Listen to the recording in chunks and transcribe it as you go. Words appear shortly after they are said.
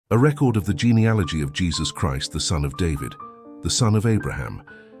A record of the genealogy of Jesus Christ, the son of David, the son of Abraham.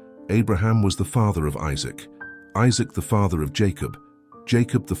 Abraham was the father of Isaac, Isaac the father of Jacob,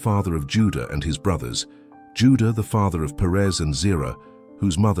 Jacob the father of Judah and his brothers, Judah the father of Perez and Zerah,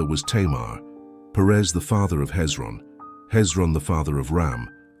 whose mother was Tamar, Perez the father of Hezron, Hezron the father of Ram,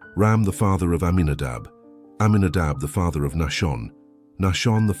 Ram the father of Amminadab, Amminadab the father of Nahshon,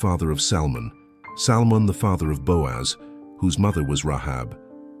 Nahshon the father of Salmon, Salmon the father of Boaz, whose mother was Rahab,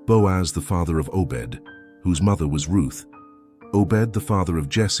 Boaz the father of Obed, whose mother was Ruth, Obed the father of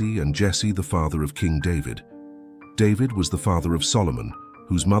Jesse, and Jesse the father of King David. David was the father of Solomon,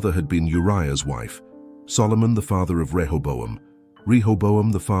 whose mother had been Uriah's wife, Solomon the father of Rehoboam,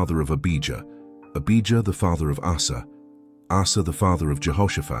 Rehoboam the father of Abijah, Abijah the father of Asa, Asa the father of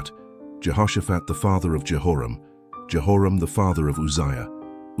Jehoshaphat, Jehoshaphat the father of Jehoram, Jehoram the father of Uzziah,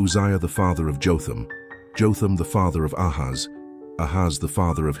 Uzziah the father of Jotham, Jotham the father of Ahaz, Ahaz the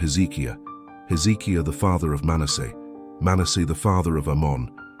father of Hezekiah, Hezekiah the father of Manasseh, Manasseh the father of Ammon,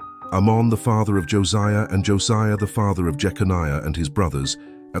 Ammon the father of Josiah, and Josiah the father of Jeconiah and his brothers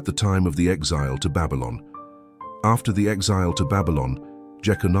at the time of the exile to Babylon. After the exile to Babylon,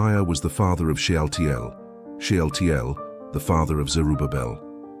 Jeconiah was the father of Shealtiel, Shealtiel the father of Zerubbabel,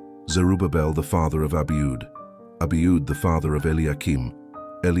 Zerubbabel the father of Abiud, Abiud the father of Eliakim,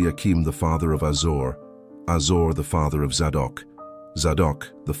 Eliakim the father of Azor, Azor the father of Zadok, Zadok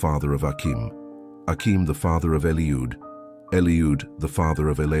the father of Akim, Akim the father of Eliud, Eliud the father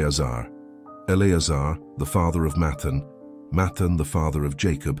of Eleazar, Eleazar the father of Mathan, Mathan the father of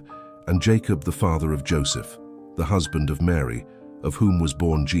Jacob, and Jacob the father of Joseph, the husband of Mary, of whom was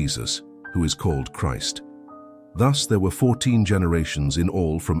born Jesus, who is called Christ. Thus there were 14 generations in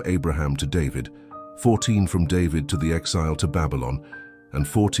all from Abraham to David, 14 from David to the exile to Babylon, and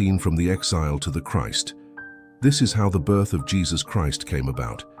 14 from the exile to the Christ. This is how the birth of Jesus Christ came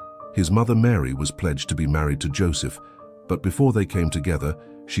about. His mother Mary was pledged to be married to Joseph, but before they came together,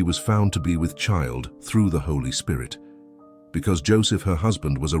 she was found to be with child through the Holy Spirit. Because Joseph, her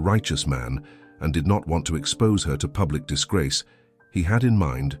husband, was a righteous man and did not want to expose her to public disgrace, he had in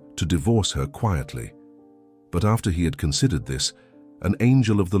mind to divorce her quietly. But after he had considered this, an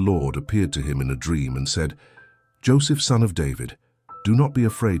angel of the Lord appeared to him in a dream and said, "Joseph, son of David, do not be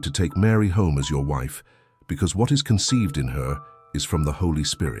afraid to take Mary home as your wife, because what is conceived in her is from the Holy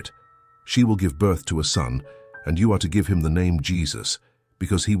Spirit. She will give birth to a son, and you are to give him the name Jesus,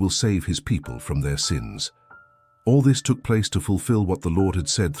 because he will save his people from their sins." All this took place to fulfill what the Lord had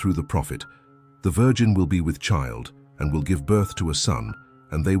said through the prophet, "The virgin will be with child and will give birth to a son,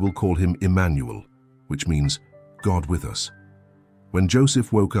 and they will call him Emmanuel," which means God with us. When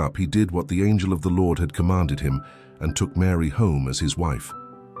Joseph woke up, he did what the angel of the Lord had commanded him and took Mary home as his wife.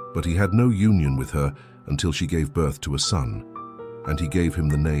 But he had no union with her until she gave birth to a son, and he gave him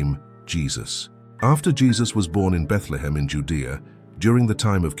the name Jesus. After Jesus was born in Bethlehem in Judea, during the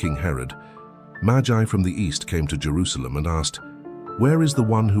time of King Herod, Magi from the east came to Jerusalem and asked, "Where is the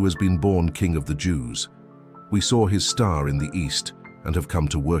one who has been born King of the Jews? We saw his star in the east and have come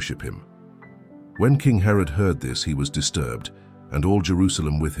to worship him." When King Herod heard this, he was disturbed, and all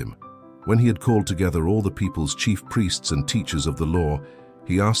Jerusalem with him. When he had called together all the people's chief priests and teachers of the law,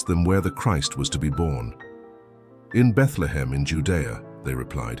 he asked them where the Christ was to be born. "In Bethlehem in Judea," they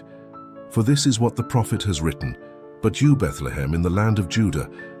replied, "for this is what the prophet has written, 'But you, Bethlehem, in the land of Judah,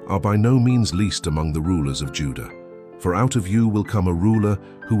 are by no means least among the rulers of Judah. For out of you will come a ruler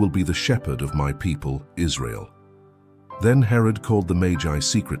who will be the shepherd of my people, Israel.'" Then Herod called the Magi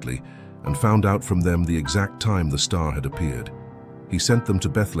secretly and found out from them the exact time the star had appeared. He sent them to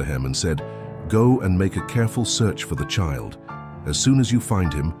Bethlehem and said, "Go and make a careful search for the child. As soon as you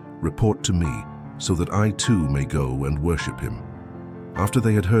find him, report to me, so that I too may go and worship him." After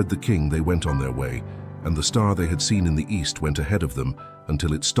they had heard the king, they went on their way, and the star they had seen in the east went ahead of them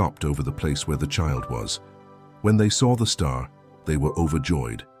until it stopped over the place where the child was. When they saw the star, they were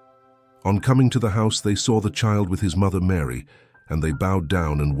overjoyed. On coming to the house, they saw the child with his mother Mary, and they bowed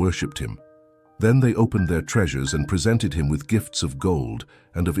down and worshipped him. Then they opened their treasures and presented him with gifts of gold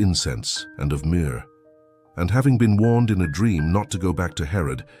and of incense and of myrrh. And having been warned in a dream not to go back to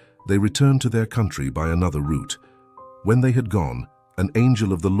Herod, they returned to their country by another route. When they had gone, an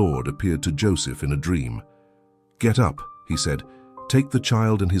angel of the Lord appeared to Joseph in a dream. "Get up," he said, "take the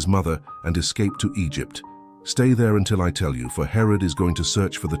child and his mother and escape to Egypt. Stay there until I tell you, for Herod is going to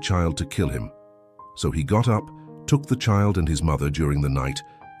search for the child to kill him." So he got up, took the child and his mother during the night,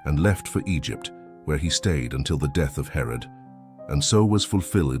 and left for Egypt, where he stayed until the death of Herod. And so was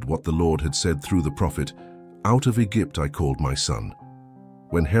fulfilled what the Lord had said through the prophet, "Out of Egypt I called my son."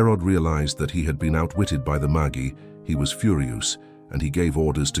 When Herod realized that he had been outwitted by the Magi, he was furious, and he gave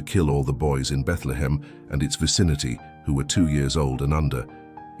orders to kill all the boys in Bethlehem and its vicinity who were 2 years old and under,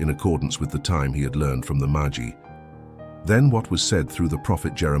 in accordance with the time he had learned from the Magi. Then what was said through the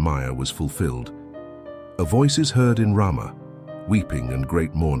prophet Jeremiah was fulfilled. A voice is heard in Ramah, weeping and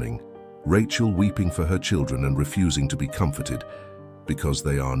great mourning, Rachel weeping for her children and refusing to be comforted, because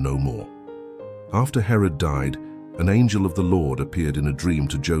they are no more. After Herod died, an angel of the Lord appeared in a dream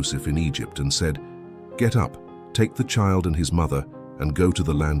to Joseph in Egypt and said, "Get up, take the child and his mother, and go to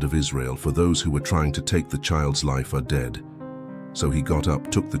the land of Israel, for those who were trying to take the child's life are dead." So he got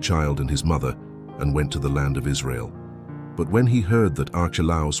up, took the child and his mother, and went to the land of Israel. But when he heard that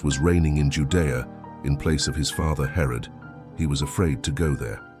Archelaus was reigning in Judea in place of his father Herod, he was afraid to go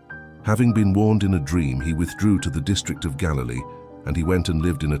there. Having been warned in a dream, he withdrew to the district of Galilee, and he went and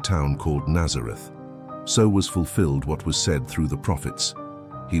lived in a town called Nazareth. So was fulfilled what was said through the prophets,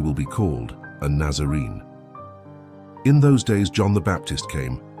 "He will be called a Nazarene." In those days John the Baptist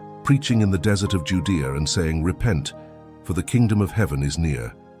came, preaching in the desert of Judea and saying, "Repent, for the kingdom of heaven is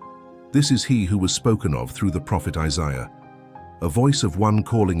near." This is he who was spoken of through the prophet Isaiah. A voice of one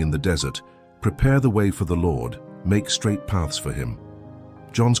calling in the desert, "Prepare the way for the Lord, make straight paths for him."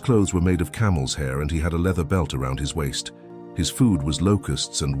 John's clothes were made of camel's hair, and he had a leather belt around his waist. His food was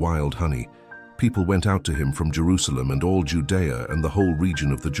locusts and wild honey. People went out to him from Jerusalem and all Judea and the whole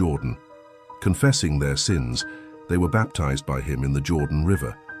region of the Jordan. Confessing their sins, they were baptized by him in the Jordan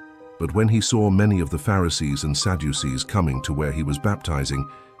River. But when he saw many of the Pharisees and Sadducees coming to where he was baptizing,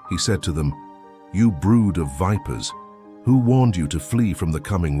 he said to them, "You brood of vipers, who warned you to flee from the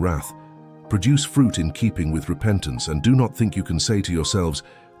coming wrath? Produce fruit in keeping with repentance, and do not think you can say to yourselves,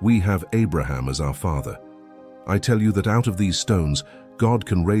 'We have Abraham as our father.' I tell you that out of these stones God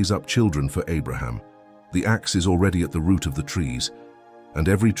can raise up children for Abraham. The axe is already at the root of the trees, and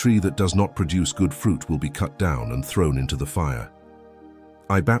every tree that does not produce good fruit will be cut down and thrown into the fire.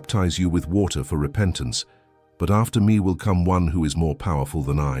 I baptize you with water for repentance, but after me will come one who is more powerful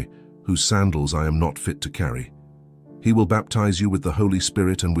than I, whose sandals I am not fit to carry. He will baptize you with the Holy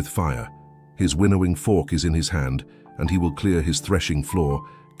Spirit and with fire. His winnowing fork is in his hand, and he will clear his threshing floor,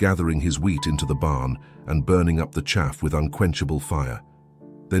 gathering his wheat into the barn and burning up the chaff with unquenchable fire."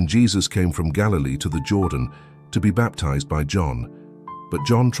 Then Jesus came from Galilee to the Jordan to be baptized by John. But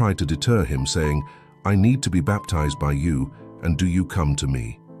John tried to deter him, saying, "I need to be baptized by you, and do you come to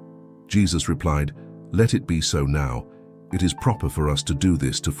me?" Jesus replied, "Let it be so now. It is proper for us to do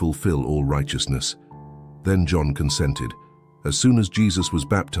this to fulfill all righteousness." Then John consented. As soon as Jesus was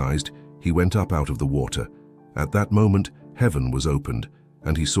baptized, he went up out of the water. At that moment, heaven was opened,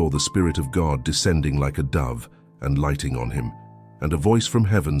 and he saw the Spirit of God descending like a dove and lighting on him. And a voice from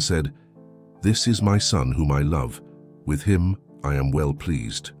heaven said, "This is my Son whom I love. With him I am well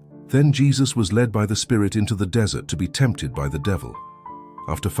pleased." Then Jesus was led by the Spirit into the desert to be tempted by the devil.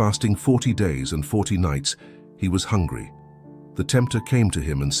 After fasting 40 days and 40 nights, he was hungry. The tempter came to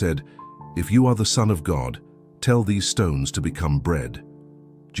him and said, "If you are the Son of God, tell these stones to become bread."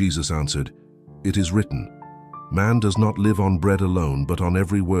 Jesus answered, "It is written, 'Man does not live on bread alone, but on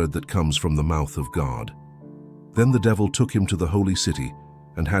every word that comes from the mouth of God.'" Then the devil took him to the holy city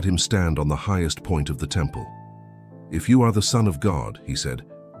and had him stand on the highest point of the temple. "If you are the Son of God," he said,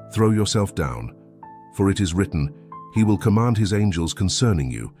 "throw yourself down, for it is written, 'He will command his angels concerning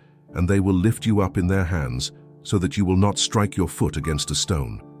you, and they will lift you up in their hands, so that you will not strike your foot against a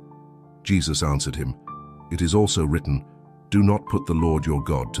stone.'" Jesus answered him, "It is also written, 'Do not put the Lord your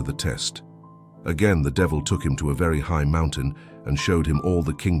God to the test.'" Again the devil took him to a very high mountain and showed him all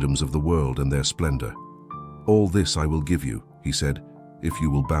the kingdoms of the world and their splendor. "All this I will give you," he said, "if you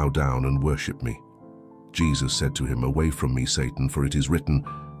will bow down and worship me." Jesus said to him, "Away from me, Satan, for it is written,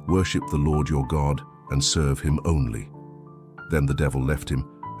 'Worship the Lord your God and serve him only.'" Then the devil left him,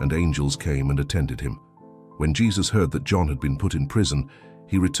 and angels came and attended him. When Jesus heard that John had been put in prison,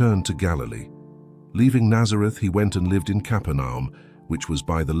 he returned to Galilee. Leaving Nazareth, he went and lived in Capernaum, which was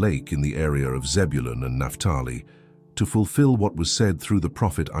by the lake in the area of Zebulun and Naphtali, to fulfill what was said through the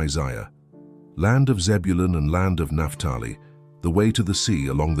prophet Isaiah. "Land of Zebulun and land of Naphtali, the way to the sea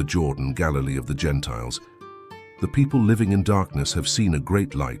along the Jordan, Galilee of the Gentiles. The people living in darkness have seen a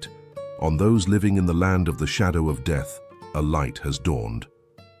great light. On those living in the land of the shadow of death, a light has dawned."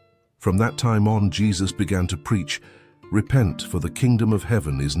 From that time on, Jesus began to preach, "Repent, for the kingdom of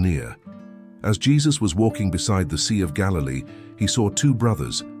heaven is near." As Jesus was walking beside the Sea of Galilee, he saw two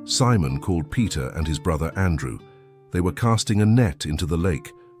brothers, Simon called Peter and his brother Andrew. They were casting a net into the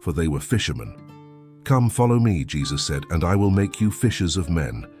lake, for they were fishermen. "Come, follow me," Jesus said, "and I will make you fishers of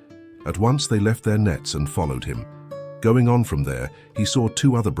men." At once they left their nets and followed him. Going on from there, he saw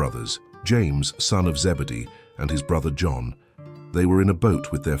two other brothers, James, son of Zebedee, and his brother John. They were in a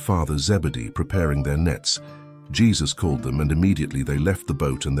boat with their father Zebedee, preparing their nets. Jesus called them, and immediately they left the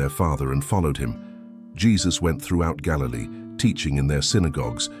boat and their father and followed him. Jesus went throughout Galilee, teaching in their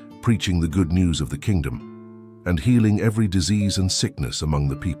synagogues, preaching the good news of the kingdom, and healing every disease and sickness among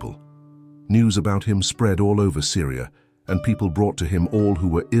the people. News about him spread all over Syria, and people brought to him all who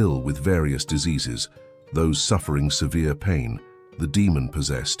were ill with various diseases, those suffering severe pain, the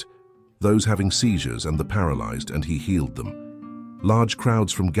demon-possessed, those having seizures and the paralyzed, and he healed them. Large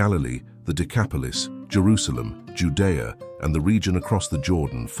crowds from Galilee, the Decapolis, Jerusalem, Judea, and the region across the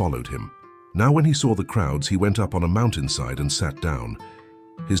Jordan followed him. Now when he saw the crowds, he went up on a mountainside and sat down.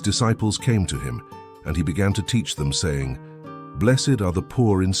 His disciples came to him, and he began to teach them, saying, "Blessed are the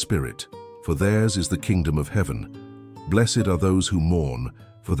poor in spirit, for theirs is the kingdom of heaven. Blessed are those who mourn,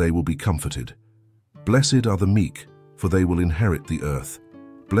 for they will be comforted. Blessed are the meek, for they will inherit the earth.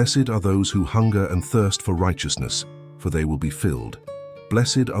 Blessed are those who hunger and thirst for righteousness, for they will be filled.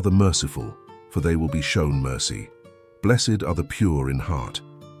 Blessed are the merciful, for they will be shown mercy. Blessed are the pure in heart,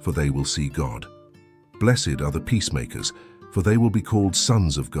 for they will see God. Blessed are the peacemakers, for they will be called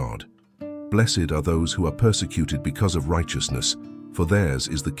sons of God. Blessed are those who are persecuted because of righteousness, for theirs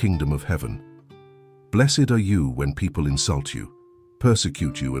is the kingdom of heaven. Blessed are you when people insult you,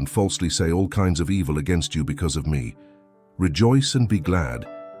 persecute you, and falsely say all kinds of evil against you because of me. Rejoice and be glad,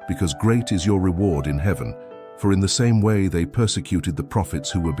 because great is your reward in heaven, for in the same way they persecuted the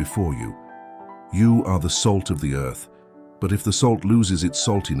prophets who were before you. You are the salt of the earth, but if the salt loses its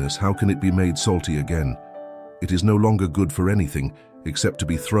saltiness, how can it be made salty again? It is no longer good for anything except to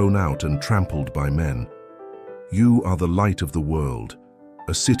be thrown out and trampled by men. You are the light of the world.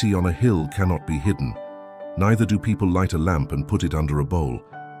 A city on a hill cannot be hidden. Neither do people light a lamp and put it under a bowl.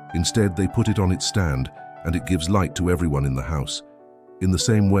 Instead, they put it on its stand, and it gives light to everyone in the house. In the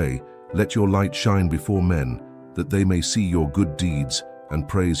same way, let your light shine before men, that they may see your good deeds and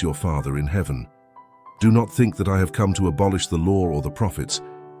praise your Father in heaven. Do not think that I have come to abolish the law or the prophets.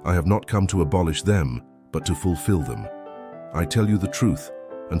 I have not come to abolish them, but to fulfill them. I tell you the truth,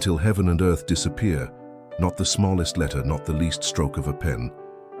 until heaven and earth disappear, not the smallest letter, not the least stroke of a pen,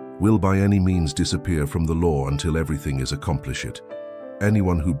 will by any means disappear from the law until everything is accomplished.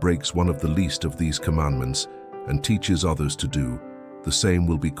 Anyone who breaks one of the least of these commandments and teaches others to do, the same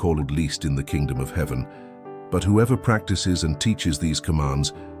will be called least in the kingdom of heaven. But whoever practices and teaches these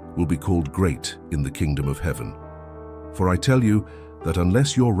commands will be called great in the kingdom of heaven. For I tell you that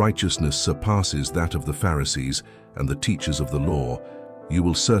unless your righteousness surpasses that of the Pharisees and the teachers of the law, you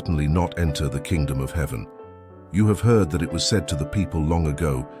will certainly not enter the kingdom of heaven. You have heard that it was said to the people long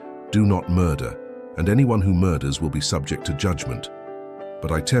ago, 'Do not murder, and anyone who murders will be subject to judgment.'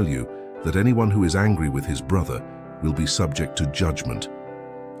 But I tell you that anyone who is angry with his brother will be subject to judgment.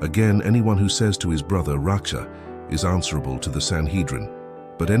 Again, anyone who says to his brother, 'Raksha,' is answerable to the Sanhedrin,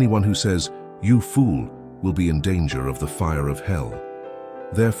 but anyone who says, 'You fool,' will be in danger of the fire of hell.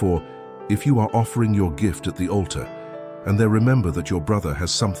 Therefore, if you are offering your gift at the altar, and there remember that your brother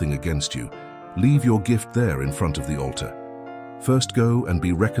has something against you, leave your gift there in front of the altar. First go and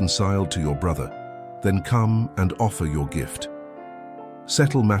be reconciled to your brother, then come and offer your gift.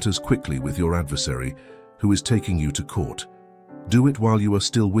 Settle matters quickly with your adversary who is taking you to court. Do it while you are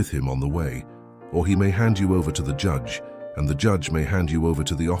still with him on the way, or he may hand you over to the judge, and the judge may hand you over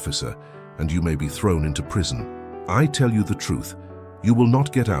to the officer, and you may be thrown into prison. I tell you the truth, you will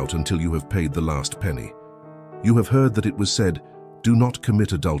not get out until you have paid the last penny. You have heard that it was said, 'Do not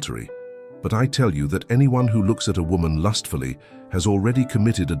commit adultery.' But I tell you that anyone who looks at a woman lustfully has already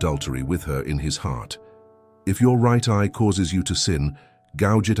committed adultery with her in his heart. If your right eye causes you to sin,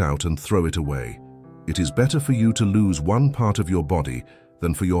 gouge it out and throw it away. It is better for you to lose one part of your body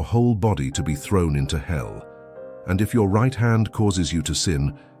than for your whole body to be thrown into hell. And if your right hand causes you to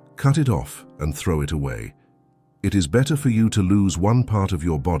sin, cut it off and throw it away. It is better for you to lose one part of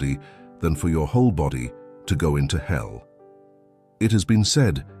your body than for your whole body to go into hell. It has been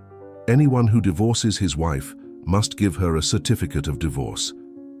said, 'Anyone who divorces his wife must give her a certificate of divorce.'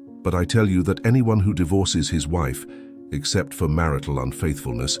 But I tell you that anyone who divorces his wife, except for marital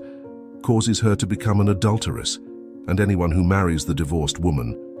unfaithfulness, causes her to become an adulteress, and anyone who marries the divorced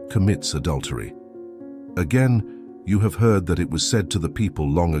woman commits adultery. Again, you have heard that it was said to the people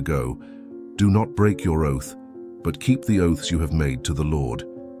long ago, 'Do not break your oath, but keep the oaths you have made to the Lord.'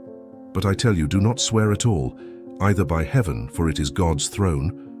 But I tell you, do not swear at all, either by heaven, for it is God's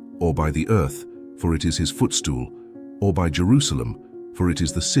throne, or by the earth, for it is his footstool, or by Jerusalem, for it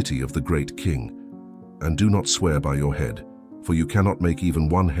is the city of the great King. And do not swear by your head, for you cannot make even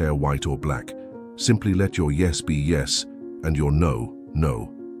one hair white or black. Simply let your yes be yes, and your no,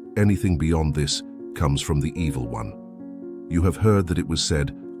 no. Anything beyond this comes from the evil one. You have heard that it was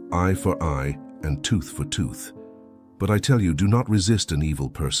said, eye for eye and tooth for tooth. But I tell you, do not resist an evil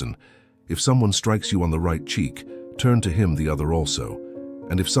person. If someone strikes you on the right cheek, turn to him the other also.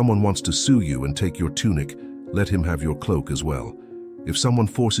 And if someone wants to sue you and take your tunic, let him have your cloak as well. If someone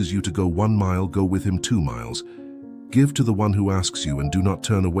forces you to go 1 mile, go with him 2 miles. Give to the one who asks you, and do not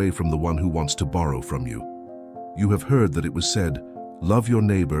turn away from the one who wants to borrow from you. You have heard that it was said, love your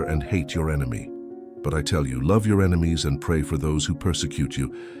neighbor and hate your enemy. But I tell you, love your enemies and pray for those who persecute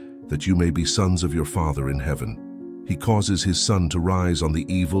you, that you may be sons of your Father in heaven. He causes his sun to rise on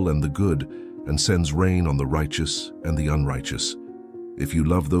the evil and the good, and sends rain on the righteous and the unrighteous. If you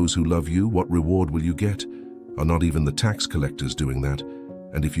love those who love you, what reward will you get? Are not even the tax collectors doing that?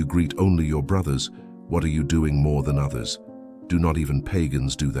 And if you greet only your brothers, what are you doing more than others? Do not even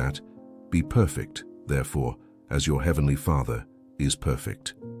pagans do that? Be perfect, therefore, as your heavenly Father is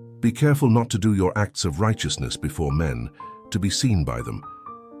perfect. Be careful not to do your acts of righteousness before men, to be seen by them.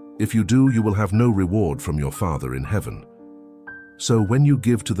 If you do, you will have no reward from your Father in heaven. So when you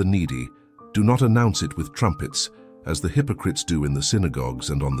give to the needy, do not announce it with trumpets, as the hypocrites do in the synagogues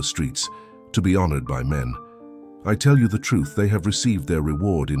and on the streets, to be honored by men. I tell you the truth, they have received their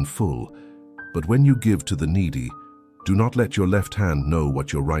reward in full. But when you give to the needy, do not let your left hand know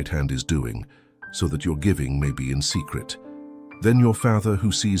what your right hand is doing, so that your giving may be in secret. Then your Father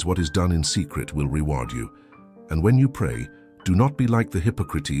who sees what is done in secret will reward you. And when you pray, do not be like the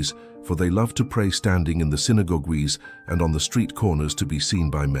hypocrites, for they love to pray standing in the synagogues and on the street corners to be seen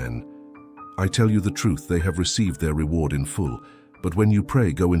by men. I tell you the truth, they have received their reward in full. But when you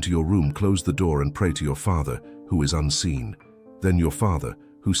pray, go into your room, close the door, and pray to your Father, who is unseen. Then your Father,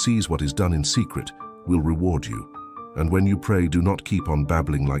 who sees what is done in secret, will reward you. And when you pray, do not keep on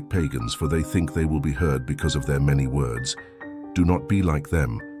babbling like pagans, for they think they will be heard because of their many words. Do not be like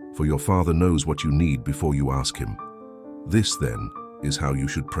them, for your Father knows what you need before you ask him. This, then, is how you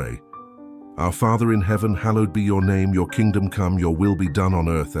should pray. Our Father in heaven, hallowed be your name, your kingdom come, your will be done on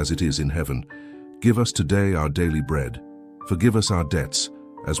earth as it is in heaven. Give us today our daily bread. Forgive us our debts,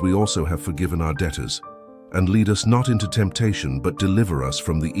 as we also have forgiven our debtors. And lead us not into temptation, but deliver us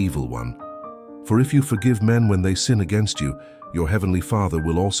from the evil one. For if you forgive men when they sin against you, your heavenly Father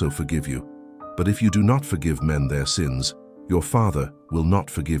will also forgive you. But if you do not forgive men their sins, your Father will not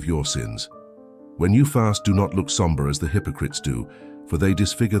forgive your sins. When you fast, do not look somber as the hypocrites do, for they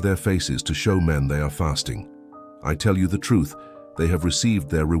disfigure their faces to show men they are fasting. I tell you the truth, they have received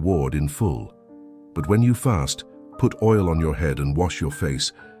their reward in full. But when you fast, put oil on your head and wash your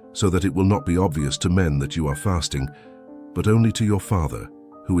face, so that it will not be obvious to men that you are fasting, but only to your Father,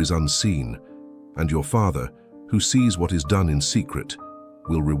 who is unseen, and your Father, who sees what is done in secret,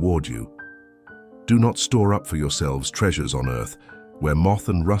 will reward you. Do not store up for yourselves treasures on earth, where moth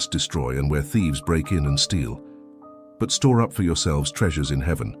and rust destroy and where thieves break in and steal. But store up for yourselves treasures in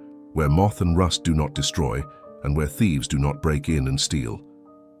heaven, where moth and rust do not destroy, and where thieves do not break in and steal.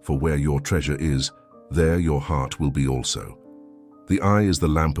 For where your treasure is, there your heart will be also. The eye is the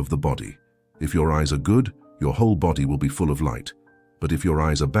lamp of the body. If your eyes are good, your whole body will be full of light. But if your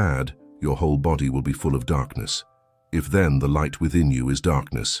eyes are bad, your whole body will be full of darkness. If then the light within you is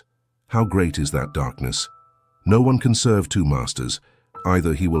darkness, how great is that darkness? No one can serve two masters.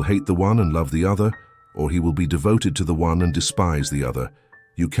 Either he will hate the one and love the other, or he will be devoted to the one and despise the other.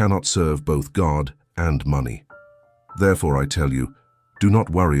 You cannot serve both God and money. Therefore I tell you, do not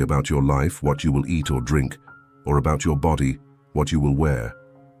worry about your life, what you will eat or drink, or about your body, what you will wear.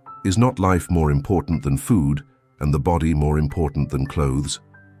 Is not life more important than food, and the body more important than clothes?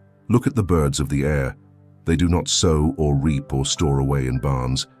 Look at the birds of the air. They do not sow or reap or store away in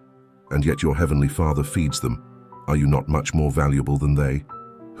barns, and yet your heavenly Father feeds them. Are you not much more valuable than they?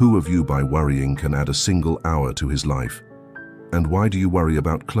 Who of you by worrying can add a single hour to his life? And why do you worry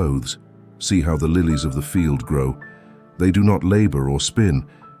about clothes? See how the lilies of the field grow. They do not labor or spin,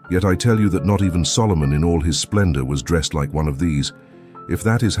 yet I tell you that not even Solomon in all his splendor was dressed like one of these. If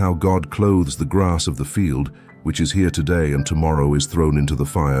that is how God clothes the grass of the field, which is here today and tomorrow is thrown into the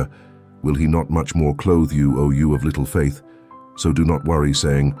fire, will he not much more clothe you, O you of little faith? So do not worry,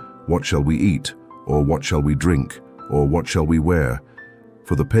 saying, what shall we eat? Or what shall we drink? Or what shall we wear?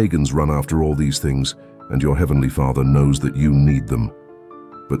 For the pagans run after all these things, and your heavenly Father knows that you need them.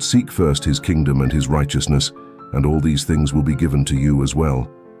 But seek first his kingdom and his righteousness, and all these things will be given to you as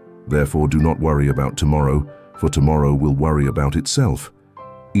well. Therefore do not worry about tomorrow, for tomorrow will worry about itself.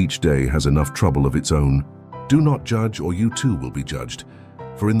 Each day has enough trouble of its own. Do not judge, or you too will be judged.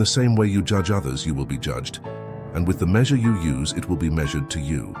 For in the same way you judge others, you will be judged, and with the measure you use, it will be measured to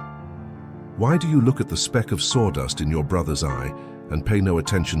you. Why do you look at the speck of sawdust in your brother's eye and pay no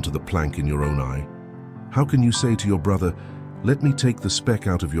attention to the plank in your own eye? How can you say to your brother, Let me take the speck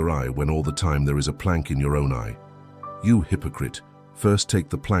out of your eye when all the time there is a plank in your own eye. You hypocrite, first take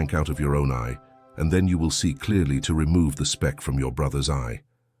the plank out of your own eye, and then you will see clearly to remove the speck from your brother's eye.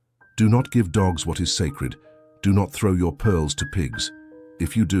 Do not give dogs what is sacred. Do not throw your pearls to pigs.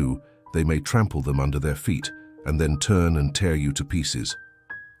 If you do, they may trample them under their feet, and then turn and tear you to pieces.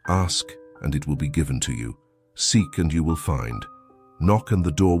 Ask, and it will be given to you. Seek, and you will find. Knock, and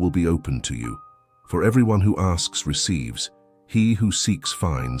the door will be opened to you. For everyone who asks receives, he who seeks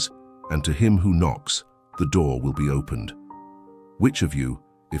finds, and to him who knocks, the door will be opened. Which of you,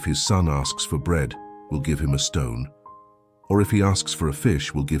 if his son asks for bread, will give him a stone? Or if he asks for a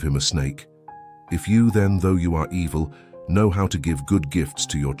fish, will give him a snake? If you then, though you are evil, know how to give good gifts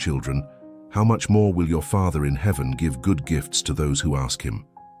to your children, how much more will your Father in heaven give good gifts to those who ask him?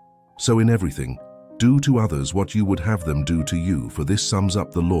 So in everything, do to others what you would have them do to you, for this sums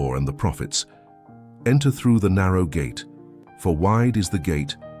up the law and the prophets. Enter through the narrow gate, for wide is the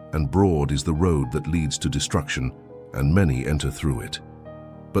gate, and broad is the road that leads to destruction, and many enter through it.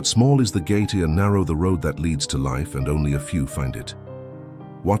 But small is the gate and narrow the road that leads to life, and only a few find it.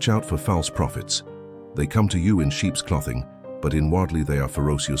 Watch out for false prophets. They come to you in sheep's clothing, but inwardly they are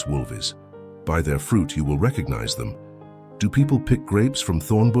ferocious wolves. By their fruit you will recognize them. Do people pick grapes from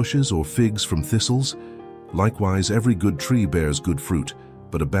thorn bushes or figs from thistles? Likewise, every good tree bears good fruit,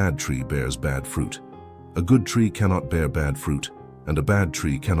 but a bad tree bears bad fruit. A good tree cannot bear bad fruit, and a bad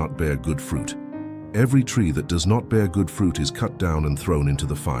tree cannot bear good fruit. Every tree that does not bear good fruit is cut down and thrown into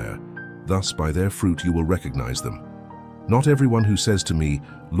the fire. Thus by their fruit you will recognize them. Not everyone who says to me,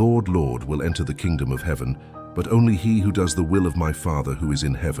 Lord, Lord, will enter the kingdom of heaven, but only he who does the will of my Father who is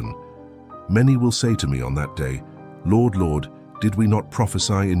in heaven. Many will say to me on that day, Lord, Lord, did we not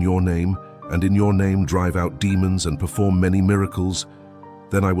prophesy in your name, and in your name drive out demons and perform many miracles?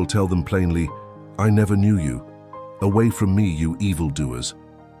 Then I will tell them plainly, I never knew you. Away from me, you evildoers.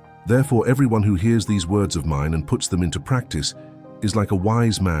 Therefore everyone who hears these words of mine and puts them into practice is like a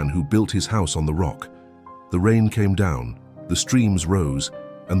wise man who built his house on the rock. The rain came down, the streams rose,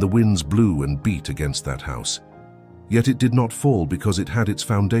 and the winds blew and beat against that house. Yet it did not fall because it had its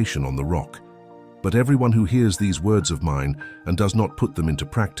foundation on the rock. But everyone who hears these words of mine and does not put them into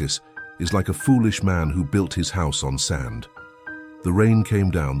practice is like a foolish man who built his house on sand. The rain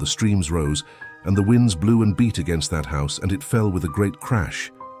came down, the streams rose, and the winds blew and beat against that house, and it fell with a great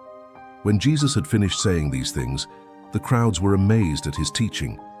crash. When Jesus had finished saying these things, the crowds were amazed at his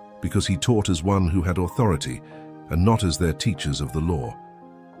teaching, because he taught as one who had authority, and not as their teachers of the law.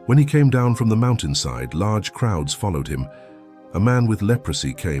 When he came down from the mountainside, large crowds followed him. A man with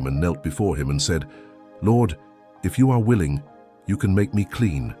leprosy came and knelt before him and said, Lord, if you are willing, you can make me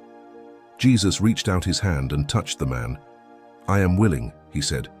clean. Jesus reached out his hand and touched the man. I am willing, he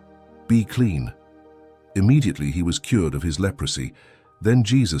said. Be clean. Immediately he was cured of his leprosy. Then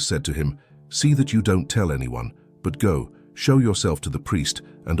Jesus said to him, See that you don't tell anyone, but go, show yourself to the priest,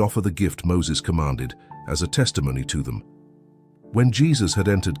 and offer the gift Moses commanded, as a testimony to them. When Jesus had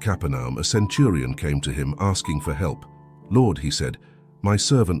entered Capernaum, a centurion came to him, asking for help. Lord, he said, my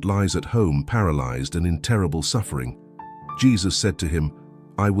servant lies at home, paralyzed and in terrible suffering. Jesus said to him,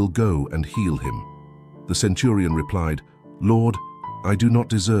 I will go and heal him. The centurion replied, Lord, I do not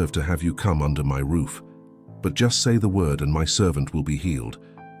deserve to have you come under my roof, but just say the word and my servant will be healed.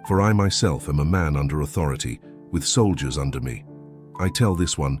 For I myself am a man under authority, with soldiers under me. I tell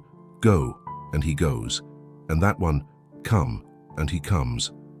this one, go, and he goes, and that one, come, and he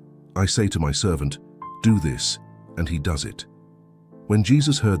comes. I say to my servant, do this, and he does it. When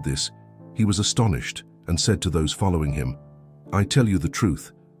Jesus heard this, he was astonished and said to those following him, I tell you the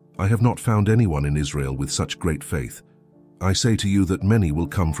truth, I have not found anyone in Israel with such great faith. I say to you that many will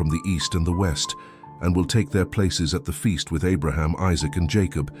come from the east and the west, and will take their places at the feast with Abraham, Isaac, and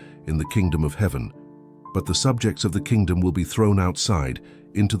Jacob in the kingdom of heaven. But the subjects of the kingdom will be thrown outside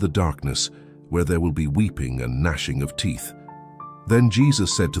into the darkness, where there will be weeping and gnashing of teeth. Then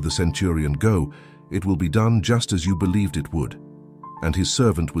Jesus said to the centurion, Go, it will be done just as you believed it would. And his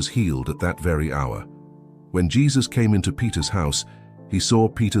servant was healed at that very hour. When Jesus came into Peter's house, he saw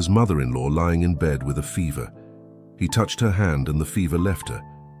Peter's mother-in-law lying in bed with a fever. He touched her hand, and the fever left her,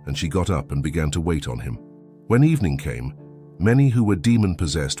 and she got up and began to wait on him. When evening came, many who were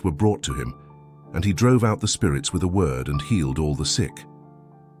demon-possessed were brought to him, and he drove out the spirits with a word and healed all the sick.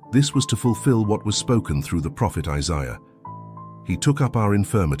 This was to fulfill what was spoken through the prophet Isaiah. He took up our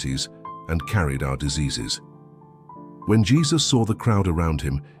infirmities and carried our diseases. When Jesus saw the crowd around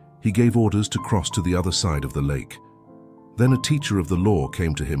him, he gave orders to cross to the other side of the lake. Then a teacher of the law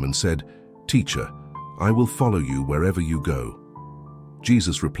came to him and said, Teacher, I will follow you wherever you go.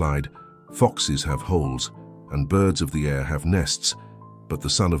 Jesus replied, Foxes have holes, and birds of the air have nests, but the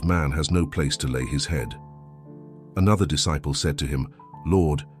Son of Man has no place to lay his head." Another disciple said to him,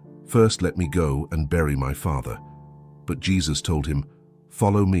 "Lord, first let me go and bury my father." But Jesus told him,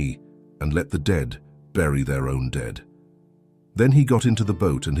 "Follow me, and let the dead bury their own dead." Then he got into the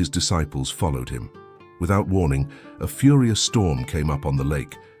boat and his disciples followed him. Without warning, a furious storm came up on the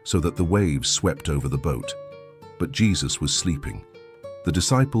lake, so that the waves swept over the boat. But Jesus was sleeping. The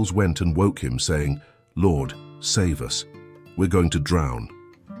disciples went and woke him, saying, "Lord, save us. We're going to drown."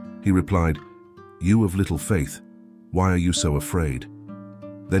 He replied, "You of little faith, why are you so afraid?"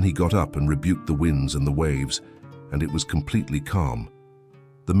 Then he got up and rebuked the winds and the waves, and it was completely calm.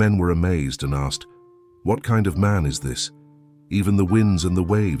 The men were amazed and asked, "What kind of man is this? Even the winds and the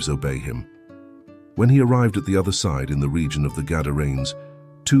waves obey him." When he arrived at the other side in the region of the Gadarenes,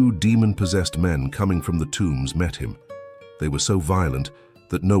 2 demon-possessed men coming from the tombs met him. They were so violent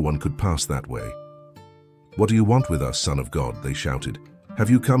that no one could pass that way. "What do you want with us, Son of God?" they shouted. "Have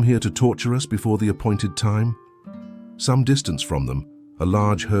you come here to torture us before the appointed time?" Some distance from them, a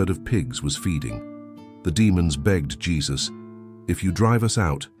large herd of pigs was feeding. The demons begged Jesus, "If you drive us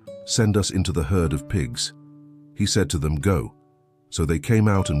out, send us into the herd of pigs." He said to them, "Go." So they came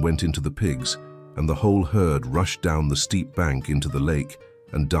out and went into the pigs, and the whole herd rushed down the steep bank into the lake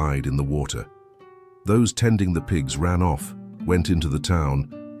and died in the water. Those tending the pigs ran off, went into the town,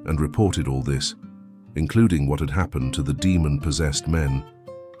 and reported all this, including what had happened to the demon-possessed men.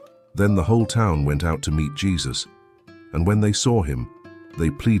 Then the whole town went out to meet Jesus, and when they saw him, they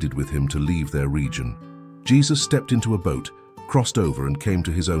pleaded with him to leave their region. Jesus stepped into a boat, crossed over, and came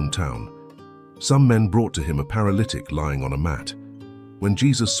to his own town. Some men brought to him a paralytic lying on a mat. When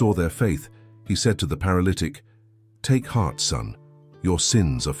Jesus saw their faith, he said to the paralytic, "Take heart, son, your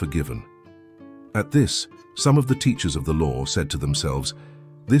sins are forgiven." At this, some of the teachers of the law said to themselves,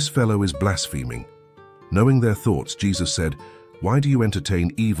 "This fellow is blaspheming." Knowing their thoughts, Jesus said, "Why do you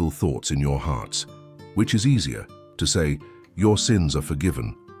entertain evil thoughts in your hearts? Which is easier, to say, 'Your sins are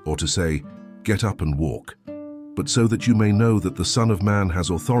forgiven,' or to say, 'Get up and walk'? But so that you may know that the Son of Man has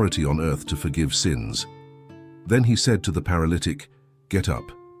authority on earth to forgive sins." Then he said to the paralytic, "Get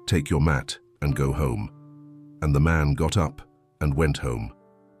up, take your mat, and go home." And the man got up and went home.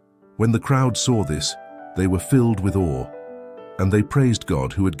 When the crowd saw this, they were filled with awe, and they praised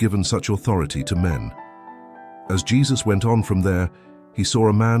God who had given such authority to men. As Jesus went on from there, he saw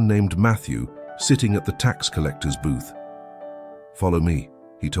a man named Matthew sitting at the tax collector's booth. "Follow me,"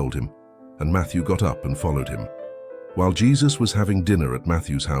 he told him, and Matthew got up and followed him. While Jesus was having dinner at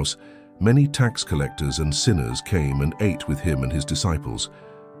Matthew's house, many tax collectors and sinners came and ate with him and his disciples.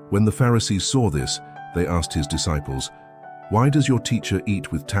 When the Pharisees saw this, they asked his disciples, "Why does your teacher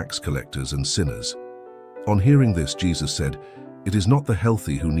eat with tax collectors and sinners?" On hearing this, Jesus said, "It is not the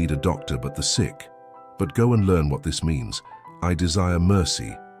healthy who need a doctor, but the sick. But go and learn what this means. I desire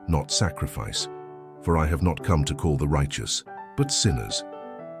mercy, not sacrifice. For I have not come to call the righteous, but sinners."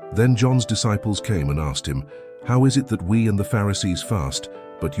 Then John's disciples came and asked him, "How is it that we and the Pharisees fast,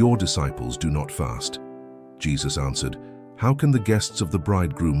 but your disciples do not fast?" Jesus answered, "How can the guests of the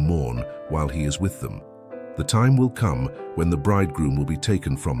bridegroom mourn while he is with them? The time will come when the bridegroom will be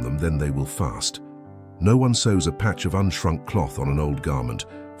taken from them, then they will fast. No one sews a patch of unshrunk cloth on an old garment,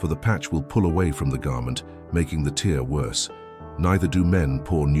 for the patch will pull away from the garment, making the tear worse. Neither do men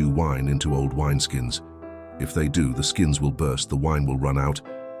pour new wine into old wineskins. If they do, the skins will burst, the wine will run out,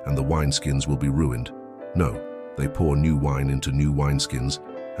 and the wineskins will be ruined. No, they pour new wine into new wineskins,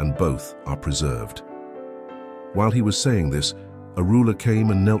 and both are preserved." While he was saying this, a ruler came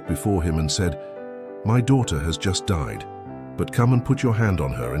and knelt before him and said, "My daughter has just died, but come and put your hand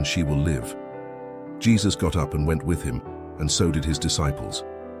on her and she will live." Jesus got up and went with him, and so did his disciples.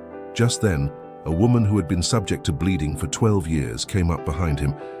 Just then, a woman who had been subject to bleeding for 12 years came up behind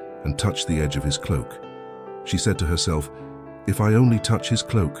him and touched the edge of his cloak. She said to herself, "If I only touch his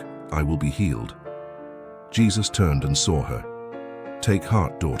cloak, I will be healed." Jesus turned and saw her. "Take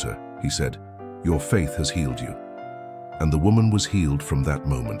heart, daughter," he said, "your faith has healed you." And the woman was healed from that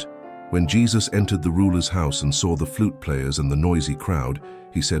moment. When Jesus entered the ruler's house and saw the flute players and the noisy crowd,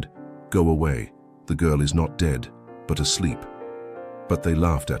 he said, "Go away, the girl is not dead, but asleep." But they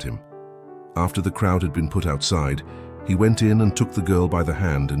laughed at him. After the crowd had been put outside, he went in and took the girl by the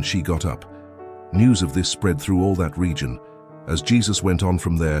hand, and she got up. News of this spread through all that region. As Jesus went on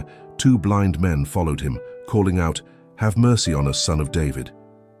from there, 2 blind men followed him, calling out, "Have mercy on us, Son of David."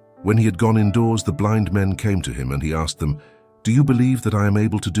 When he had gone indoors, the blind men came to him, and he asked them, "Do you believe that I am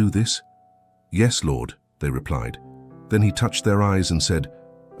able to do this?" "Yes, Lord," they replied. Then he touched their eyes and said,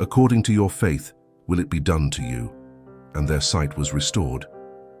 "According to your faith, will it be done to you?" And their sight was restored.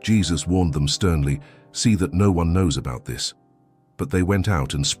 Jesus warned them sternly, "See that no one knows about this." But they went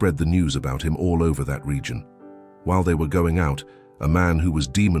out and spread the news about him all over that region. While they were going out, a man who was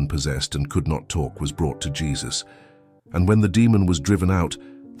demon-possessed and could not talk was brought to Jesus. And when the demon was driven out,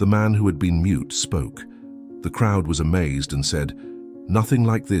 the man who had been mute spoke. The crowd was amazed and said, "Nothing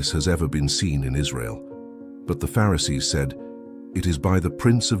like this has ever been seen in Israel." But the Pharisees said, "It is by the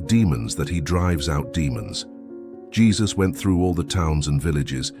prince of demons that he drives out demons." Jesus went through all the towns and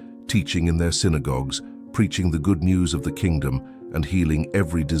villages, teaching in their synagogues, preaching the good news of the kingdom, and healing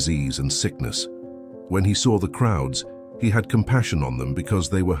every disease and sickness. When he saw the crowds, he had compassion on them because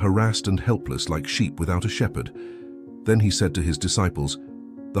they were harassed and helpless like sheep without a shepherd. Then he said to his disciples,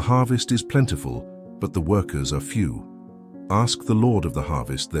 "The harvest is plentiful, but the workers are few. Ask the Lord of the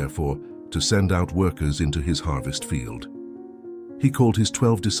harvest, therefore, to send out workers into his harvest field." He called his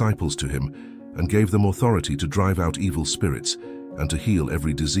 12 disciples to him and gave them authority to drive out evil spirits and to heal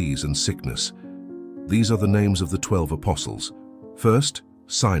every disease and sickness. These are the names of the 12 apostles. First,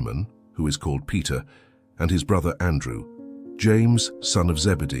 Simon, who is called Peter, and his brother Andrew, James, son of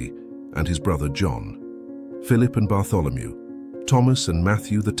Zebedee, and his brother John, Philip and Bartholomew, Thomas and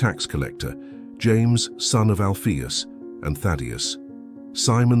Matthew the tax collector, James, son of Alphaeus, and Thaddeus,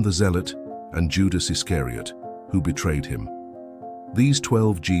 Simon the Zealot, and Judas Iscariot, who betrayed him. These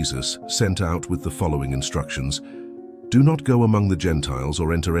 12 Jesus sent out with the following instructions: "Do not go among the Gentiles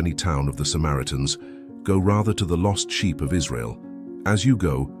or enter any town of the Samaritans. Go rather to the lost sheep of Israel. As you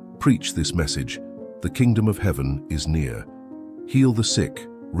go, preach this message: the kingdom of heaven is near. Heal the sick,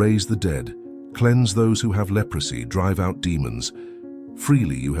 raise the dead, cleanse those who have leprosy, drive out demons.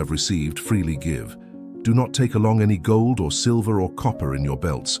 Freely you have received, freely give. Do not take along any gold or silver or copper in your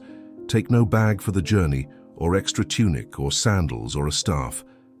belts. Take no bag for the journey, or extra tunic or sandals or a staff,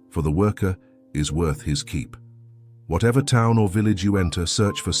 for the worker is worth his keep. Whatever town or village you enter,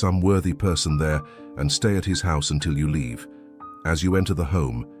 search for some worthy person there and stay at his house until you leave. As you enter the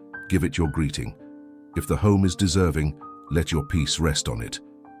home, give it your greeting. If the home is deserving, let your peace rest on it.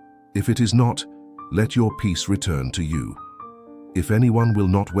 If it is not, let your peace return to you. If anyone will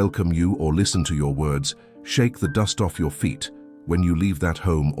not welcome you or listen to your words, shake the dust off your feet when you leave that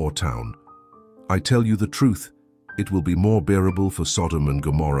home or town. I tell you the truth, it will be more bearable for Sodom and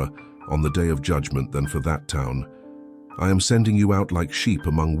Gomorrah on the day of judgment than for that town. I am sending you out like sheep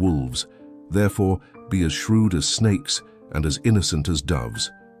among wolves. Therefore, be as shrewd as snakes and as innocent as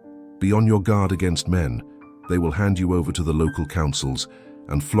doves. Be on your guard against men. They will hand you over to the local councils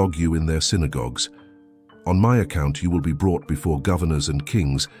and flog you in their synagogues. On my account you will be brought before governors and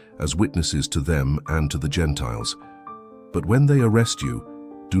kings as witnesses to them and to the Gentiles. But when they arrest you,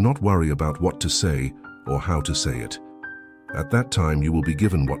 do not worry about what to say or how to say it. At that time you will be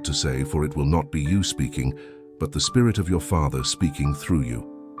given what to say, for it will not be you speaking, but the Spirit of your Father speaking through you.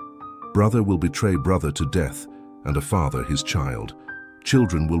 Brother will betray brother to death, and a father his child.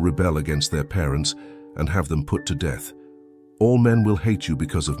 Children will rebel against their parents and have them put to death. All men will hate you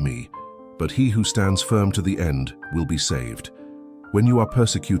because of me, but he who stands firm to the end will be saved. When you are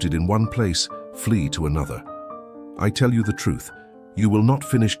persecuted in one place, flee to another. I tell you the truth, you will not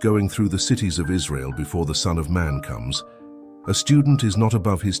finish going through the cities of Israel before the Son of Man comes. A student is not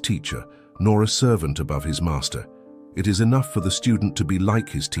above his teacher, nor a servant above his master. It is enough for the student to be like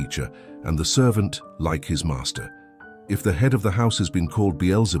his teacher, and the servant like his master. If the head of the house has been called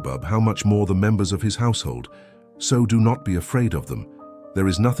Beelzebub, how much more the members of his household? So do not be afraid of them. There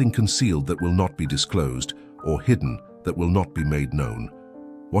is nothing concealed that will not be disclosed, or hidden that will not be made known.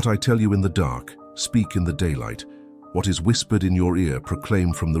 What I tell you in the dark, speak in the daylight. What is whispered in your ear,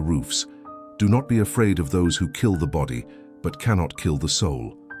 proclaim from the roofs. Do not be afraid of those who kill the body, but cannot kill the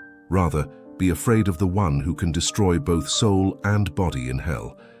soul. Rather, be afraid of the one who can destroy both soul and body in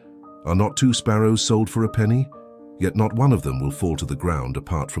hell. Are not 2 sparrows sold for a penny? Yet not one of them will fall to the ground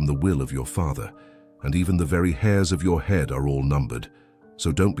apart from the will of your Father, and even the very hairs of your head are all numbered.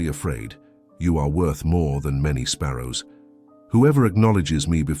 So don't be afraid. You are worth more than many sparrows. Whoever acknowledges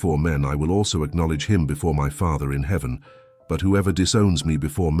me before men, I will also acknowledge him before my Father in heaven. But whoever disowns me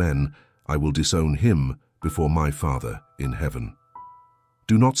before men, I will disown him before my Father in heaven.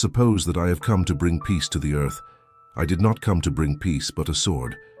 Do not suppose that I have come to bring peace to the earth. I did not come to bring peace, but a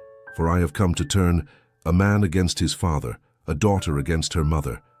sword. For I have come to turn a man against his father, a daughter against her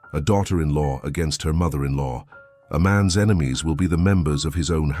mother, a daughter-in-law against her mother-in-law. A man's enemies will be the members of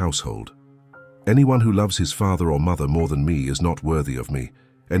his own household. Anyone who loves his father or mother more than me is not worthy of me.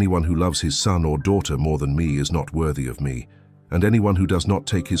 Anyone who loves his son or daughter more than me is not worthy of me. And anyone who does not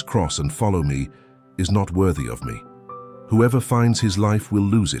take his cross and follow me is not worthy of me. Whoever finds his life will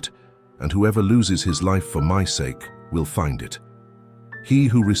lose it, and whoever loses his life for my sake will find it. He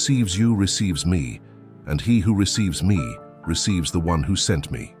who receives you receives me, and he who receives me receives the one who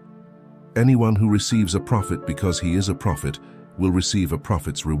sent me. Anyone who receives a prophet because he is a prophet will receive a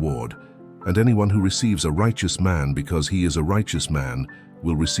prophet's reward, and anyone who receives a righteous man because he is a righteous man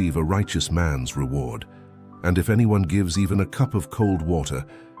will receive a righteous man's reward. And if anyone gives even a cup of cold water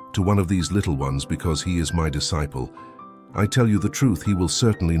to one of these little ones because he is my disciple, I tell you the truth, he will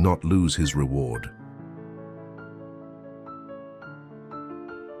certainly not lose his reward.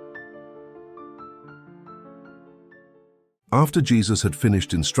 After Jesus had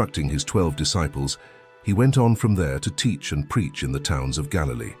finished instructing his 12 disciples, he went on from there to teach and preach in the towns of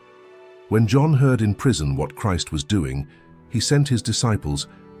Galilee. When John heard in prison what Christ was doing, he sent his disciples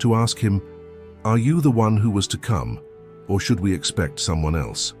to ask him, "Are you the one who was to come, or should we expect someone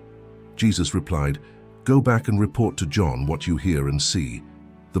else?" Jesus replied, "Go back and report to John what you hear and see.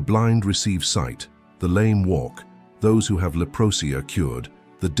 The blind receive sight, the lame walk, those who have leprosy are cured,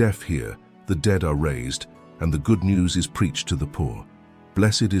 the deaf hear, the dead are raised, and the good news is preached to the poor.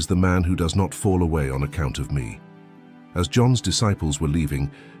 Blessed is the man who does not fall away on account of me." As John's disciples were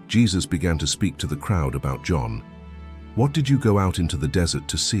leaving, Jesus began to speak to the crowd about John. "What did you go out into the desert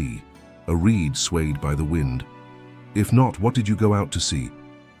to see? A reed swayed by the wind? If not, what did you go out to see?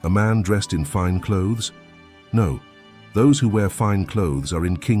 A man dressed in fine clothes? No, those who wear fine clothes are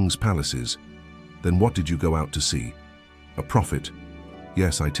in kings' palaces. Then what did you go out to see? A prophet?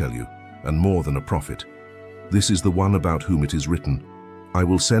 Yes, I tell you, and more than a prophet. This is the one about whom it is written, 'I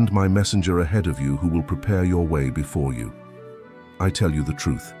will send my messenger ahead of you who will prepare your way before you.' I tell you the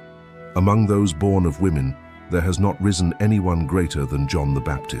truth. Among those born of women, there has not risen anyone greater than John the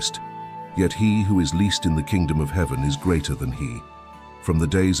Baptist. Yet he who is least in the kingdom of heaven is greater than he. From the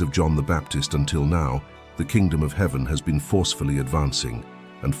days of John the Baptist until now, the kingdom of heaven has been forcefully advancing,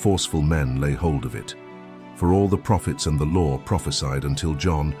 and forceful men lay hold of it. For all the prophets and the law prophesied until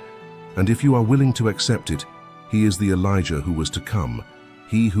John, and if you are willing to accept it, he is the Elijah who was to come.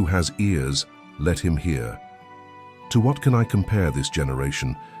 He who has ears, let him hear. To what can I compare this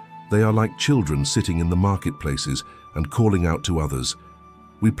generation? They are like children sitting in the marketplaces and calling out to others,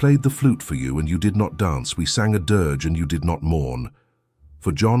 'We played the flute for you and you did not dance, we sang a dirge and you did not mourn.'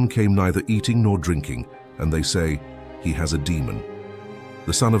 For John came neither eating nor drinking, and they say, 'He has a demon.'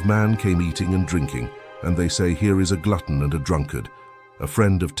 The Son of Man came eating and drinking, and they say, 'Here is a glutton and a drunkard, a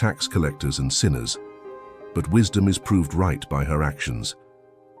friend of tax collectors and sinners.' But wisdom is proved right by her actions."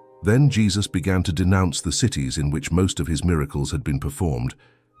 Then Jesus began to denounce the cities in which most of his miracles had been performed,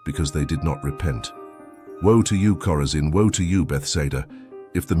 because they did not repent. "Woe to you, Chorazin! Woe to you, Bethsaida!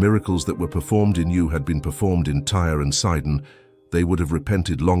 If the miracles that were performed in you had been performed in Tyre and Sidon, they would have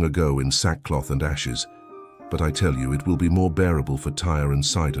repented long ago in sackcloth and ashes. But I tell you, it will be more bearable for Tyre and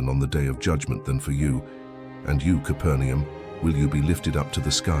Sidon on the day of judgment than for you. And you, Capernaum, will you be lifted up to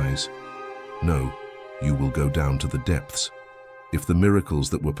the skies? No, you will go down to the depths. If the miracles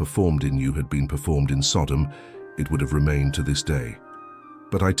that were performed in you had been performed in Sodom, it would have remained to this day.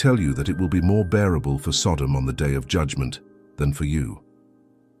 But I tell you that it will be more bearable for Sodom on the day of judgment than for you."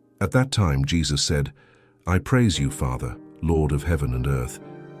 At that time Jesus said, "I praise you, Father, Lord of heaven and earth,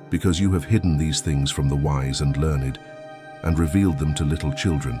 because you have hidden these things from the wise and learned, and revealed them to little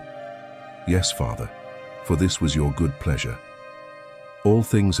children. Yes, Father, for this was your good pleasure. All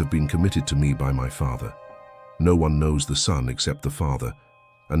things have been committed to me by my Father. No one knows the Son except the Father,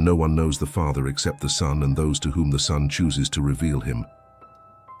 and no one knows the Father except the Son and those to whom the Son chooses to reveal him.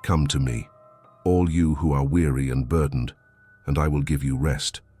 Come to me, all you who are weary and burdened, and I will give you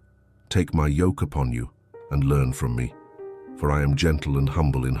rest. Take my yoke upon you and learn from me, for I am gentle and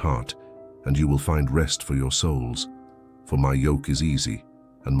humble in heart, and you will find rest for your souls. For my yoke is easy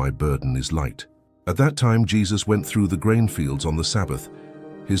and my burden is light." At that time Jesus went through the grain fields on the Sabbath.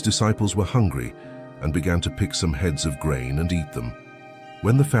 His disciples were hungry and began to pick some heads of grain and eat them.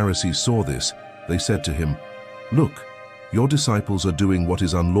 When the Pharisees saw this, they said to him, "Look, your disciples are doing what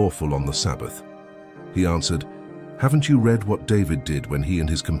is unlawful on the Sabbath." He answered, "Haven't you read what David did when he and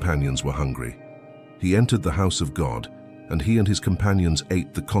his companions were hungry? He entered the house of God, and he and his companions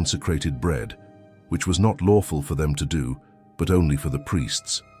ate the consecrated bread, which was not lawful for them to do, but only for the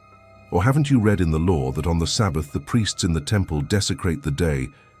priests. Or haven't you read in the law that on the Sabbath the priests in the temple desecrate the day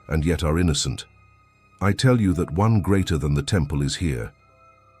and yet are innocent? I tell you that one greater than the temple is here.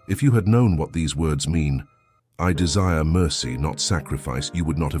 If you had known what these words mean, 'I desire mercy, not sacrifice,' you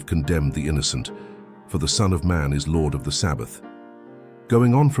would not have condemned the innocent, for the Son of Man is Lord of the Sabbath."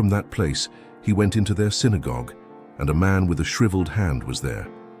 Going on from that place, he went into their synagogue, and a man with a shriveled hand was there.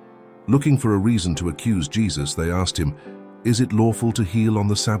 Looking for a reason to accuse Jesus, they asked him, "Is it lawful to heal on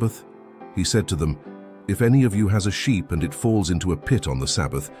the Sabbath?" He said to them, "If any of you has a sheep and it falls into a pit on the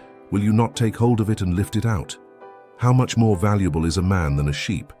Sabbath, Will you not take hold of it and lift it out? How much more valuable is a man than a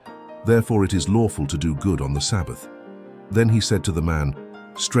sheep? Therefore it is lawful to do good on the Sabbath. Then he said to the man,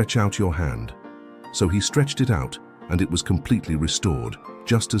 Stretch out your hand. So he stretched it out, and it was completely restored,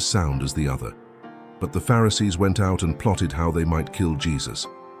 just as sound as the other. But the Pharisees went out and plotted how they might kill Jesus.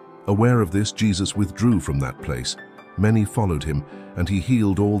 Aware of this, Jesus withdrew from that place. Many followed him, and he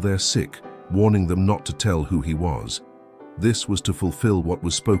healed all their sick, warning them not to tell who he was. This was to fulfill what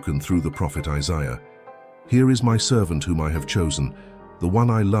was spoken through the prophet Isaiah. Here is my servant whom I have chosen, the one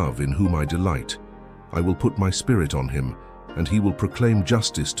I love, in whom I delight. I will put my spirit on him, and he will proclaim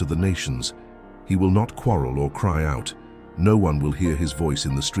justice to the nations. He will not quarrel or cry out. No one will hear his voice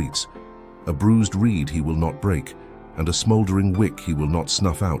in the streets. A bruised reed he will not break, and a smoldering wick he will not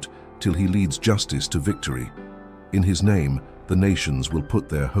snuff out, till he leads justice to victory. In his name the nations will put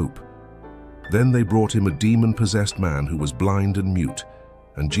their hope. Then they brought him a demon-possessed man who was blind and mute,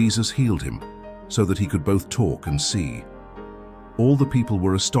 and Jesus healed him, so that he could both talk and see. All the people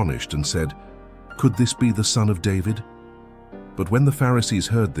were astonished and said, Could this be the son of David? But when the Pharisees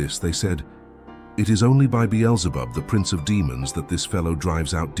heard this, they said, It is only by Beelzebub, the prince of demons, that this fellow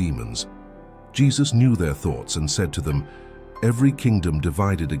drives out demons. Jesus knew their thoughts and said to them, Every kingdom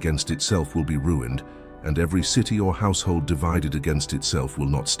divided against itself will be ruined, and every city or household divided against itself will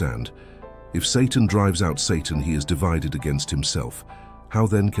not stand. If Satan drives out Satan, he is divided against himself. How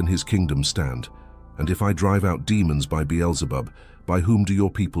then can his kingdom stand? And if I drive out demons by Beelzebub, by whom do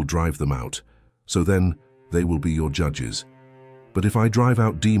your people drive them out? So then they will be your judges. But if I drive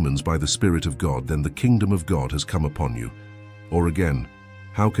out demons by the Spirit of God, then the kingdom of God has come upon you. Or again,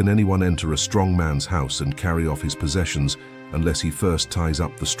 how can anyone enter a strong man's house and carry off his possessions unless he first ties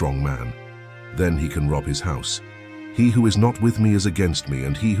up the strong man? Then he can rob his house. He who is not with me is against me,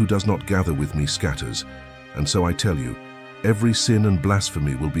 and he who does not gather with me scatters. And so I tell you, every sin and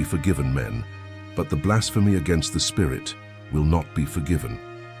blasphemy will be forgiven men, but the blasphemy against the Spirit will not be forgiven.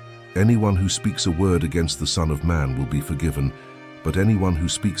 Anyone who speaks a word against the Son of Man will be forgiven, but anyone who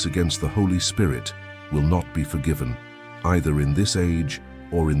speaks against the Holy Spirit will not be forgiven, either in this age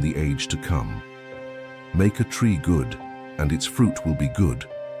or in the age to come. Make a tree good, and its fruit will be good,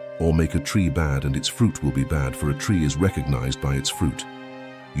 or make a tree bad, and its fruit will be bad, for a tree is recognized by its fruit.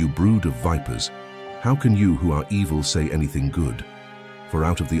 You brood of vipers, how can you who are evil say anything good? For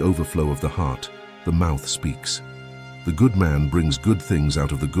out of the overflow of the heart, the mouth speaks. The good man brings good things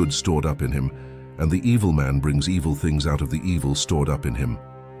out of the good stored up in him, and the evil man brings evil things out of the evil stored up in him.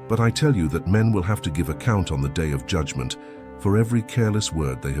 But I tell you that men will have to give account on the day of judgment for every careless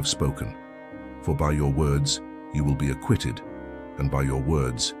word they have spoken. For by your words you will be acquitted, and by your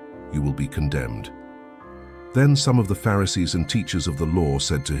words you will be condemned. Then some of the Pharisees and teachers of the law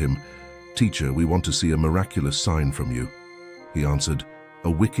said to him, Teacher, we want to see a miraculous sign from you. He answered, A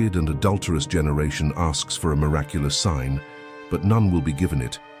wicked and adulterous generation asks for a miraculous sign, but none will be given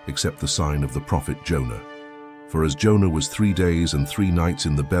it except the sign of the prophet Jonah. For as Jonah was 3 days and 3 nights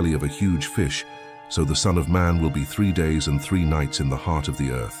in the belly of a huge fish, so the Son of Man will be 3 days and 3 nights in the heart of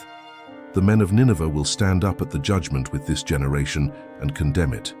the earth. The men of Nineveh will stand up at the judgment with this generation and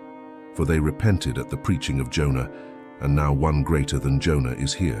condemn it. For they repented at the preaching of Jonah, and now one greater than Jonah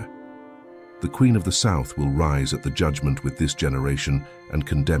is here. The Queen of the South will rise at the judgment with this generation and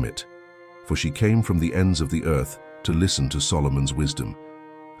condemn it. For she came from the ends of the earth to listen to Solomon's wisdom,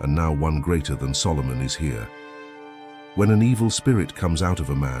 and now one greater than Solomon is here. When an evil spirit comes out of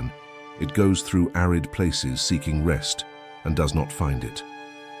a man, it goes through arid places seeking rest and does not find it.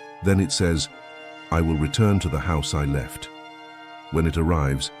 Then it says, I will return to the house I left. When it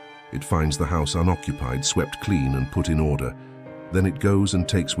arrives, it finds the house unoccupied, swept clean and put in order. Then it goes and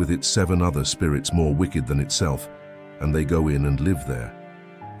takes with it 7 other spirits more wicked than itself, and they go in and live there.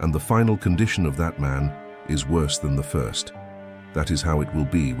 And the final condition of that man is worse than the first. That is how it will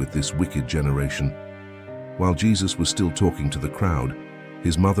be with this wicked generation. While Jesus was still talking to the crowd,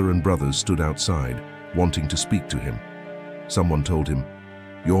 his mother and brothers stood outside, wanting to speak to him. Someone told him,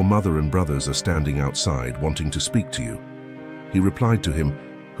 Your mother and brothers are standing outside, wanting to speak to you. He replied to him,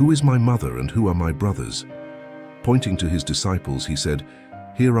 Who is my mother and who are my brothers? Pointing to his disciples, he said,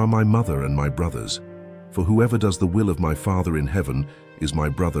 Here are my mother and my brothers. For whoever does the will of my Father in heaven is my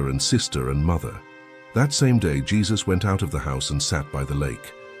brother and sister and mother. That same day Jesus went out of the house and sat by the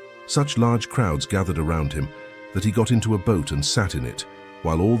lake. Such large crowds gathered around him that he got into a boat and sat in it,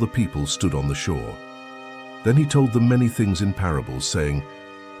 while all the people stood on the shore. Then he told them many things in parables, saying,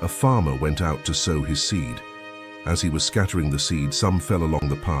 A farmer went out to sow his seed. As he was scattering the seed, some fell along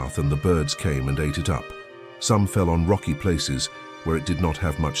the path, and the birds came and ate it up. Some fell on rocky places where it did not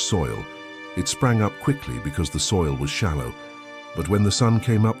have much soil. It sprang up quickly because the soil was shallow. But when the sun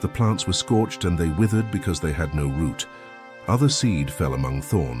came up, the plants were scorched and they withered because they had no root. Other seed fell among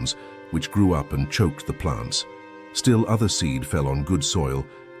thorns, which grew up and choked the plants. Still other seed fell on good soil,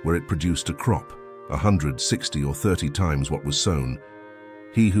 where it produced a crop, 100, 60, or 30 times what was sown.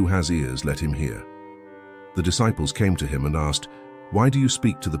 He who has ears, let him hear." The disciples came to him and asked, "Why do you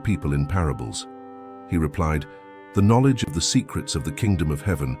speak to the people in parables?" He replied, "The knowledge of the secrets of the kingdom of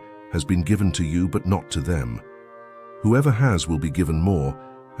heaven has been given to you, but not to them. Whoever has will be given more,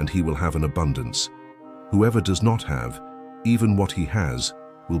 and he will have an abundance. Whoever does not have, even what he has,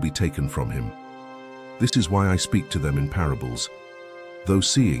 will be taken from him. This is why I speak to them in parables. Though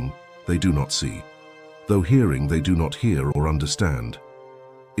seeing, they do not see. Though hearing, they do not hear or understand.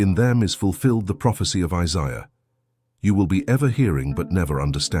 In them is fulfilled the prophecy of Isaiah. You will be ever hearing but never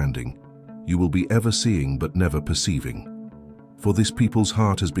understanding. You will be ever seeing but never perceiving. For this people's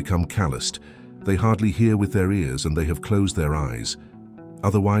heart has become calloused. They hardly hear with their ears, and they have closed their eyes.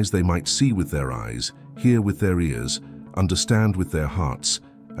 Otherwise they might see with their eyes, hear with their ears, understand with their hearts,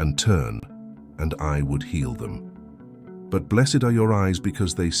 and turn, and I would heal them. But blessed are your eyes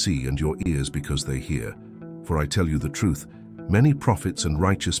because they see, and your ears because they hear. For I tell you the truth, many prophets and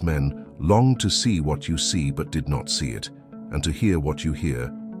righteous men longed to see what you see but did not see it, and to hear what you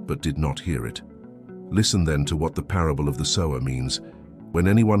hear but did not hear it. Listen then to what the parable of the sower means. When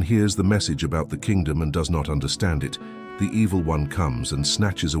anyone hears the message about the kingdom and does not understand it, the evil one comes and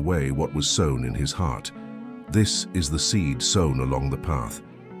snatches away what was sown in his heart. This is the seed sown along the path.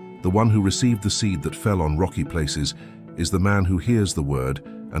 The one who received the seed that fell on rocky places is the man who hears the word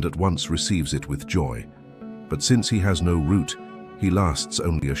and at once receives it with joy. But since he has no root, he lasts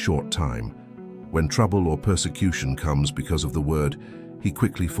only a short time. When trouble or persecution comes because of the word, he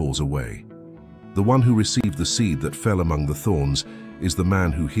quickly falls away. The one who received the seed that fell among the thorns is the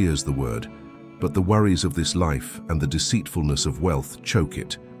man who hears the word, but the worries of this life and the deceitfulness of wealth choke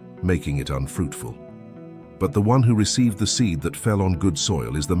it, making it unfruitful. But the one who received the seed that fell on good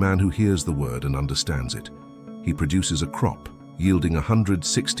soil is the man who hears the word and understands it. He produces a crop, yielding 100,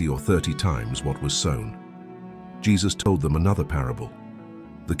 60, or 30 times what was sown. Jesus told them another parable.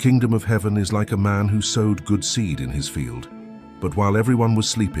 The kingdom of heaven is like a man who sowed good seed in his field. But while everyone was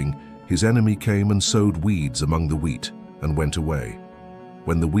sleeping, his enemy came and sowed weeds among the wheat and went away.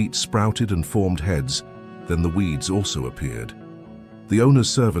 When the wheat sprouted and formed heads, then the weeds also appeared. The owner's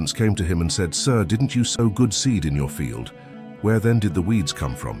servants came to him and said, "Sir, didn't you sow good seed in your field? Where then did the weeds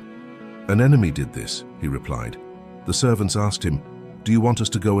come from?" "An enemy did this," he replied. The servants asked him, "Do you want us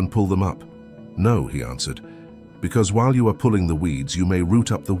to go and pull them up?" "No," he answered, "because while you are pulling the weeds, you may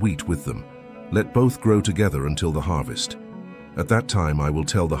root up the wheat with them. Let both grow together until the harvest. At that time I will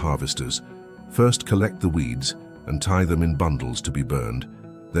tell the harvesters, first collect the weeds and tie them in bundles to be burned,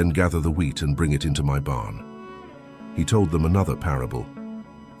 then gather the wheat and bring it into my barn." He told them another parable.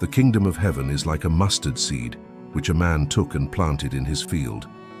 The kingdom of heaven is like a mustard seed, which a man took and planted in his field.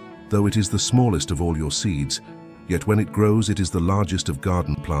 Though it is the smallest of all your seeds, yet when it grows it is the largest of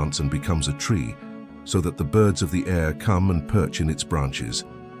garden plants and becomes a tree, so that the birds of the air come and perch in its branches.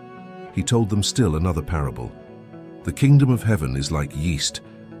 He told them still another parable. The kingdom of heaven is like yeast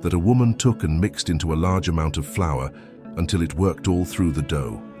that a woman took and mixed into a large amount of flour until it worked all through the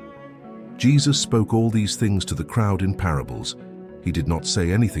dough. Jesus spoke all these things to the crowd in parables. He did not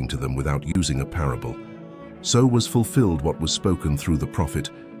say anything to them without using a parable. So was fulfilled what was spoken through the prophet,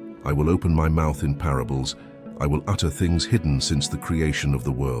 "I will open my mouth in parables. I will utter things hidden since the creation of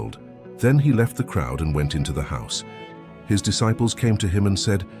the world." Then he left the crowd and went into the house. His disciples came to him and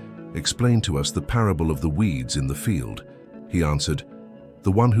said, "Explain to us the parable of the weeds in the field." He answered,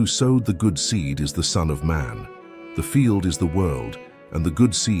 "The one who sowed the good seed is the Son of Man. The field is the world, and the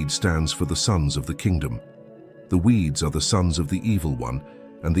good seed stands for the sons of the kingdom. The weeds are the sons of the evil one,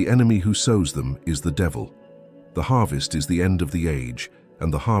 and the enemy who sows them is the devil. The harvest is the end of the age,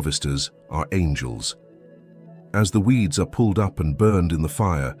 and the harvesters are angels. As the weeds are pulled up and burned in the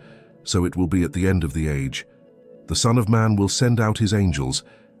fire, so it will be at the end of the age. The Son of Man will send out his angels,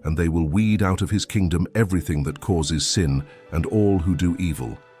 and they will weed out of his kingdom everything that causes sin and all who do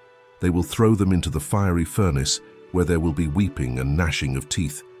evil. They will throw them into the fiery furnace, where there will be weeping and gnashing of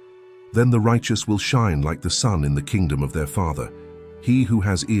teeth. Then the righteous will shine like the sun in the kingdom of their Father. He who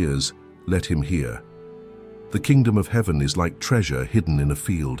has ears, let him hear. The kingdom of heaven is like treasure hidden in a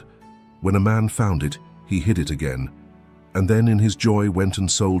field. When a man found it, he hid it again, and then in his joy went and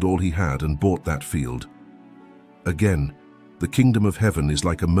sold all he had and bought that field. Again, the kingdom of heaven is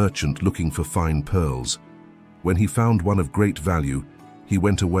like a merchant looking for fine pearls. When he found one of great value, he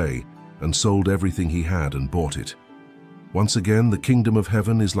went away and sold everything he had and bought it. Once again, the kingdom of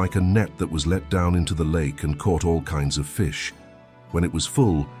heaven is like a net that was let down into the lake and caught all kinds of fish. When it was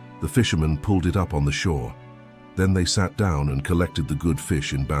full, the fishermen pulled it up on the shore. Then they sat down and collected the good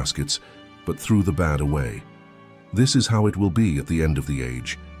fish in baskets, but threw the bad away. This is how it will be at the end of the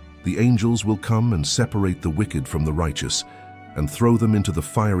age. The angels will come and separate the wicked from the righteous, and throw them into the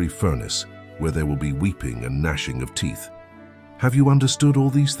fiery furnace, where there will be weeping and gnashing of teeth. Have you understood all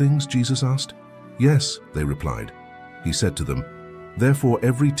these things? Jesus asked. Yes, they replied. He said to them, Therefore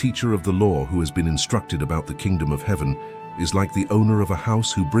every teacher of the law who has been instructed about the kingdom of heaven is like the owner of a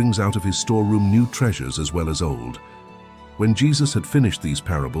house who brings out of his storeroom new treasures as well as old. When Jesus had finished these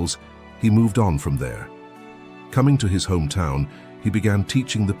parables, he moved on from there. Coming to his hometown, he began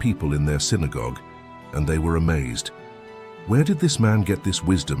teaching the people in their synagogue, and they were amazed. Where did this man get this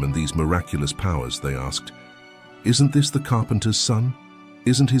wisdom and these miraculous powers? They asked. Isn't this the carpenter's son?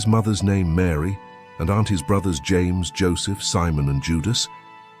 Isn't his mother's name Mary? And aren't his brothers James, Joseph, Simon, and Judas?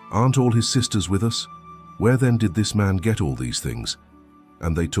 Aren't all his sisters with us? Where then did this man get all these things?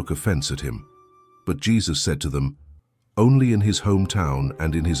 And they took offense at him. But Jesus said to them, Only in his hometown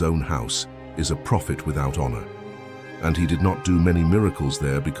and in his own house is a prophet without honor. And he did not do many miracles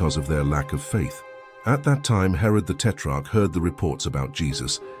there because of their lack of faith. At that time Herod the Tetrarch heard the reports about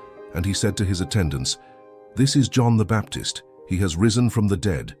Jesus, and he said to his attendants, This is John the Baptist. He has risen from the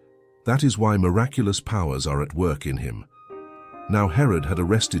dead. That is why miraculous powers are at work in him. Now Herod had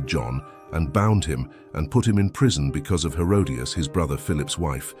arrested John and bound him and put him in prison because of Herodias, his brother Philip's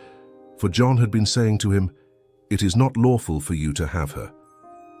wife. For John had been saying to him, It is not lawful for you to have her.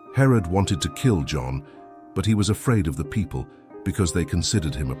 Herod wanted to kill John, but he was afraid of the people because they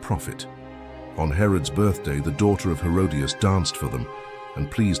considered him a prophet. On Herod's birthday, the daughter of Herodias danced for them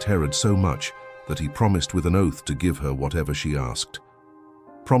and pleased Herod so much that he promised with an oath to give her whatever she asked.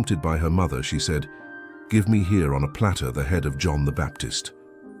 Prompted by her mother, she said, Give me here on a platter the head of John the Baptist.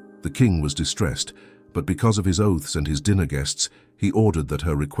 The king was distressed, but because of his oaths and his dinner guests, he ordered that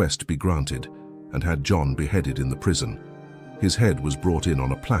her request be granted and had John beheaded in the prison. His head was brought in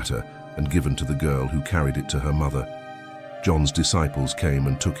on a platter and given to the girl who carried it to her mother. John's disciples came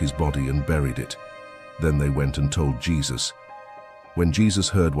and took his body and buried it. Then they went and told Jesus. When Jesus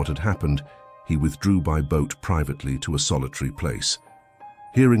heard what had happened, he withdrew by boat privately to a solitary place.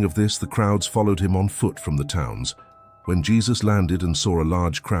 Hearing of this, the crowds followed him on foot from the towns. When Jesus landed and saw a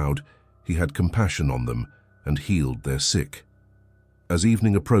large crowd, he had compassion on them and healed their sick. As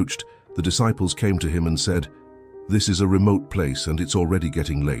evening approached, the disciples came to him and said, This is a remote place and it's already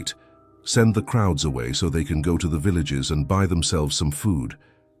getting late. Send the crowds away so they can go to the villages and buy themselves some food.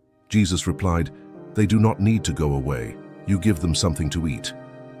 Jesus replied, They do not need to go away. You give them something to eat.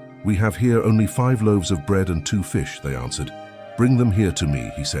 We have here only 5 loaves of bread and 2 fish, they answered. Bring them here to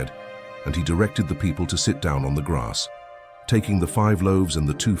me, he said, and he directed the people to sit down on the grass. Taking the 5 loaves and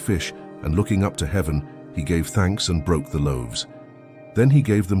the 2 fish, and looking up to heaven, he gave thanks and broke the loaves. Then he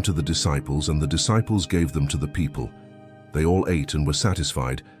gave them to the disciples, and the disciples gave them to the people. They all ate and were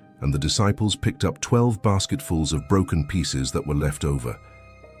satisfied, and the disciples picked up 12 basketfuls of broken pieces that were left over.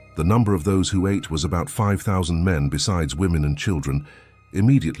 The number of those who ate was about 5,000 men, besides women and children.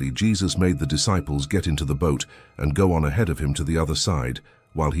 Immediately Jesus made the disciples get into the boat and go on ahead of him to the other side,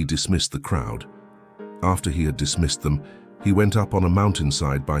 while he dismissed the crowd. After he had dismissed them, he went up on a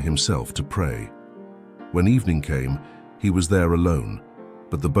mountainside by himself to pray. When evening came, he was there alone,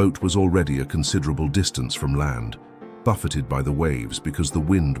 but the boat was already a considerable distance from land, buffeted by the waves because the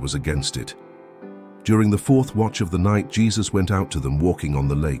wind was against it. During the 4th watch of the night, Jesus went out to them walking on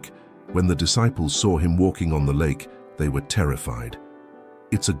the lake. When the disciples saw him walking on the lake, they were terrified.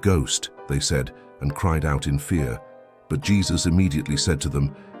 It's a ghost, they said, and cried out in fear. But Jesus immediately said to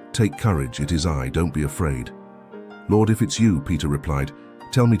them, Take courage, it is I, don't be afraid. Lord, if it's you, Peter replied,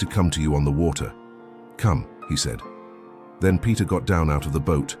 tell me to come to you on the water. Come, he said. Then Peter got down out of the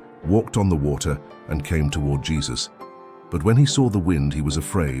boat, walked on the water, and came toward Jesus. But when he saw the wind, he was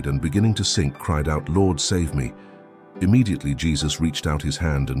afraid, and beginning to sink, cried out, Lord, save me. Immediately Jesus reached out his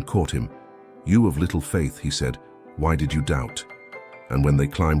hand and caught him. You of little faith, he said, why did you doubt? And when they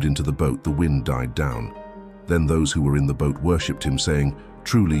climbed into the boat, the wind died down. Then those who were in the boat worshipped him, saying,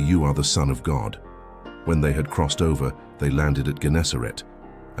 Truly you are the Son of God. When they had crossed over, they landed at Gennesaret.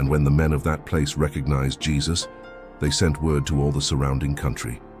 And when the men of that place recognized Jesus, they sent word to all the surrounding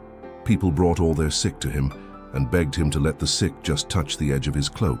country. People brought all their sick to him and begged him to let the sick just touch the edge of his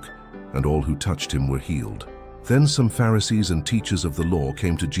cloak, and all who touched him were healed. Then some Pharisees and teachers of the law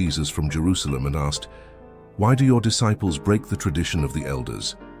came to Jesus from Jerusalem and asked, Why do your disciples break the tradition of the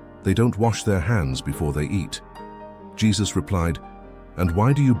elders? They don't wash their hands before they eat. Jesus replied, And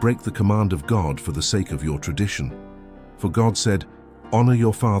why do you break the command of God for the sake of your tradition? For God said, Honor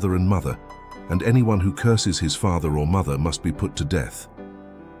your father and mother, and anyone who curses his father or mother must be put to death.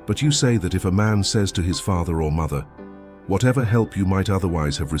 But you say that if a man says to his father or mother, 'Whatever help you might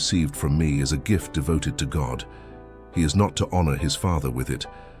otherwise have received from me is a gift devoted to God,' he is not to honor his father with it.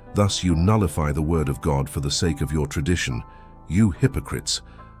 Thus you nullify the word of God for the sake of your tradition. You hypocrites!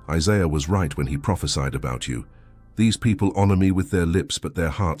 Isaiah was right when he prophesied about you. These people honor me with their lips, but their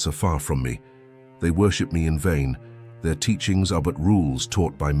hearts are far from me. They worship me in vain. Their teachings are but rules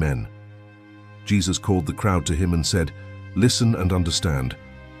taught by men." Jesus called the crowd to him and said, "Listen and understand.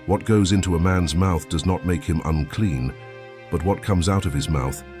 What goes into a man's mouth does not make him unclean, but what comes out of his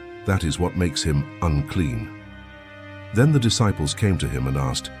mouth, that is what makes him unclean." Then the disciples came to him and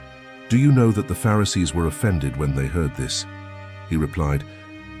asked, "Do you know that the Pharisees were offended when they heard this?" He replied,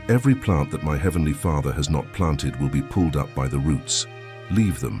 "Every plant that my heavenly Father has not planted will be pulled up by the roots.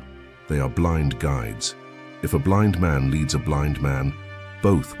 Leave them. They are blind guides. If a blind man leads a blind man,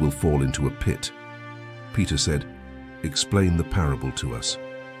 both will fall into a pit." Peter said, "Explain the parable to us."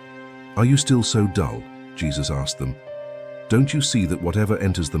 "Are you still so dull?" Jesus asked them. "Don't you see that whatever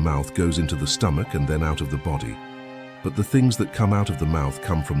enters the mouth goes into the stomach and then out of the body? But the things that come out of the mouth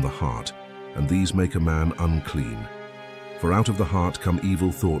come from the heart, and these make a man unclean. For out of the heart come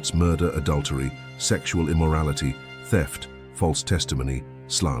evil thoughts, murder, adultery, sexual immorality, theft, false testimony,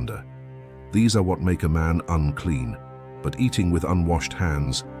 slander. These are what make a man unclean, but eating with unwashed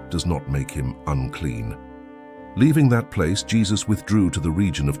hands does not make him unclean." Leaving that place, Jesus withdrew to the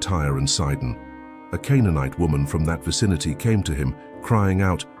region of Tyre and Sidon. A Canaanite woman from that vicinity came to him, crying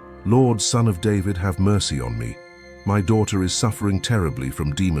out, "Lord, Son of David, have mercy on me. My daughter is suffering terribly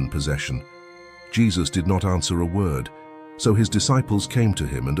from demon possession." Jesus did not answer a word, so his disciples came to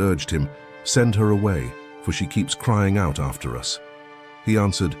him and urged him, "Send her away, for she keeps crying out after us." He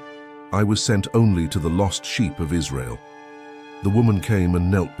answered, "I was sent only to the lost sheep of Israel." The woman came and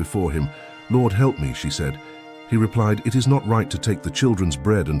knelt before him. "Lord, help me," she said. He replied, "It is not right to take the children's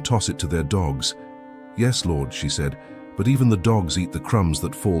bread and toss it to their dogs." "Yes, Lord," she said, "but even the dogs eat the crumbs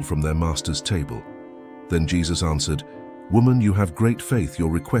that fall from their master's table." Then Jesus answered, "Woman, you have great faith,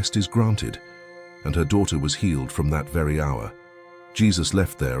 your request is granted." And her daughter was healed from that very hour. Jesus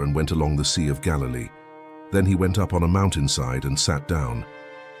left there and went along the Sea of Galilee. Then he went up on a mountainside and sat down.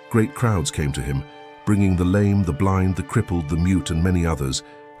 Great crowds came to him, bringing the lame, the blind, the crippled, the mute, and many others,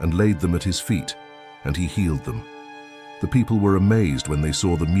 and laid them at his feet, and he healed them. The people were amazed when they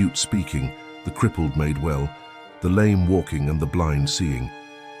saw the mute speaking, the crippled made well, the lame walking, and the blind seeing.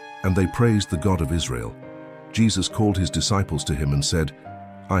 And they praised the God of Israel. Jesus called his disciples to him and said,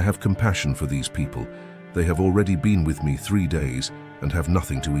 "I have compassion for these people. They have already been with me 3 days and have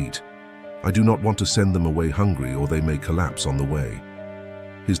nothing to eat. I do not want to send them away hungry, or they may collapse on the way."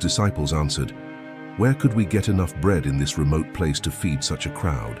 His disciples answered, "Where could we get enough bread in this remote place to feed such a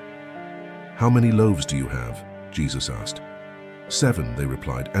crowd?" "How many loaves do you have?" Jesus asked. "7," they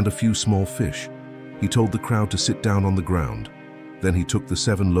replied, "and a few small fish." He told the crowd to sit down on the ground. Then he took the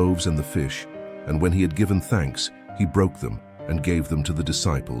 7 loaves and the fish, and when he had given thanks, he broke them and gave them to the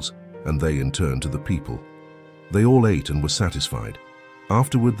disciples, and they in turn to the people. They all ate and were satisfied.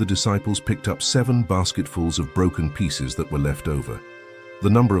 Afterward, the disciples picked up 7 basketfuls of broken pieces that were left over. The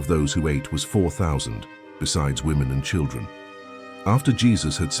number of those who ate was 4,000, besides women and children. After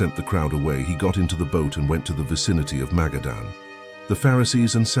Jesus had sent the crowd away, he got into the boat and went to the vicinity of Magadan. The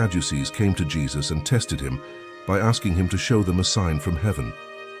Pharisees and Sadducees came to Jesus and tested him by asking him to show them a sign from heaven.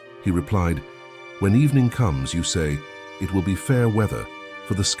 He replied, "When evening comes, you say, 'It will be fair weather,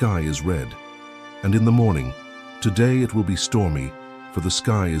 for the sky is red.' And in the morning, 'Today it will be stormy, for the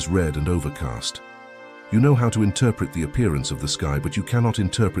sky is red and overcast.' You know how to interpret the appearance of the sky, but you cannot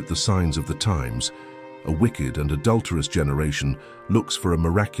interpret the signs of the times. A wicked and adulterous generation looks for a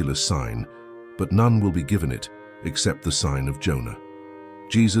miraculous sign, but none will be given it except the sign of Jonah."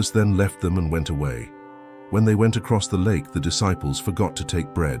 Jesus then left them and went away. When they went across the lake, the disciples forgot to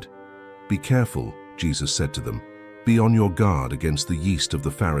take bread. "Be careful," Jesus said to them. "Be on your guard against the yeast of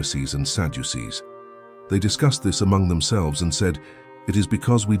the Pharisees and Sadducees." They discussed this among themselves and said, "It is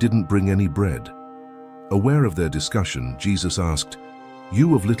because we didn't bring any bread." Aware of their discussion, Jesus asked,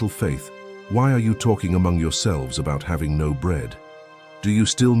 "You of little faith, why are you talking among yourselves about having no bread? Do you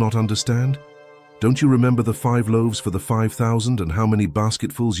still not understand? Don't you remember the 5 loaves for the 5,000 and how many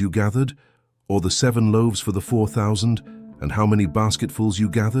basketfuls you gathered? Or the 7 loaves for the 4,000 and how many basketfuls you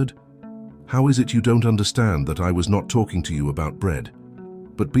gathered? How is it you don't understand that I was not talking to you about bread?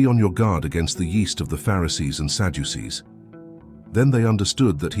 But be on your guard against the yeast of the Pharisees and Sadducees." Then they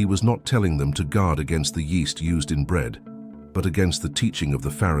understood that he was not telling them to guard against the yeast used in bread, but against the teaching of the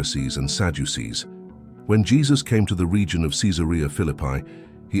Pharisees and Sadducees. When Jesus came to the region of Caesarea Philippi,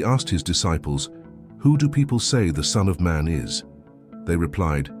 He asked his disciples, "Who do people say the Son of Man is?" They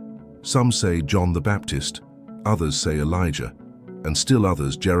replied, "Some say John the Baptist, others say Elijah, and still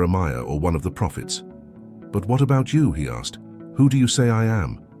others Jeremiah or one of the prophets." "But what about you?" he asked. "Who do you say I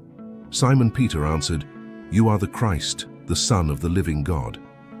am?" Simon Peter answered, "You are the Christ, the Son of the living God."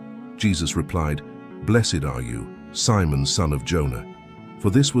 Jesus replied, "Blessed are you, Simon, son of Jonah, for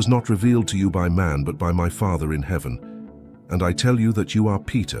this was not revealed to you by man but by my Father in heaven. And I tell you that you are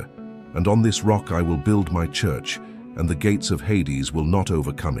Peter, and on this rock I will build my church, and the gates of Hades will not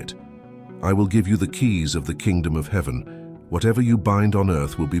overcome it. I will give you the keys of the kingdom of heaven. Whatever you bind on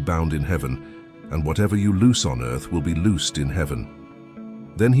earth will be bound in heaven, and whatever you loose on earth will be loosed in heaven."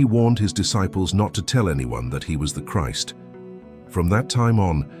 Then he warned his disciples not to tell anyone that he was the Christ. From that time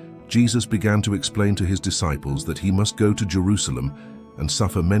on, Jesus began to explain to his disciples that he must go to Jerusalem and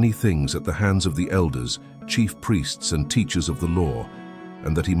suffer many things at the hands of the elders, chief priests, and teachers of the law,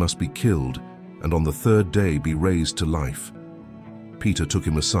 and that he must be killed, and on the third day be raised to life. Peter took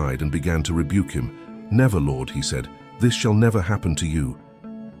him aside and began to rebuke him. "Never, Lord," he said, "this shall never happen to you."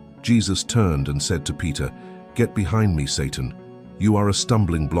 Jesus turned and said to Peter, "Get behind me, Satan. You are a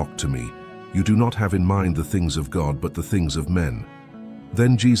stumbling block to me. You do not have in mind the things of God, but the things of men."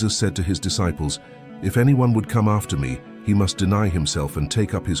 Then Jesus said to his disciples, "If anyone would come after me, he must deny himself and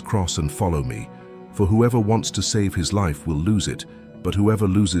take up his cross and follow me. For whoever wants to save his life will lose it, but whoever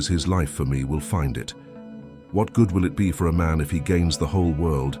loses his life for me will find it. What good will it be for a man if he gains the whole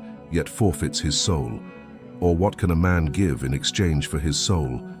world, yet forfeits his soul? Or what can a man give in exchange for his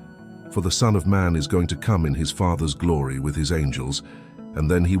soul? For the Son of Man is going to come in his Father's glory with his angels, and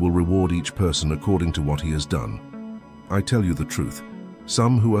then he will reward each person according to what he has done. I tell you the truth,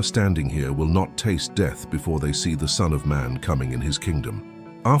 some who are standing here will not taste death before they see the Son of Man coming in his kingdom."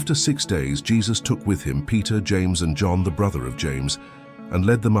 After 6 days, Jesus took with him Peter, James, and John, the brother of James, and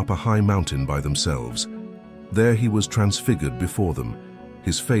led them up a high mountain by themselves. There he was transfigured before them.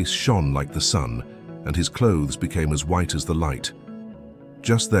 His face shone like the sun, and his clothes became as white as the light.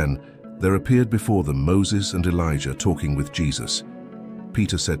 Just then, there appeared before them Moses and Elijah talking with Jesus.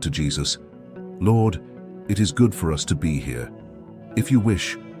 Peter said to Jesus, "Lord, it is good for us to be here. If you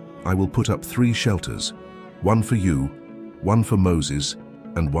wish, I will put up 3 shelters, one for you, one for Moses,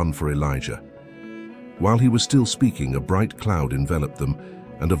 and one for Elijah." While he was still speaking, a bright cloud enveloped them,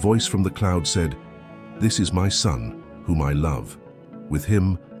 and a voice from the cloud said, "This is my Son, whom I love. With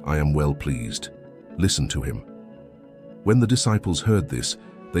him I am well pleased. Listen to him." When the disciples heard this,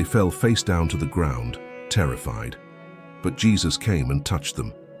 they fell face down to the ground, terrified. But Jesus came and touched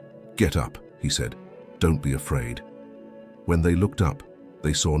them. "Get up," he said. "Don't be afraid." When they looked up,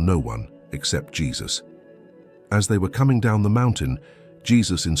 they saw no one except Jesus. As they were coming down the mountain,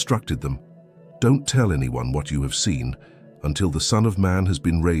 Jesus instructed them, "Don't tell anyone what you have seen until the Son of Man has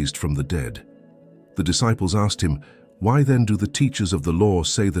been raised from the dead." The disciples asked him, "Why then do the teachers of the law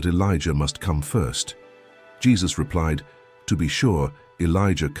say that Elijah must come first?" Jesus replied, "To be sure,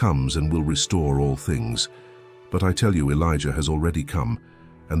 Elijah comes and will restore all things. But I tell you, Elijah has already come,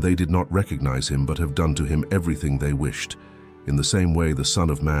 and they did not recognize him but have done to him everything they wished. In the same way the Son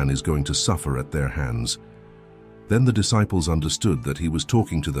of Man is going to suffer at their hands." Then the disciples understood that he was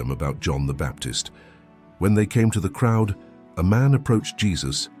talking to them about John the Baptist. When they came to the crowd, a man approached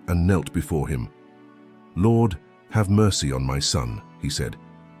Jesus and knelt before him. "Lord, have mercy on my son," he said.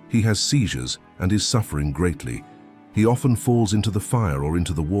 "He has seizures and is suffering greatly. He often falls into the fire or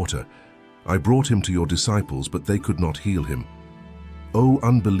into the water. I brought him to your disciples, but they could not heal him." "O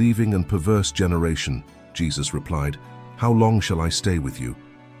unbelieving and perverse generation," Jesus replied, "how long shall I stay with you?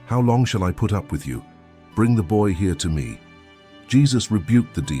 How long shall I put up with you? Bring the boy here to me." Jesus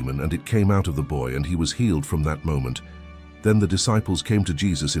rebuked the demon, and it came out of the boy, and he was healed from that moment. Then the disciples came to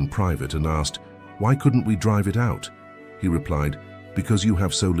Jesus in private and asked, "Why couldn't we drive it out?" He replied, "Because you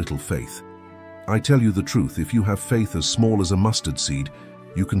have so little faith. I tell you the truth, if you have faith as small as a mustard seed,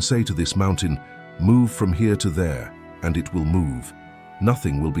 you can say to this mountain, 'Move from here to there,' and it will move.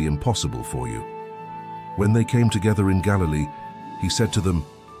 Nothing will be impossible for you." When they came together in Galilee, he said to them,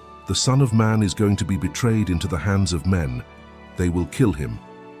 "The Son of Man is going to be betrayed into the hands of men. They will kill him,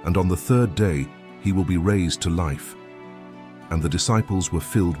 and on the third day he will be raised to life." And the disciples were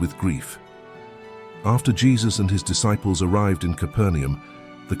filled with grief. After Jesus and his disciples arrived in Capernaum,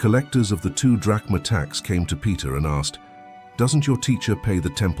 the collectors of the 2 drachma tax came to Peter and asked, "Doesn't your teacher pay the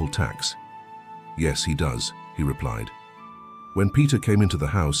temple tax?" "Yes, he does," he replied. When Peter came into the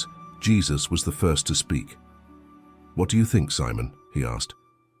house, Jesus was the first to speak. "What do you think, Simon?" he asked.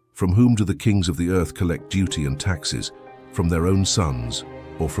 "From whom do the kings of the earth collect duty and taxes? From their own sons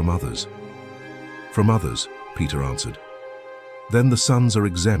or from others?" "From others," Peter answered. "Then the sons are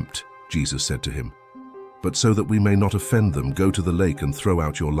exempt," Jesus said to him. "But so that we may not offend them, go to the lake and throw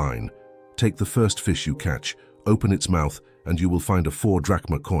out your line. Take the first fish you catch, open its mouth, and you will find a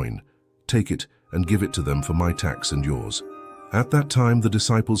 4-drachma coin. Take it and give it to them for my tax and yours." At that time the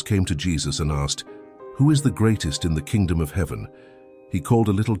disciples came to Jesus and asked, "Who is the greatest in the kingdom of heaven?" He called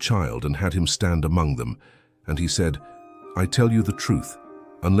a little child and had him stand among them, and he said, "I tell you the truth,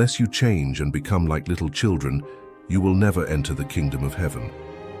 unless you change and become like little children, you will never enter the kingdom of heaven.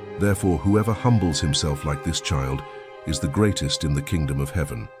 Therefore, whoever humbles himself like this child is the greatest in the kingdom of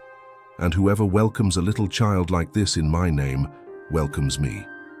heaven. And whoever welcomes a little child like this in my name welcomes me.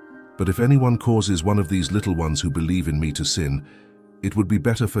 But if anyone causes one of these little ones who believe in me to sin, it would be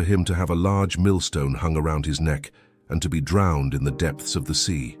better for him to have a large millstone hung around his neck and to be drowned in the depths of the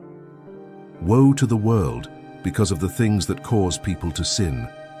sea. Woe to the world because of the things that cause people to sin.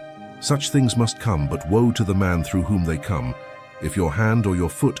 Such things must come, but woe to the man through whom they come. If your hand or your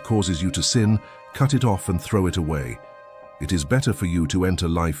foot causes you to sin, cut it off and throw it away. It is better for you to enter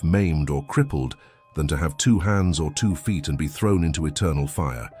life maimed or crippled than to have 2 hands or 2 feet and be thrown into eternal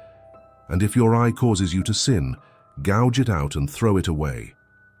fire. And if your eye causes you to sin, gouge it out and throw it away.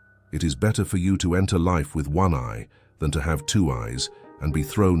 It is better for you to enter life with 1 eye than to have 2 eyes and be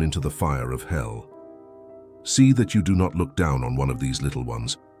thrown into the fire of hell. See that you do not look down on one of these little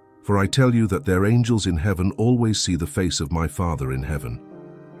ones, for I tell you that their angels in heaven always see the face of my Father in heaven.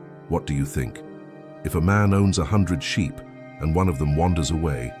 What do you think? If a man owns 100 sheep and one of them wanders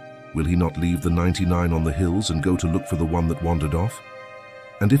away, will he not leave the 99 on the hills and go to look for the one that wandered off?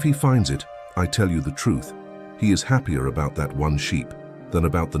 And if he finds it, I tell you the truth, he is happier about that 1 sheep than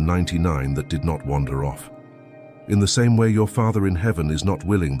about the 99 that did not wander off. In the same way, your Father in heaven is not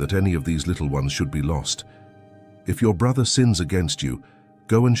willing that any of these little ones should be lost. If your brother sins against you,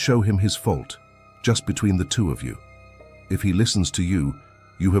 go and show him his fault, just between the 2 of you. If he listens to you,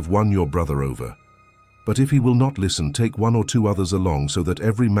 you have won your brother over. But if he will not listen, take 1 or 2 others along, so that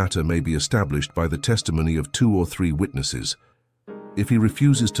every matter may be established by the testimony of 2 or 3 witnesses. If he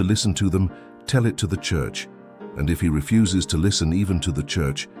refuses to listen to them, tell it to the church. And if he refuses to listen even to the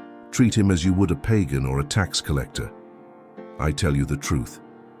church, treat him as you would a pagan or a tax collector. I tell you the truth,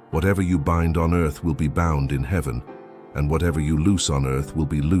 whatever you bind on earth will be bound in heaven, and whatever you loose on earth will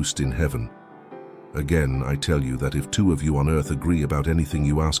be loosed in heaven. Again, I tell you that if 2 of you on earth agree about anything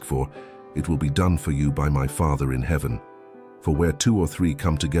you ask for, it will be done for you by my Father in heaven. For where 2 or 3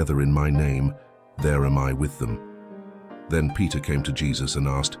 come together in my name, there am I with them." Then Peter came to Jesus and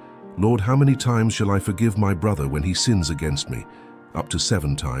asked, "Lord, how many times shall I forgive my brother when he sins against me? Up to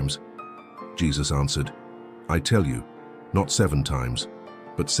 7 times?" Jesus answered, "I tell you, not 7 times,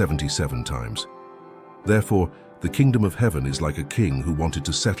 but 77 times. Therefore, the kingdom of heaven is like a king who wanted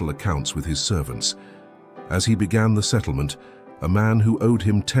to settle accounts with his servants. As he began the settlement, a man who owed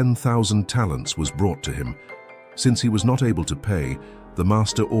him 10,000 talents was brought to him. Since he was not able to pay, the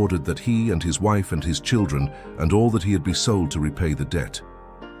master ordered that he and his wife and his children and all that he had be sold to repay the debt.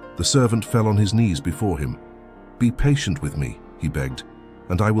 The servant fell on his knees before him. "Be patient with me," he begged,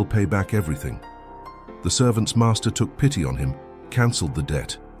 "and I will pay back everything." The servant's master took pity on him, cancelled the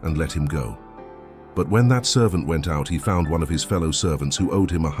debt, and let him go. But when that servant went out, he found one of his fellow servants who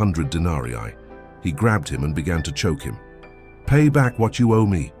owed him 100 denarii. He grabbed him and began to choke him. "Pay back what you owe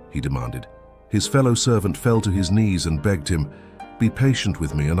me," he demanded. His fellow servant fell to his knees and begged him, "Be patient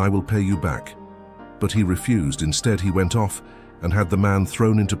with me and I will pay you back." But he refused. Instead, he went off and had the man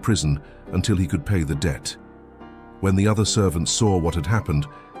thrown into prison until he could pay the debt. When the other servants saw what had happened,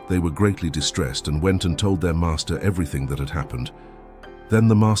 they were greatly distressed and went and told their master everything that had happened. Then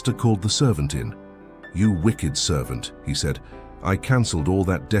the master called the servant in. "You wicked servant," he said, "I cancelled all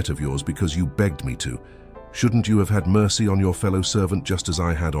that debt of yours because you begged me to. Shouldn't you have had mercy on your fellow servant just as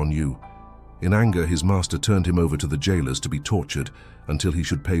I had on you?" In anger, his master turned him over to the jailers to be tortured until he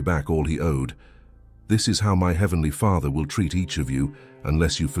should pay back all he owed. This is how my heavenly Father will treat each of you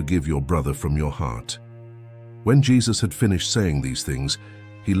unless you forgive your brother from your heart. When Jesus had finished saying these things,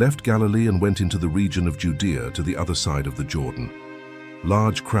 he left Galilee and went into the region of Judea to the other side of the Jordan.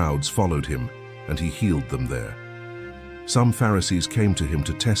 Large crowds followed him, and he healed them there. Some Pharisees came to him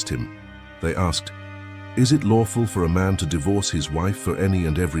to test him. They asked, "Is it lawful for a man to divorce his wife for any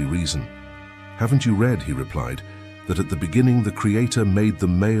and every reason?" "Haven't you read," he replied, "that at the beginning the Creator made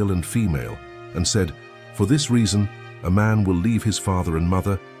them male and female, and said, 'For this reason a man will leave his father and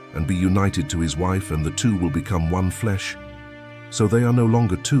mother and be united to his wife, and the 2 will become one flesh'? So they are no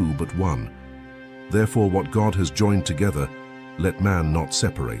longer 2 but 1. Therefore what God has joined together, let man not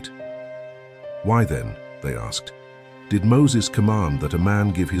separate." "Why then," they asked, "did Moses command that a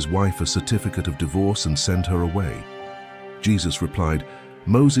man give his wife a certificate of divorce and send her away?" Jesus replied,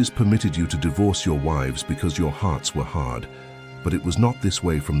 "Moses permitted you to divorce your wives because your hearts were hard, but it was not this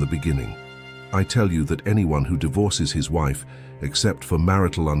way from the beginning. I tell you that anyone who divorces his wife, except for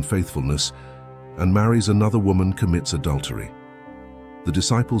marital unfaithfulness, and marries another woman commits adultery." The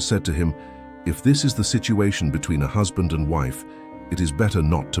disciples said to him, "If this is the situation between a husband and wife, it is better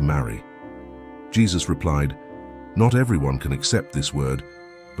not to marry." Jesus replied, "Not everyone can accept this word,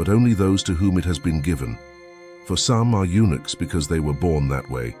 but only those to whom it has been given. For some are eunuchs because they were born that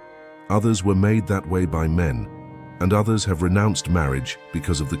way. Others were made that way by men, and others have renounced marriage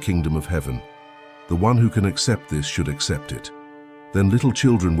because of the kingdom of heaven. The one who can accept this should accept it." Then little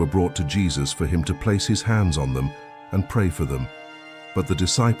children were brought to Jesus for him to place his hands on them and pray for them. But the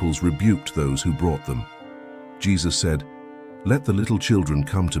disciples rebuked those who brought them. Jesus said, "Let the little children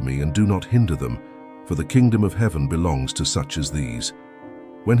come to me and do not hinder them, for the kingdom of heaven belongs to such as these."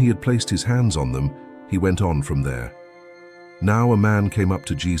 When he had placed his hands on them, he went on from there. Now a man came up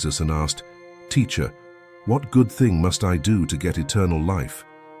to Jesus and asked, "Teacher, what good thing must I do to get eternal life?"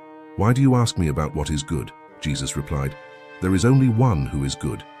 "Why do you ask me about what is good?" Jesus replied. "There is only one who is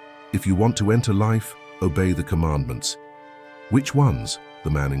good. If you want to enter life, obey the commandments." "Which ones?" the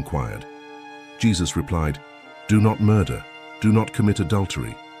man inquired. Jesus replied, "Do not murder, do not commit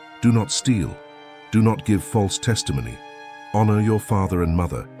adultery, do not steal, do not give false testimony, honor your father and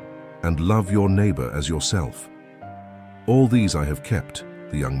mother, and love your neighbor as yourself." "All these I have kept,"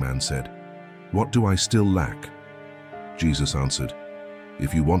 the young man said. "What do I still lack?" Jesus answered,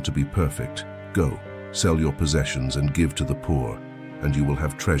 "If you want to be perfect, go, sell your possessions and give to the poor, and you will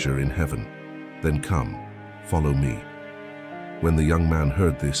have treasure in heaven. Then come, follow me." When the young man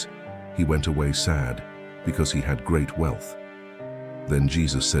heard this, he went away sad, because he had great wealth. Then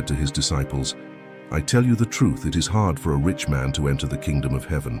Jesus said to his disciples, "I tell you the truth, it is hard for a rich man to enter the kingdom of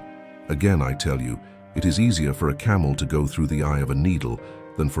heaven. Again I tell you, it is easier for a camel to go through the eye of a needle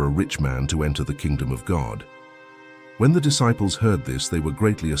than for a rich man to enter the kingdom of God." When the disciples heard this, they were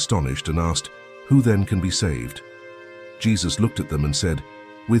greatly astonished and asked, "Who then can be saved?" Jesus looked at them and said,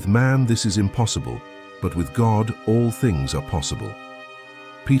 "With man this is impossible, but with God all things are possible."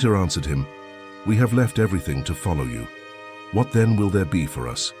 Peter answered him, "We have left everything to follow you. What then will there be for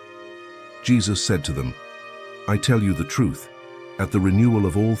us?" Jesus said to them, "I tell you the truth, at the renewal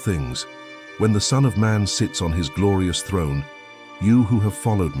of all things, when the Son of Man sits on his glorious throne, you who have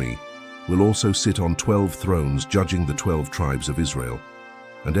followed me will also sit on 12 thrones judging the 12 tribes of Israel.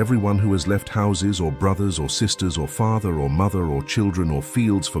 And everyone who has left houses or brothers or sisters or father or mother or children or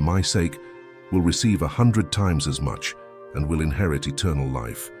fields for my sake will receive 100 times as much and will inherit eternal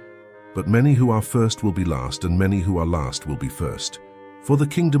life. But many who are first will be last, and many who are last will be first. For the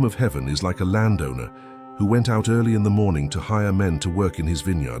kingdom of heaven is like a landowner who went out early in the morning to hire men to work in his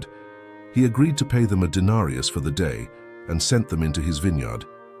vineyard. He agreed to pay them a denarius for the day and sent them into his vineyard.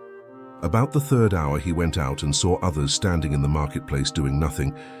 About the 3rd hour he went out and saw others standing in the marketplace doing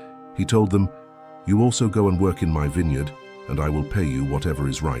nothing. He told them, "You also go and work in my vineyard, and I will pay you whatever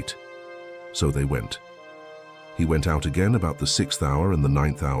is right." So they went. He went out again about the 6th hour and the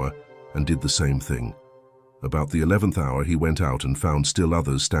 9th hour and did the same thing. About the 11th hour he went out and found still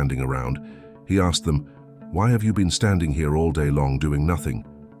others standing around. He asked them, "Why have you been standing here all day long doing nothing?"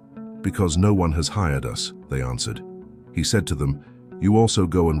 "Because no one has hired us," they answered. He said to them, "You also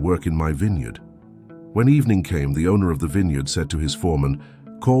go and work in my vineyard." When evening came, the owner of the vineyard said to his foreman,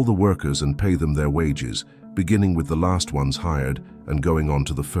 "Call the workers and pay them their wages, beginning with the last ones hired and going on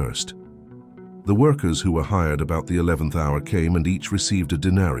to the first." The workers who were hired about the 11th hour came and each received a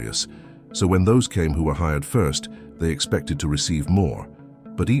denarius. So when those came who were hired first, they expected to receive more.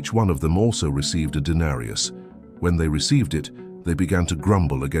 But each one of them also received a denarius. When they received it, they began to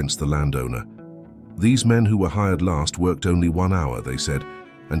grumble against the landowner. "These men who were hired last worked only 1 hour," they said,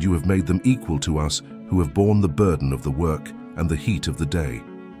 "and you have made them equal to us who have borne the burden of the work and the heat of the day."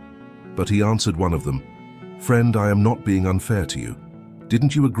 But he answered one of them, "Friend, I am not being unfair to you.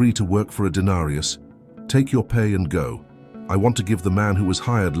 Didn't you agree to work for a denarius? Take your pay and go. I want to give the man who was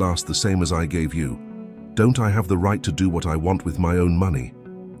hired last the same as I gave you. Don't I have the right to do what I want with my own money?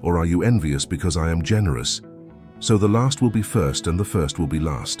 Or are you envious because I am generous? So the last will be first and the first will be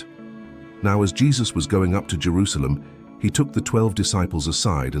last." Now as Jesus was going up to Jerusalem, he took the 12 disciples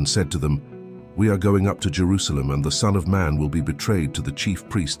aside and said to them, "We are going up to Jerusalem, and the Son of Man will be betrayed to the chief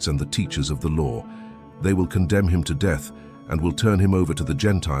priests and the teachers of the law. They will condemn him to death and will turn him over to the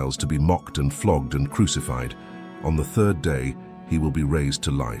Gentiles to be mocked and flogged and crucified. On the 3rd day he will be raised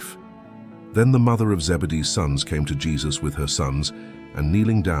to life." Then the mother of Zebedee's sons came to Jesus with her sons, and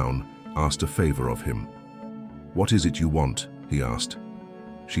kneeling down, asked a favor of him. "What is it you want?" he asked.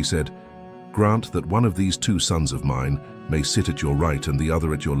 She said, "Grant that one of these 2 sons of mine may sit at your right and the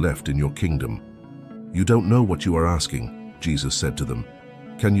other at your left in your kingdom." "You don't know what you are asking," Jesus said to them.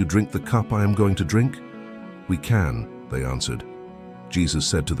 "Can you drink the cup I am going to drink?" "We can," they answered. Jesus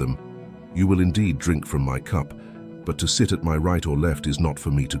said to them, "You will indeed drink from my cup, but to sit at my right or left is not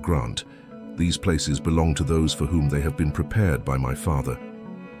for me to grant. These places belong to those for whom they have been prepared by my Father."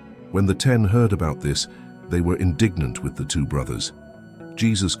 When the 10 heard about this, they were indignant with the 2 brothers.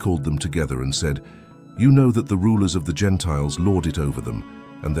 Jesus called them together and said, "You know that the rulers of the Gentiles lord it over them,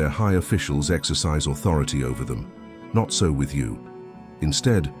 and their high officials exercise authority over them. Not so with you.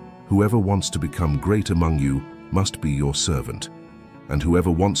 Instead, whoever wants to become great among you must be your servant, and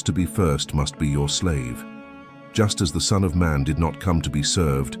whoever wants to be first must be your slave. Just as the Son of Man did not come to be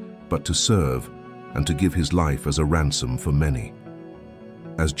served, but to serve, and to give his life as a ransom for many."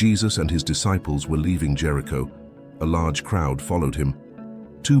 As Jesus and his disciples were leaving Jericho, a large crowd followed him.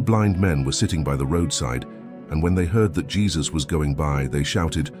 2 blind men were sitting by the roadside, and when they heard that Jesus was going by, they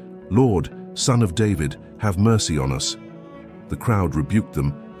shouted, "Lord, Son of David, have mercy on us." The crowd rebuked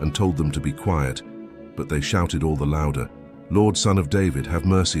them and told them to be quiet, but they shouted all the louder, "Lord, Son of David, have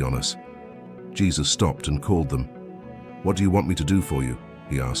mercy on us." Jesus stopped and called them. "What do you want me to do for you?"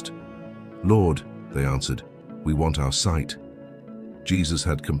 he asked. "Lord," they answered, "we want our sight." Jesus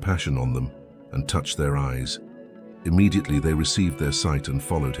had compassion on them and touched their eyes. Immediately they received their sight and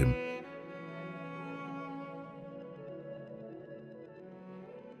followed him.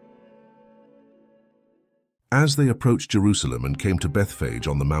 As they approached Jerusalem and came to Bethphage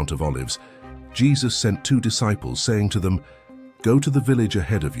on the Mount of Olives, Jesus sent 2 disciples, saying to them, "Go to the village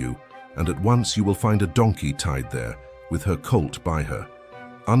ahead of you, and at once you will find a donkey tied there, with her colt by her.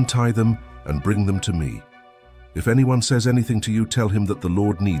 Untie them and bring them to me. If anyone says anything to you, tell him that the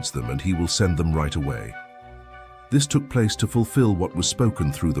Lord needs them, and he will send them right away." This took place to fulfill what was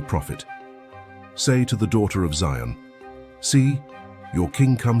spoken through the prophet. "Say to the daughter of Zion, 'See, your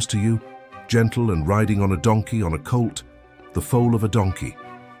king comes to you, gentle and riding on a donkey, on a colt, the foal of a donkey.'"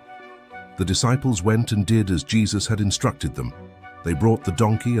 The disciples went and did as Jesus had instructed them. They brought the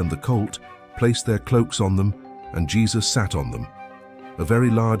donkey and the colt, placed their cloaks on them, and Jesus sat on them. A very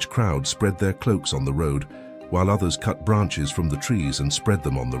large crowd spread their cloaks on the road, while others cut branches from the trees and spread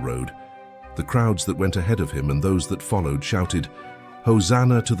them on the road. The crowds that went ahead of him and those that followed shouted,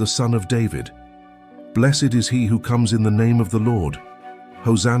 "Hosanna to the Son of David! Blessed is he who comes in the name of the Lord!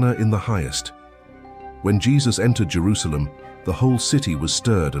 Hosanna in the highest!" When Jesus entered Jerusalem, the whole city was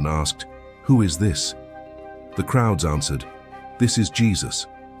stirred and asked, "Who is this?" The crowds answered, "This is Jesus,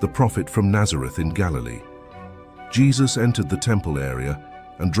 the prophet from Nazareth in Galilee." Jesus entered the temple area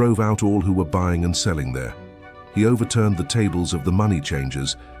and drove out all who were buying and selling there. He overturned the tables of the money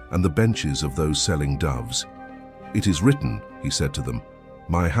changers and the benches of those selling doves. "It is written," he said to them,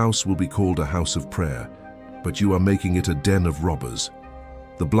 "My house will be called a house of prayer, but you are making it a den of robbers."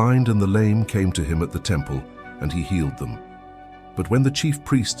 The blind and the lame came to him at the temple, and he healed them. But when the chief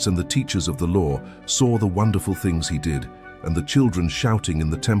priests and the teachers of the law saw the wonderful things he did, and the children shouting in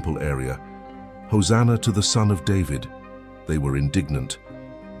the temple area, "Hosanna to the Son of David," they were indignant.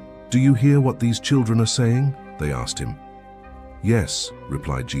 "Do you hear what these children are saying?" they asked him. "Yes,"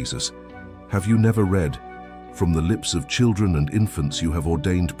 replied Jesus. "Have you never read, 'From the lips of children and infants you have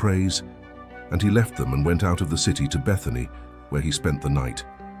ordained praise'?" And he left them and went out of the city to Bethany, where he spent the night.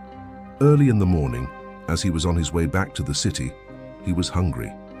 Early in the morning, as he was on his way back to the city, he was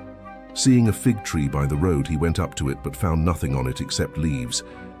hungry. Seeing a fig tree by the road, he went up to it but found nothing on it except leaves.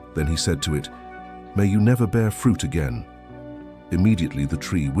 Then he said to it, "May you never bear fruit again." Immediately the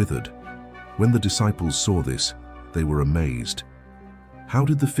tree withered. When the disciples saw this, they were amazed. "How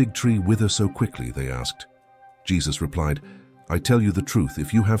did the fig tree wither so quickly?" they asked. Jesus replied, "I tell you the truth,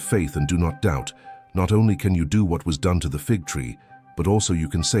 if you have faith and do not doubt, not only can you do what was done to the fig tree, but also you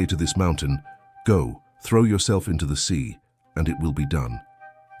can say to this mountain, 'Go, throw yourself into the sea,' and it will be done.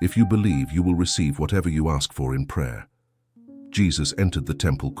 If you believe, you will receive whatever you ask for in prayer." Jesus entered the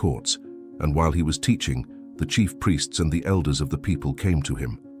temple courts, and while he was teaching, the chief priests and the elders of the people came to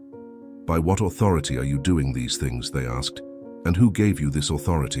him. "By what authority are you doing these things?" they asked. "And who gave you this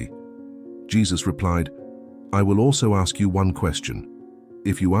authority?" Jesus replied, "I will also ask you one question.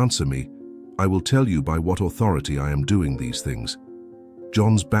 If you answer me, I will tell you by what authority I am doing these things.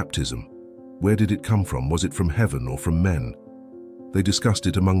 John's baptism, where did it come from? Was it from heaven or from men?" They discussed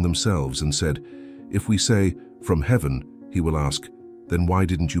it among themselves and said, "If we say, 'From heaven,' he will ask, 'Then why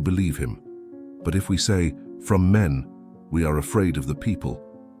didn't you believe him?' But if we say, 'From men,' we are afraid of the people,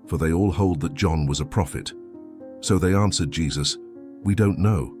 for they all hold that John was a prophet." So they answered Jesus, "We don't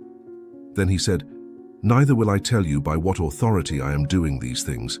know." Then he said, "Neither will I tell you by what authority I am doing these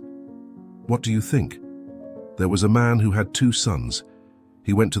things. What do you think?" There was a man who had 2 sons.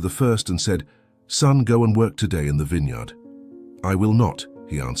 He went to the first and said, "Son, go and work today in the vineyard." "I will not,"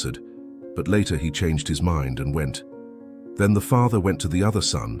 he answered. But later he changed his mind and went. Then the father went to the other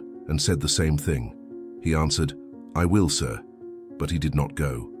son and said the same thing. He answered, "I will, sir." But he did not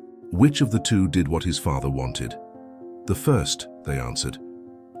go. Which of the 2 did what his father wanted? "The first," they answered.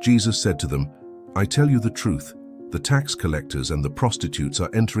 Jesus said to them, "I tell you the truth, the tax collectors and the prostitutes are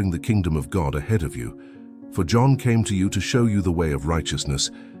entering the kingdom of God ahead of you. For John came to you to show you the way of righteousness,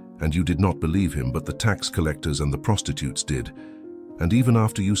 and you did not believe him, but the tax collectors and the prostitutes did. And even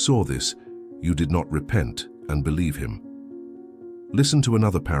after you saw this, you did not repent and believe him." Listen to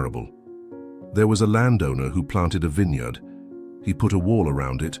another parable. There was a landowner who planted a vineyard. He put a wall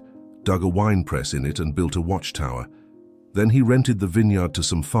around it, dug a winepress in it, and built a watchtower. Then he rented the vineyard to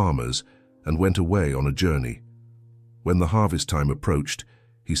some farmers and went away on a journey. When the harvest time approached,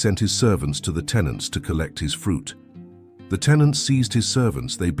 he sent his servants to the tenants to collect his fruit. The tenants seized his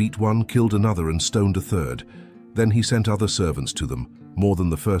servants. They beat one, killed another, and stoned a third. Then he sent other servants to them, more than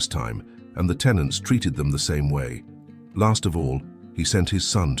the first time, and the tenants treated them the same way. Last of all, he sent his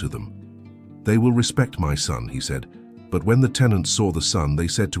son to them. "They will respect my son," he said. But when the tenants saw the son, they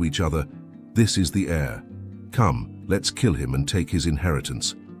said to each other, "This is the heir. Come, let's kill him and take his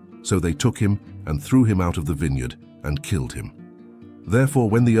inheritance." So they took him and threw him out of the vineyard and killed him. "Therefore,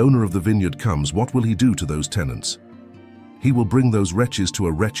 when the owner of the vineyard comes, what will he do to those tenants?" "He will bring those wretches to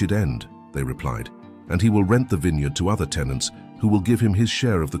a wretched end," they replied, "and he will rent the vineyard to other tenants who will give him his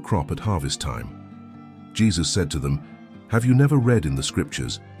share of the crop at harvest time." Jesus said to them, "Have you never read in the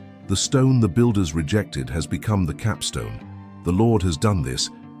scriptures, 'The stone the builders rejected has become the capstone. The Lord has done this,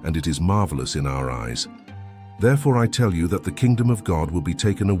 and it is marvelous in our eyes.' Therefore I tell you that the kingdom of God will be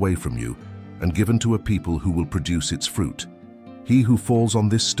taken away from you and given to a people who will produce its fruit. He who falls on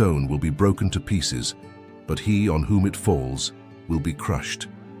this stone will be broken to pieces, but he on whom it falls will be crushed."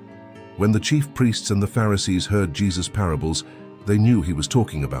 When the chief priests and the Pharisees heard Jesus' parables, they knew he was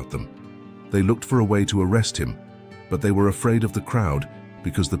talking about them. They looked for a way to arrest him, but they were afraid of the crowd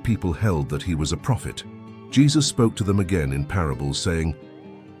because the people held that he was a prophet. Jesus spoke to them again in parables, saying,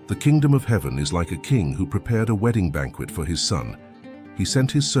 "The kingdom of heaven is like a king who prepared a wedding banquet for his son. He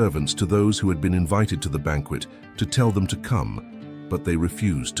sent his servants to those who had been invited to the banquet to tell them to come, but they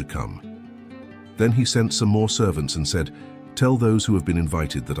refused to come. Then he sent some more servants and said, 'Tell those who have been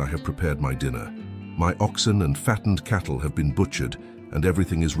invited that I have prepared my dinner. My oxen and fattened cattle have been butchered, and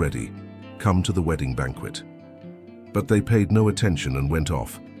everything is ready. Come to the wedding banquet.' But they paid no attention and went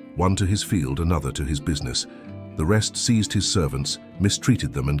off, one to his field, another to his business. The rest seized his servants,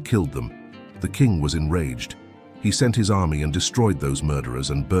 mistreated them, and killed them. The king was enraged. He sent his army and destroyed those murderers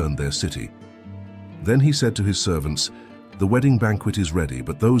and burned their city. Then he said to his servants, 'The wedding banquet is ready,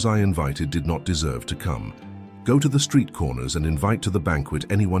 but those I invited did not deserve to come. Go to the street corners and invite to the banquet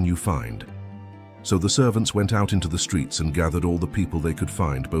anyone you find.' So the servants went out into the streets and gathered all the people they could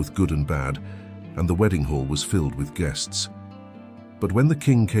find, both good and bad, and the wedding hall was filled with guests. But when the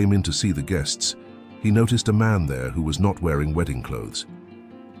king came in to see the guests, he noticed a man there who was not wearing wedding clothes.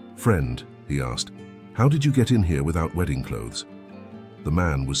 'Friend,' he asked, 'how did you get in here without wedding clothes?' The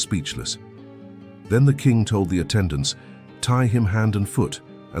man was speechless. Then the king told the attendants, 'Tie him hand and foot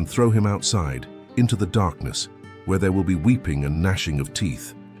and throw him outside, into the darkness, where there will be weeping and gnashing of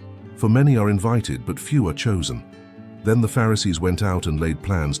teeth. For many are invited, but few are chosen.' Then the Pharisees went out and laid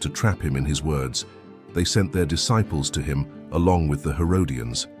plans to trap him in his words. They sent their disciples to him along with the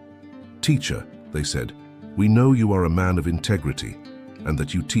Herodians. 'Teacher,' they said, 'we know you are a man of integrity and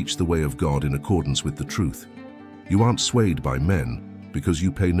that you teach the way of God in accordance with the truth. You aren't swayed by men because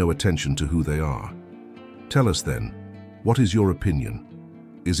you pay no attention to who they are. Tell us then, what is your opinion?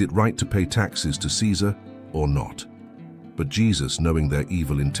 Is it right to pay taxes to Caesar or not?' But Jesus, knowing their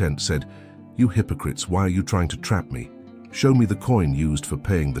evil intent, said, 'You hypocrites, why are you trying to trap me? Show me the coin used for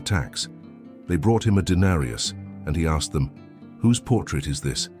paying the tax.' They brought him a denarius, and he asked them, 'Whose portrait is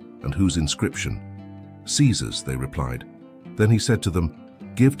this, and whose inscription?' 'Caesar's,' they replied. Then he said to them,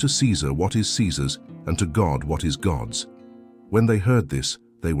 'Give to Caesar what is Caesar's, and to God what is God's.' When they heard this,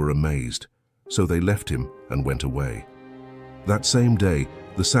 they were amazed. So they left him and went away. That same day,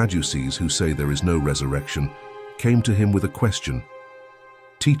 the Sadducees, who say there is no resurrection, came to him with a question.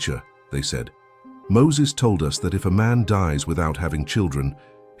 'Teacher,' they said, 'Moses told us that if a man dies without having children,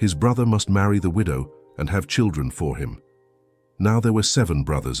 his brother must marry the widow and have children for him. Now there were 7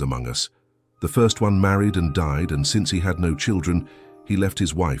 brothers among us. The first one married and died, and since he had no children, he left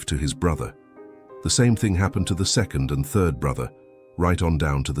his wife to his brother. The same thing happened to the second and third brother, right on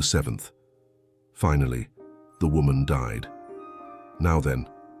down to the 7th. Finally, the woman died. Now then,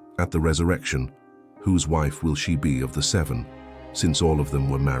 at the resurrection, Whose wife will she be of the 7, since all of them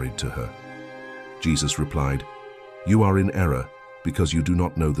were married to her?" Jesus replied, "You are in error, because you do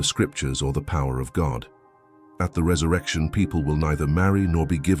not know the Scriptures or the power of God. At the resurrection, people will neither marry nor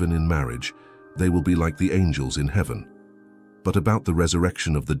be given in marriage. They will be like the angels in heaven. But about the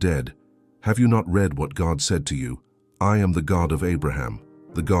resurrection of the dead, have you not read what God said to you? I am the God of Abraham,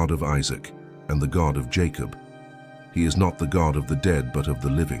 the God of Isaac, and the God of Jacob. He is not the God of the dead, but of the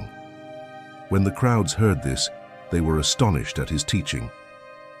living." When the crowds heard this, they were astonished at his teaching.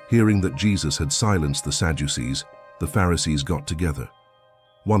 Hearing that Jesus had silenced the Sadducees, the Pharisees got together.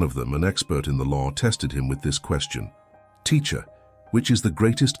 One of them, an expert in the law, tested him with this question, "Teacher, which is the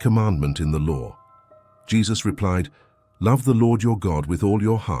greatest commandment in the law?" Jesus replied, "Love the Lord your God with all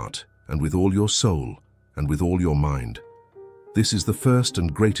your heart, and with all your soul, and with all your mind. This is the first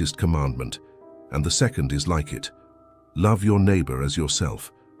and greatest commandment, and the second is like it. Love your neighbor as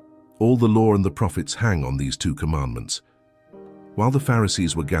yourself. All the law and the prophets hang on these 2 commandments." While the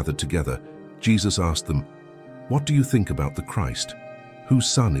Pharisees were gathered together, Jesus asked them, "What do you think about the Christ? Whose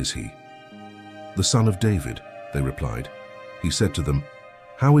son is he?" "The son of David," they replied. He said to them,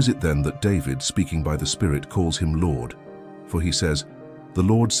 "How is it then that David, speaking by the Spirit, calls him Lord? For he says, 'The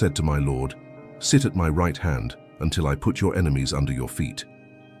Lord said to my Lord, sit at my right hand until I put your enemies under your feet.'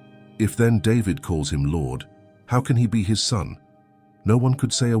 If then David calls him Lord, how can he be his son?" No one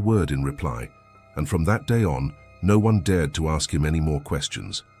could say a word in reply, and from that day on, no one dared to ask him any more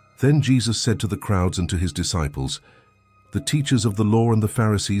questions. Then Jesus said to the crowds and to his disciples, "The teachers of the law and the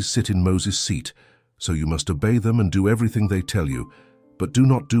Pharisees sit in Moses' seat, so you must obey them and do everything they tell you, but do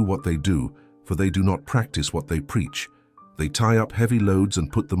not do what they do, for they do not practice what they preach. They tie up heavy loads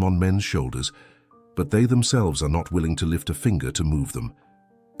and put them on men's shoulders, but they themselves are not willing to lift a finger to move them.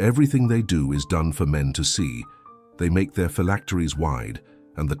 Everything they do is done for men to see. They make their phylacteries wide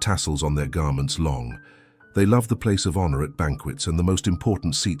and the tassels on their garments long. They love the place of honor at banquets and the most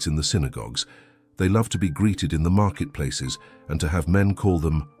important seats in the synagogues. They love to be greeted in the marketplaces and to have men call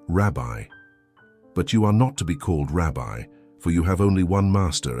them Rabbi. But you are not to be called Rabbi, for you have only one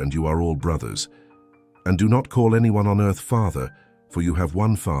master and you are all brothers. And do not call anyone on earth Father, for you have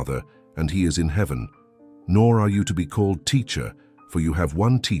one Father, and he is in heaven. Nor are you to be called Teacher, for you have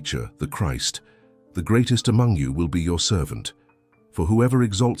one Teacher, the Christ. The greatest among you will be your servant. For whoever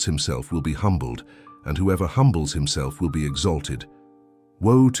exalts himself will be humbled, and whoever humbles himself will be exalted.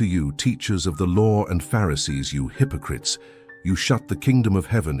 Woe to you, teachers of the law and Pharisees, you hypocrites! You shut the kingdom of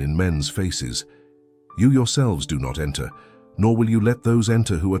heaven in men's faces. You yourselves do not enter, nor will you let those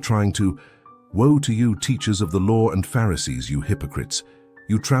enter who are trying to. Woe to you, teachers of the law and Pharisees, you hypocrites!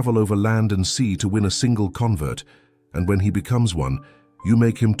 You travel over land and sea to win a single convert, and when he becomes one, you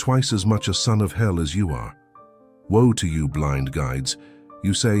make him twice as much a son of hell as you are. Woe to you, blind guides!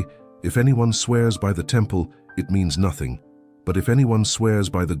 You say, if anyone swears by the temple, it means nothing. But if anyone swears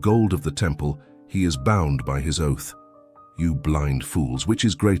by the gold of the temple, he is bound by his oath. You blind fools, which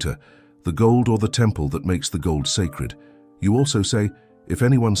is greater, the gold or the temple that makes the gold sacred? You also say, if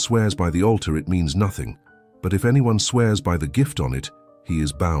anyone swears by the altar, it means nothing. But if anyone swears by the gift on it, he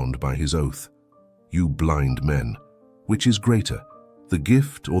is bound by his oath. You blind men, which is greater, the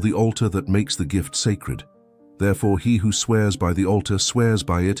gift or the altar that makes the gift sacred? Therefore he who swears by the altar swears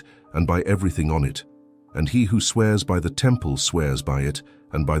by it and by everything on it. And he who swears by the temple swears by it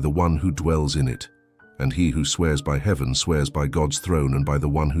and by the one who dwells in it. And he who swears by heaven swears by God's throne and by the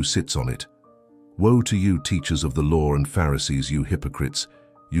one who sits on it. Woe to you, teachers of the law and Pharisees, you hypocrites!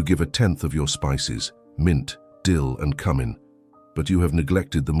 You give 1/10 of your spices, mint, dill, and cumin, but you have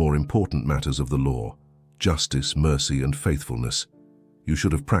neglected the more important matters of the law, justice, mercy, and faithfulness. You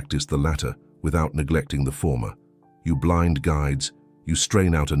should have practiced the latter without neglecting the former. You blind guides, you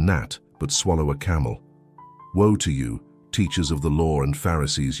strain out a gnat but swallow a camel. Woe to you, teachers of the law and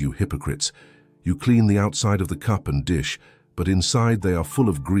Pharisees, you hypocrites! You clean the outside of the cup and dish, but inside they are full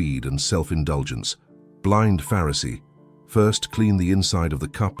of greed and self-indulgence. Blind Pharisee, first clean the inside of the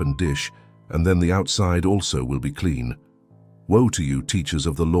cup and dish, and then the outside also will be clean. Woe to you, teachers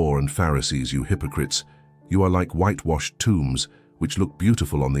of the law and Pharisees, you hypocrites! You are like whitewashed tombs, which look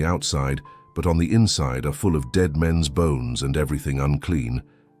beautiful on the outside, but on the inside are full of dead men's bones and everything unclean.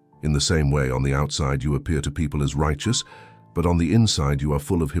 In the same way, on the outside you appear to people as righteous, but on the inside you are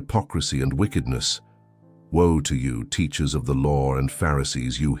full of hypocrisy and wickedness. Woe to you, teachers of the law and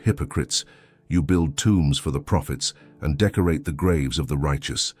Pharisees, you hypocrites! You build tombs for the prophets and decorate the graves of the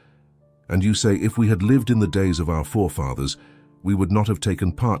righteous. And you say, if we had lived in the days of our forefathers, we would not have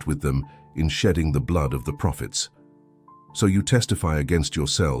taken part with them in shedding the blood of the prophets. So you testify against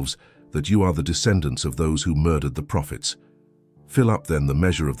yourselves that you are the descendants of those who murdered the prophets. Fill up then the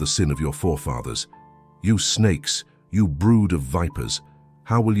measure of the sin of your forefathers. You snakes, you brood of vipers,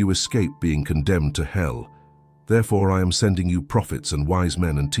 how will you escape being condemned to hell? Therefore I am sending you prophets and wise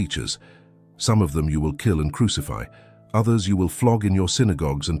men and teachers. Some of them you will kill and crucify, others you will flog in your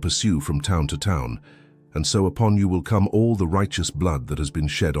synagogues and pursue from town to town. And so upon you will come all the righteous blood that has been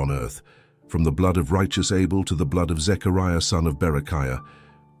shed on earth, from the blood of righteous Abel to the blood of Zechariah son of Berechiah,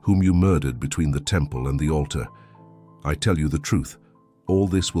 whom you murdered between the temple and the altar. I tell you the truth, all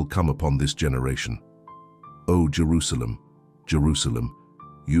this will come upon this generation. O Jerusalem, Jerusalem,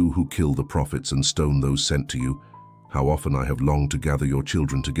 you who kill the prophets and stone those sent to you, how often I have longed to gather your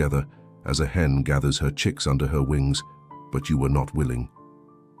children together, as a hen gathers her chicks under her wings, but you were not willing.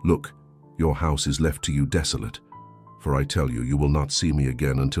 Look, your house is left to you desolate. For I tell you, you will not see me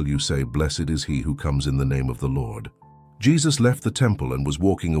again until you say, Blessed is he who comes in the name of the Lord. Jesus left the temple and was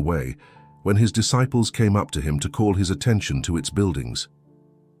walking away, when his disciples came up to him to call his attention to its buildings.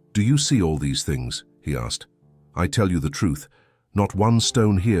 Do you see all these things? He asked. I tell you the truth, not one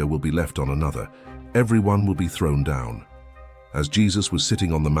stone here will be left on another. Every one will be thrown down. As Jesus was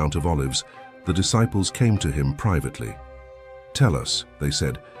sitting on the Mount of Olives, the disciples came to him privately. Tell us, they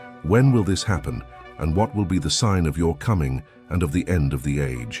said, when will this happen, and what will be the sign of your coming and of the end of the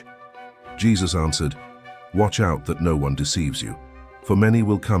age? Jesus answered, Watch out that no one deceives you, for many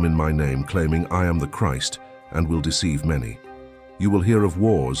will come in my name claiming I am the Christ, and will deceive many. You will hear of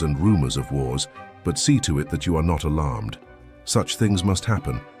wars and rumors of wars, but see to it that you are not alarmed. Such things must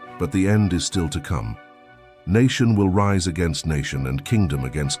happen, but the end is still to come. Nation will rise against nation and kingdom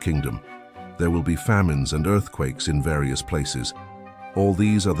against kingdom. There will be famines and earthquakes in various places. All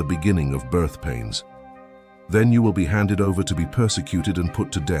these are the beginning of birth pains. Then you will be handed over to be persecuted and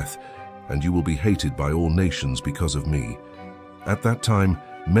put to death, and you will be hated by all nations because of me. At that time,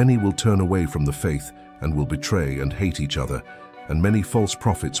 many will turn away from the faith and will betray and hate each other, and many false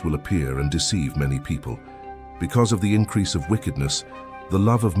prophets will appear and deceive many people. Because of the increase of wickedness, the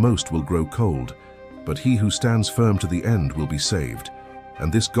love of most will grow cold, but he who stands firm to the end will be saved.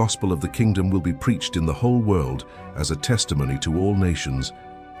 And this gospel of the kingdom will be preached in the whole world as a testimony to all nations,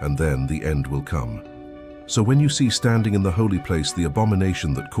 and then the end will come. So when you see standing in the holy place the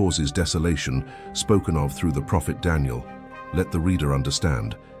abomination that causes desolation, spoken of through the prophet Daniel, let the reader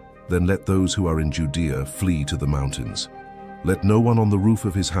understand. Then let those who are in Judea flee to the mountains. Let no one on the roof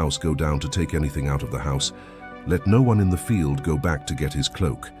of his house go down to take anything out of the house. Let no one in the field go back to get his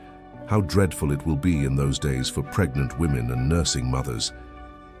cloak. How dreadful it will be in those days for pregnant women and nursing mothers.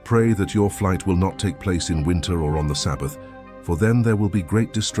 Pray that your flight will not take place in winter or on the Sabbath, for then there will be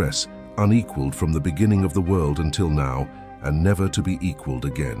great distress, unequaled from the beginning of the world until now, and never to be equaled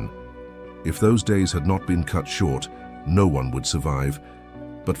again. If those days had not been cut short, no one would survive,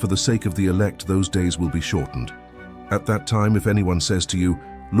 but for the sake of the elect those days will be shortened. At that time, if anyone says to you,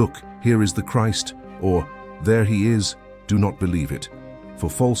 Look, here is the Christ, or There he is, do not believe it. For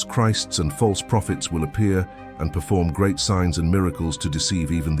false Christs and false prophets will appear and perform great signs and miracles to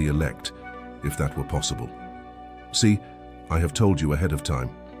deceive even the elect, if that were possible. See, I have told you ahead of time.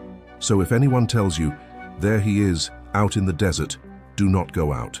 So if anyone tells you, There he is, out in the desert, do not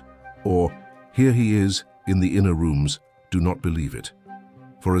go out. Or, Here he is, in the inner rooms, do not believe it.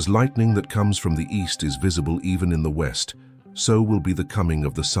 For as lightning that comes from the east is visible even in the west, so will be the coming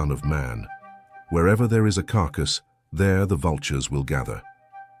of the Son of Man. Wherever there is a carcass, there the vultures will gather.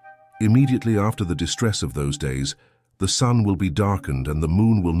 Immediately after the distress of those days, the sun will be darkened and the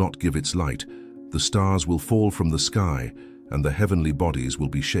moon will not give its light, the stars will fall from the sky, and the heavenly bodies will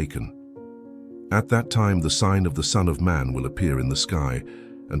be shaken. At that time the sign of the Son of Man will appear in the sky,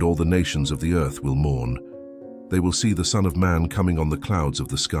 and all the nations of the earth will mourn. They will see the Son of Man coming on the clouds of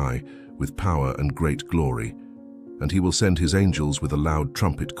the sky, with power and great glory. And he will send his angels with a loud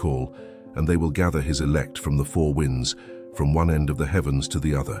trumpet call, and they will gather his elect from the four winds, from one end of the heavens to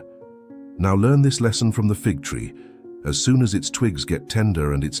the other. Now learn this lesson from the fig tree. As soon as its twigs get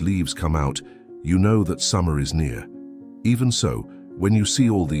tender and its leaves come out, you know that summer is near. Even so, when you see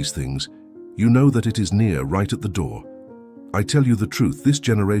all these things, you know that it is near, right at the door. I tell you the truth, this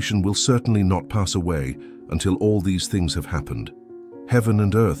generation will certainly not pass away until all these things have happened. Heaven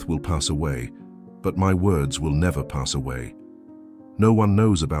and earth will pass away, but my words will never pass away. No one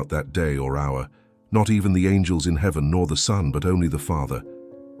knows about that day or hour, not even the angels in heaven nor the Son, but only the Father.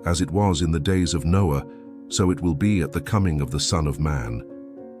 As it was in the days of Noah, so it will be at the coming of the Son of Man.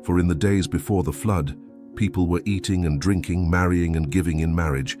 For in the days before the flood, people were eating and drinking, marrying and giving in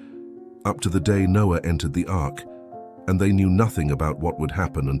marriage, up to the day Noah entered the ark, and they knew nothing about what would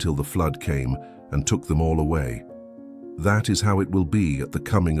happen until the flood came and took them all away. That is how it will be at the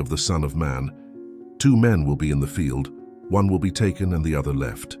coming of the Son of Man. 2 men will be in the field, one will be taken and the other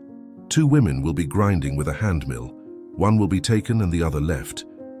left. 2 women will be grinding with a handmill. One will be taken and the other left.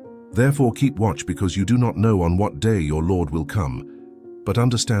 Therefore keep watch, because you do not know on what day your Lord will come. But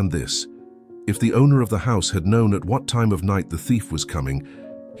understand this: if the owner of the house had known at what time of night the thief was coming,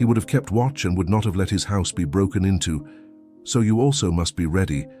 he would have kept watch and would not have let his house be broken into. So you also must be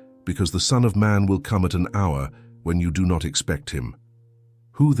ready, because the Son of Man will come at an hour when you do not expect him.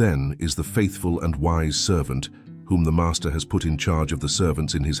 Who then is the faithful and wise servant whom the master has put in charge of the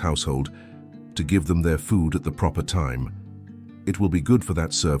servants in his household, to give them their food at the proper time? It will be good for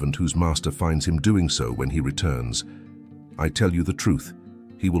that servant whose master finds him doing so when he returns. I tell you the truth,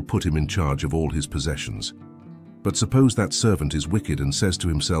 he will put him in charge of all his possessions. But suppose that servant is wicked and says to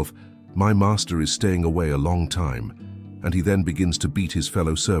himself, "My master is staying away a long time," and he then begins to beat his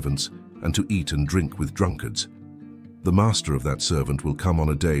fellow servants and to eat and drink with drunkards. The master of that servant will come on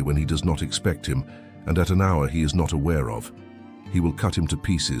a day when he does not expect him, and at an hour he is not aware of. He will cut him to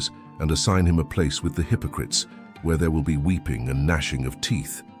pieces and assign him a place with the hypocrites, where there will be weeping and gnashing of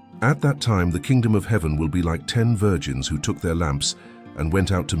teeth. At that time the kingdom of heaven will be like 10 virgins who took their lamps and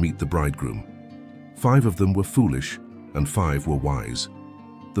went out to meet the bridegroom. 5 of them were foolish, and 5 were wise.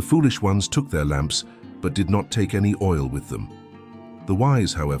 The foolish ones took their lamps, but did not take any oil with them. The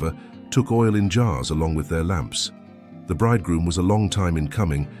wise, however, took oil in jars along with their lamps. The bridegroom was a long time in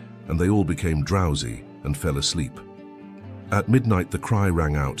coming, and they all became drowsy and fell asleep. At midnight the cry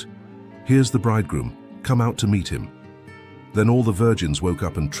rang out, "Here's the bridegroom, come out to meet him." Then all the virgins woke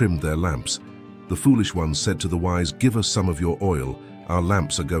up and trimmed their lamps. The foolish ones said to the wise, "Give us some of your oil, our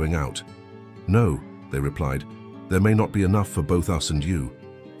lamps are going out." "No," they replied, "there may not be enough for both us and you.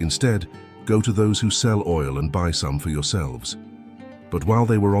 Instead, go to those who sell oil and buy some for yourselves." But while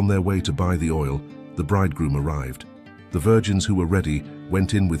they were on their way to buy the oil, the bridegroom arrived. The virgins who were ready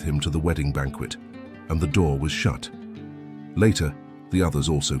went in with him to the wedding banquet, and the door was shut. Later, the others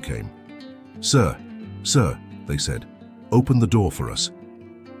also came. "Sir, sir," they said, "open the door for us."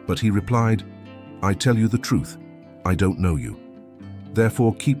 But he replied, "I tell you the truth, I don't know you.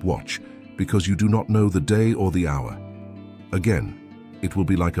 Therefore keep watch, because you do not know the day or the hour." Again, it will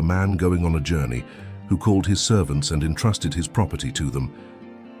be like a man going on a journey, who called his servants and entrusted his property to them.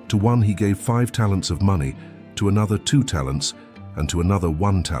 To one he gave 5 talents of money, to another 2 talents, and to another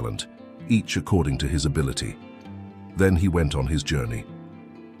 1 talent, each according to his ability. Then he went on his journey.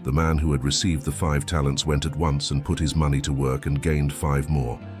 The man who had received the 5 talents went at once and put his money to work and gained 5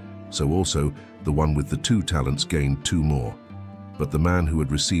 more. So also the one with the 2 talents gained 2 more. But the man who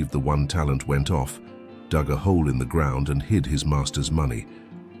had received the 1 talent went off, dug a hole in the ground and hid his master's money.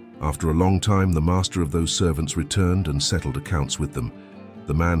 After a long time the master of those servants returned and settled accounts with them.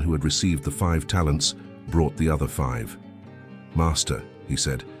 The man who had received the 5 talents brought the other 5. "Master," he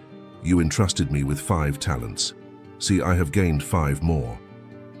said, "you entrusted me with 5 talents. See, I have gained 5 more."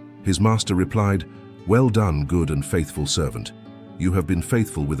 His master replied, "Well done, good and faithful servant. You have been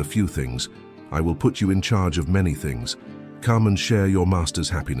faithful with a few things. I will put you in charge of many things. Come and share your master's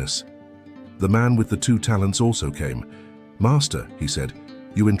happiness." The man with the 2 talents also came. "Master," he said,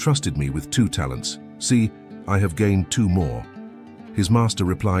 "you entrusted me with 2 talents. See, I have gained 2 more." His master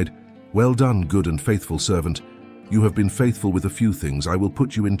replied, "Well done, good and faithful servant. You have been faithful with a few things. I will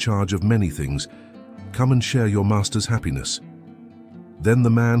put you in charge of many things. Come and share your master's happiness." Then the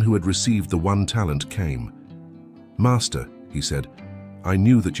man who had received the 1 talent came. "Master," he said, "I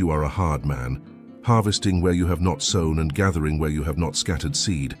knew that you are a hard man, harvesting where you have not sown and gathering where you have not scattered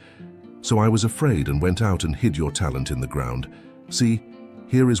seed. So I was afraid and went out and hid your talent in the ground. See,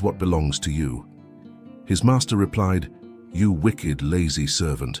 here is what belongs to you." His master replied, "You wicked, lazy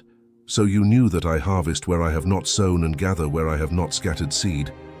servant. So you knew that I harvest where I have not sown and gather where I have not scattered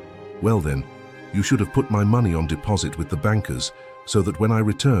seed. Well then, you should have put my money on deposit with the bankers, so that when I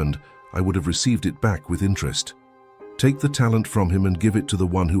returned, I would have received it back with interest. Take the talent from him and give it to the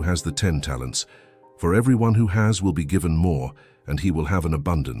one who has the 10 talents. For everyone who has will be given more, and he will have an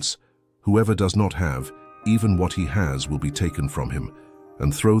abundance. Whoever does not have, even what he has will be taken from him.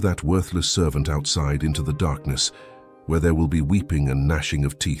 And throw that worthless servant outside into the darkness, where there will be weeping and gnashing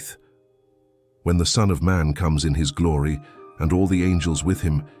of teeth. When the Son of Man comes in his glory, and all the angels with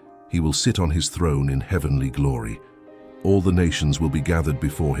him, he will sit on his throne in heavenly glory. All the nations will be gathered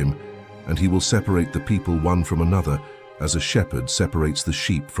before him, and he will separate the people one from another, as a shepherd separates the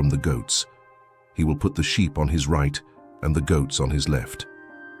sheep from the goats. He will put the sheep on his right, and the goats on his left.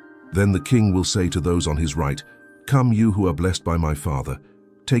 Then the king will say to those on his right, "Come, you who are blessed by my Father,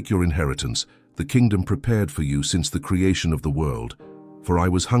 take your inheritance, the kingdom prepared for you since the creation of the world. For I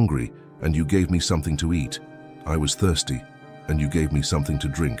was hungry, and you gave me something to eat. I was thirsty, and you gave me something to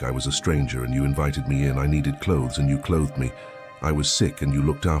drink. I was a stranger, and you invited me in. I needed clothes, and you clothed me. I was sick, and you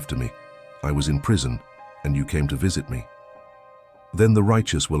looked after me. I was in prison, and you came to visit me. Then the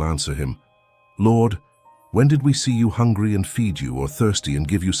righteous will answer him, Lord, when did we see you hungry and feed you, or thirsty and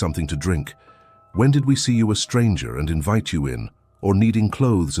give you something to drink? When did we see you a stranger and invite you in, or needing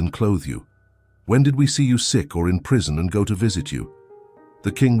clothes and clothe you? When did we see you sick or in prison and go to visit you?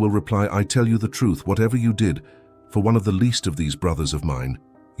 The king will reply, I tell you the truth, whatever you did for one of the least of these brothers of mine,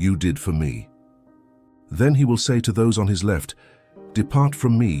 you did for me. Then he will say to those on his left, Depart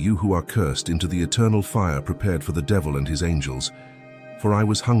from me, you who are cursed, into the eternal fire prepared for the devil and his angels. For I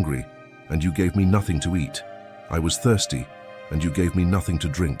was hungry, and you gave me nothing to eat. I was thirsty, and you gave me nothing to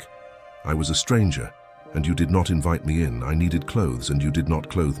drink. I was a stranger, and you did not invite me in. I needed clothes, and you did not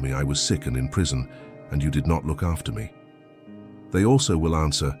clothe me. I was sick and in prison, and you did not look after me. They also will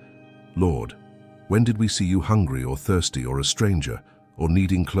answer, Lord, when did we see you hungry or thirsty or a stranger, or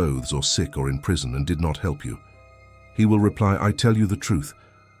needing clothes or sick or in prison and did not help you? He will reply, I tell you the truth,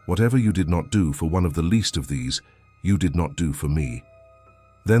 whatever you did not do for one of the least of these, you did not do for me.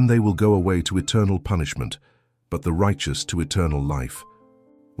 Then they will go away to eternal punishment, but the righteous to eternal life.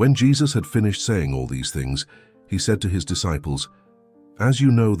 When Jesus had finished saying all these things, he said to his disciples, As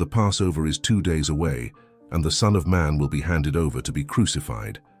you know, the Passover is 2 days away, and the Son of Man will be handed over to be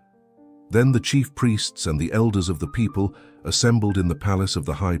crucified. Then the chief priests and the elders of the people assembled in the palace of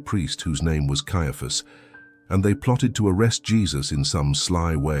the high priest, whose name was Caiaphas, and they plotted to arrest Jesus in some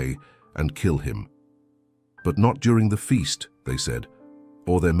sly way and kill him. But not during the feast, they said,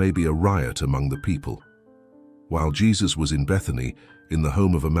 or there may be a riot among the people. While Jesus was in Bethany, in the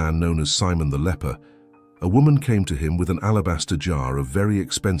home of a man known as Simon the leper, a woman came to him with an alabaster jar of very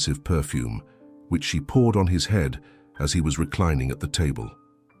expensive perfume, which she poured on his head as he was reclining at the table.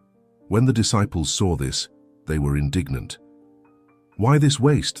 When the disciples saw this, they were indignant. Why this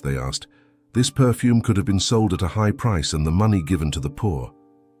waste, they asked. This perfume could have been sold at a high price and the money given to the poor.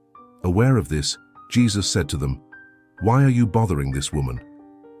 Aware of this, Jesus said to them, Why are you bothering this woman?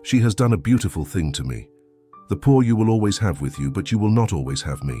 She has done a beautiful thing to me. The poor you will always have with you, but you will not always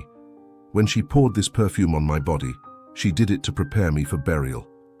have me. When she poured this perfume on my body, she did it to prepare me for burial.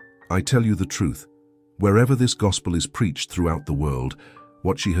 I tell you the truth, wherever this gospel is preached throughout the world,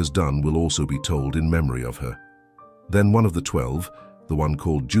 what she has done will also be told in memory of her. Then one of the 12, the one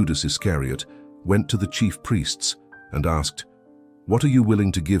called Judas Iscariot, went to the chief priests and asked, What are you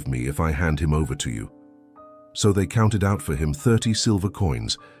willing to give me if I hand him over to you? So they counted out for him 30 silver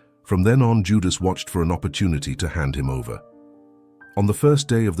coins. From then on, Judas watched for an opportunity to hand him over. On the first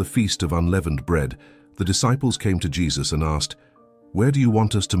day of the Feast of Unleavened Bread, the disciples came to Jesus and asked, Where do you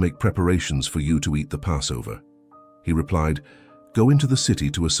want us to make preparations for you to eat the Passover? He replied, Go into the city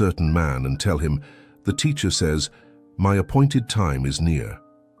to a certain man and tell him, The teacher says, My appointed time is near.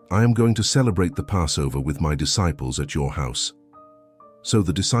 I am going to celebrate the Passover with my disciples at your house. So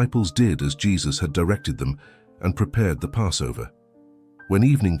the disciples did as Jesus had directed them and prepared the Passover. When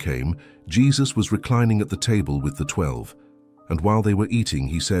evening came, Jesus was reclining at the table with the 12, and while they were eating,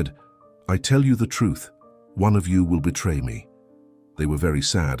 he said, I tell you the truth, one of you will betray me. They were very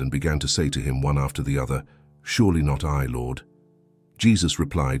sad and began to say to him one after the other, Surely not I, Lord. Jesus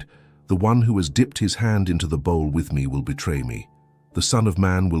replied, The one who has dipped his hand into the bowl with me will betray me. The Son of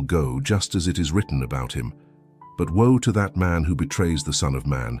Man will go just as it is written about him. But woe to that man who betrays the Son of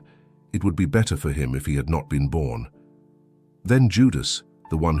Man. It would be better for him if he had not been born. Then Judas,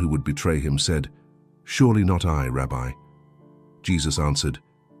 the one who would betray him, said, Surely not I, Rabbi. Jesus answered,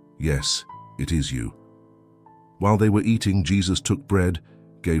 Yes, it is you. While they were eating, Jesus took bread,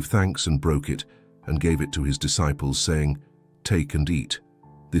 gave thanks and broke it, and gave it to his disciples, saying, Take and eat.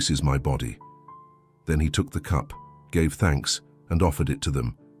 This is my body. Then he took the cup, gave thanks, and offered it to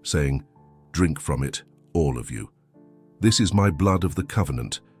them, saying, Drink from it, all of you. This is my blood of the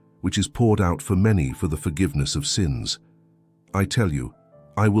covenant, which is poured out for many for the forgiveness of sins. I tell you,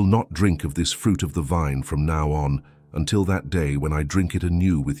 I will not drink of this fruit of the vine from now on until that day when I drink it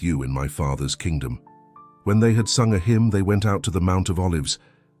anew with you in my Father's kingdom. When they had sung a hymn, they went out to the Mount of Olives.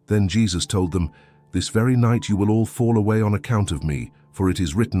 Then Jesus told them, This very night you will all fall away on account of me, for it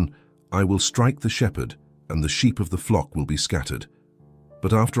is written, I will strike the shepherd, and the sheep of the flock will be scattered.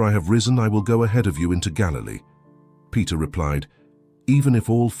 But after I have risen, I will go ahead of you into Galilee. Peter replied, Even if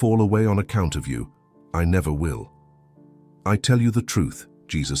all fall away on account of you, I never will. I tell you the truth,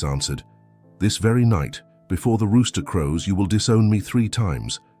 Jesus answered. This very night, before the rooster crows, you will disown me 3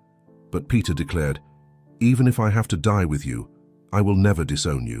 times. But Peter declared, Even if I have to die with you, I will never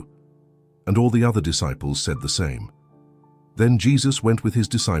disown you. And all the other disciples said the same. Then Jesus went with his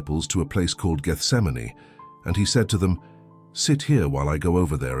disciples to a place called Gethsemane, and he said to them, Sit here while I go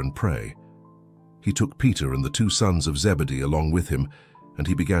over there and pray. He took Peter and the 2 sons of Zebedee along with him, and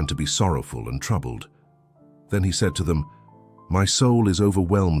he began to be sorrowful and troubled. Then he said to them, "My soul is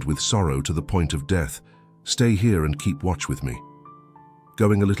overwhelmed with sorrow to the point of death. Stay here and keep watch with me."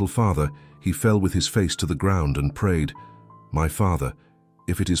 Going a little farther, he fell with his face to the ground and prayed, "My Father,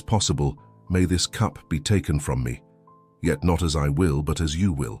 if it is possible, may this cup be taken from me. Yet not as I will, but as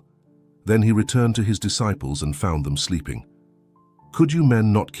you will." Then he returned to his disciples and found them sleeping. "Could you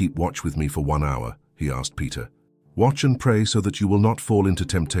men not keep watch with me for 1 hour?" he asked Peter. "Watch and pray so that you will not fall into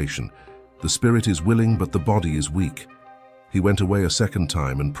temptation. The spirit is willing, but the body is weak." He went away a second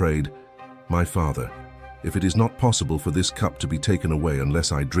time and prayed, "My Father, if it is not possible for this cup to be taken away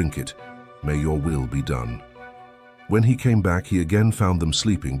unless I drink it, may your will be done." When he came back, he again found them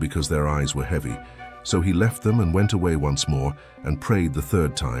sleeping because their eyes were heavy. So he left them and went away once more and prayed the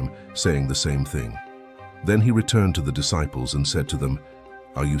third time, saying the same thing. Then he returned to the disciples and said to them,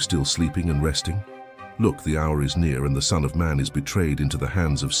 "Are you still sleeping and resting? Look, the hour is near, and the Son of Man is betrayed into the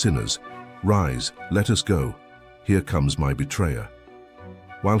hands of sinners. Rise, let us go. Here comes my betrayer."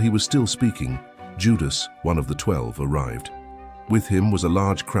 While he was still speaking, Judas, one of the 12, arrived. With him was a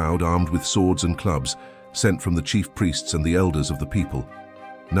large crowd armed with swords and clubs, sent from the chief priests and the elders of the people.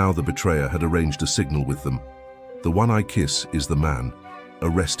 Now the betrayer had arranged a signal with them. "The one I kiss is the man.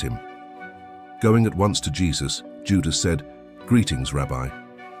 Arrest him." Going at once to Jesus, Judas said, "Greetings, Rabbi,"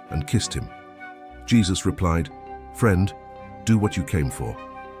 and kissed him. Jesus replied, "Friend, do what you came for."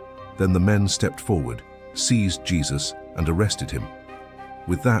 Then the men stepped forward, seized Jesus, and arrested him.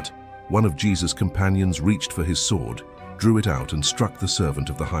 With that, one of Jesus' companions reached for his sword, drew it out, and struck the servant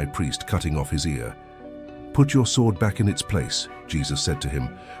of the high priest, cutting off his ear. "Put your sword back in its place," Jesus said to him,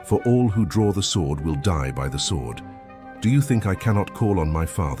 "for all who draw the sword will die by the sword. Do you think I cannot call on my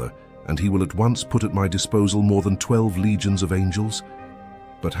Father, and he will at once put at my disposal more than 12 legions of angels?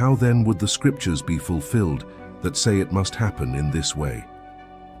 But how then would the scriptures be fulfilled that say it must happen in this way?"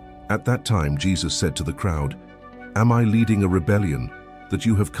 At that time Jesus said to the crowd, "Am I leading a rebellion, that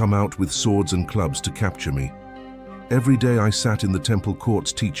you have come out with swords and clubs to capture me? Every day I sat in the temple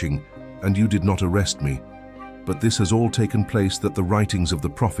courts teaching, and you did not arrest me. But this has all taken place that the writings of the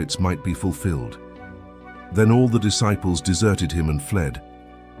prophets might be fulfilled." Then all the disciples deserted him and fled.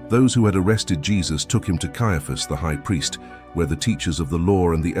 Those who had arrested Jesus took him to Caiaphas the high priest, where the teachers of the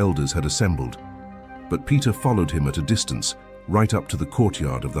law and the elders had assembled. But Peter followed him at a distance, right up to the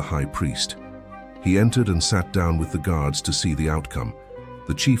courtyard of the high priest. He entered and sat down with the guards to see the outcome.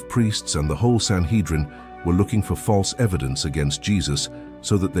 The chief priests and the whole Sanhedrin were looking for false evidence against Jesus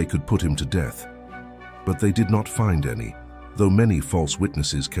so that they could put him to death. But they did not find any, though many false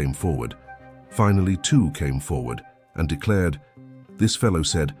witnesses came forward. Finally 2 came forward and declared, "This fellow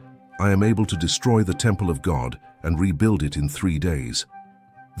said, 'I am able to destroy the temple of God and rebuild it in 3 days.'"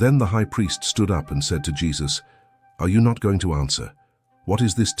 Then the high priest stood up and said to Jesus, "Are you not going to answer? What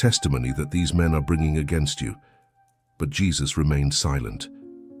is this testimony that these men are bringing against you?" But Jesus remained silent.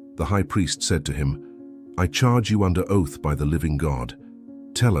 The high priest said to him, "I charge you under oath by the living God.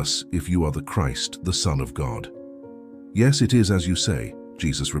 Tell us if you are the Christ, the Son of God." "Yes, it is as you say,"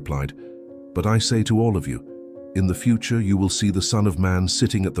 Jesus replied. "But I say to all of you, in the future you will see the Son of Man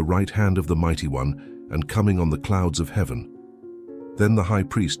sitting at the right hand of the Mighty One and coming on the clouds of heaven." Then the high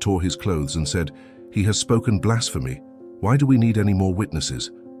priest tore his clothes and said, "He has spoken blasphemy. Why do we need any more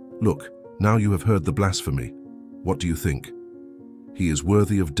witnesses? Look, now you have heard the blasphemy. What do you think?" "He is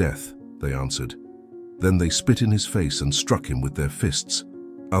worthy of death," they answered. Then they spit in his face and struck him with their fists.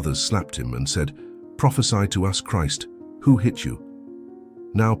 Others slapped him and said, "Prophesy to us, Christ. Who hit you?"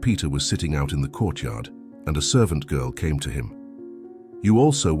 Now Peter was sitting out in the courtyard, and a servant girl came to him. "You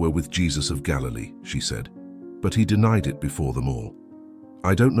also were with Jesus of Galilee," she said. But he denied it before them all.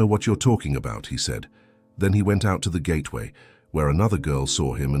 "I don't know what you're talking about," he said. Then he went out to the gateway, where another girl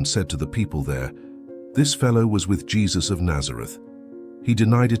saw him and said to the people there, "This fellow was with Jesus of Nazareth." He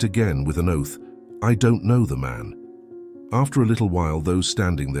denied it again with an oath, "I don't know the man." After a little while, those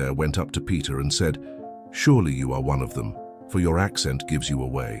standing there went up to Peter and said, "Surely you are one of them, for your accent gives you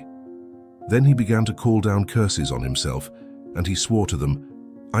away." Then he began to call down curses on himself, and he swore to them,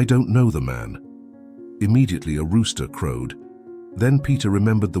 "I don't know the man." Immediately a rooster crowed. Then Peter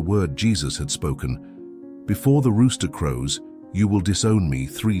remembered the word Jesus had spoken, "Before the rooster crows, you will disown me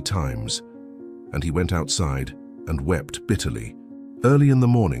 3 times." And he went outside and wept bitterly. Early in the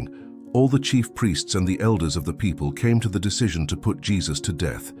morning, all the chief priests and the elders of the people came to the decision to put Jesus to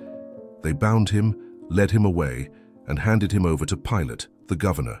death. They bound him, led him away, and handed him over to Pilate, the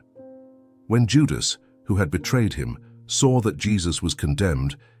governor. When Judas, who had betrayed him, saw that Jesus was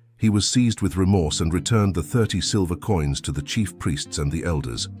condemned, he was seized with remorse and returned the 30 silver coins to the chief priests and the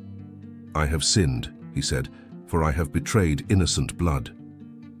elders. "I have sinned," he said, "for I have betrayed innocent blood."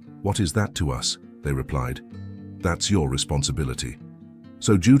 "What is that to us?" they replied. "That's your responsibility."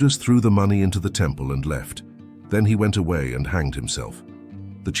 So Judas threw the money into the temple and left. Then he went away and hanged himself.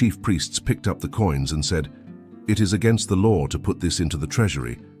 The chief priests picked up the coins and said, "It is against the law to put this into the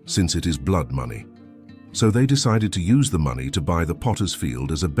treasury, since it is blood money." So they decided to use the money to buy the potter's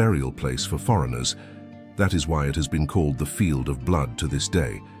field as a burial place for foreigners. That is why it has been called the Field of Blood to this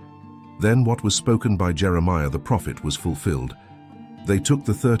day. Then what was spoken by Jeremiah the prophet was fulfilled. They took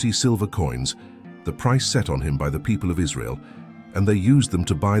the 30 silver coins, the price set on him by the people of Israel, and they used them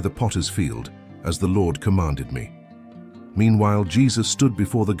to buy the potter's field, as the Lord commanded me. Meanwhile, Jesus stood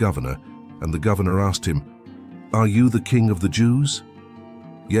before the governor, and the governor asked him, "Are you the king of the Jews?"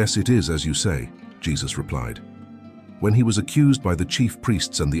 "Yes, it is as you say," Jesus replied. When he was accused by the chief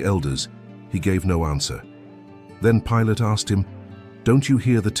priests and the elders, he gave no answer. Then Pilate asked him, "Don't you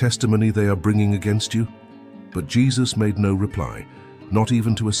hear the testimony they are bringing against you?" But Jesus made no reply, not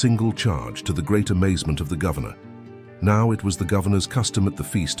even to a single charge, to the great amazement of the governor. Now it was the governor's custom at the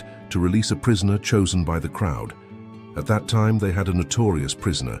feast to release a prisoner chosen by the crowd. At that time they had a notorious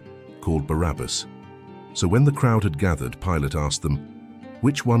prisoner called Barabbas. So when the crowd had gathered, Pilate asked them,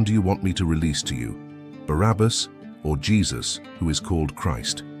 "Which one do you want me to release to you, Barabbas or Jesus, who is called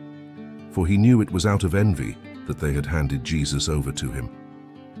Christ?" For he knew it was out of envy that they had handed Jesus over to him.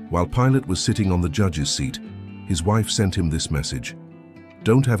 While Pilate was sitting on the judge's seat, his wife sent him this message,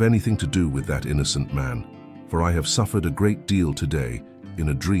 "Don't have anything to do with that innocent man, for I have suffered a great deal today in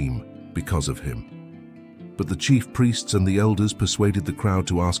a dream because of him." But the chief priests and the elders persuaded the crowd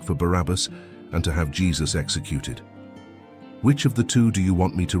to ask for Barabbas and to have Jesus executed. "Which of the two do you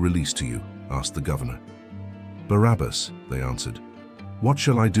want me to release to you?" asked the governor. "Barabbas," they answered. "What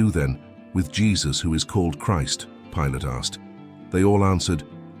shall I do then with Jesus who is called Christ?" Pilate asked. They all answered,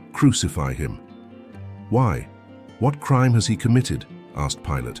 "Crucify him." "Why? What crime has he committed?" asked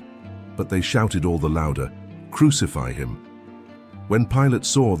Pilate. But they shouted all the louder, "Crucify him." When Pilate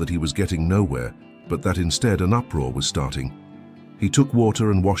saw that he was getting nowhere, but that instead an uproar was starting, he took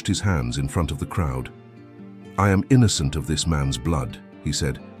water and washed his hands in front of the crowd. "I am innocent of this man's blood," he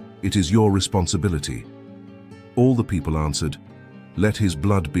said. "It is your responsibility." All the people answered, "Let his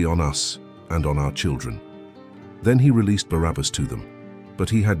blood be on us and on our children." Then he released Barabbas to them, but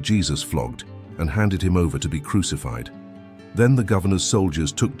he had Jesus flogged and handed him over to be crucified. Then the governor's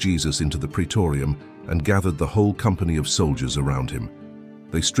soldiers took Jesus into the praetorium and gathered the whole company of soldiers around him.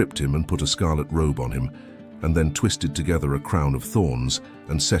 They stripped him and put a scarlet robe on him, and then twisted together a crown of thorns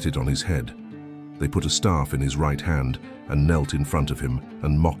and set it on his head. They put a staff in his right hand and knelt in front of him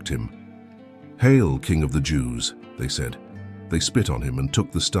and mocked him. "Hail, King of the Jews," they said. They spit on him and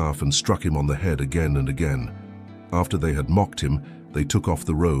took the staff and struck him on the head again and again. After they had mocked him, they took off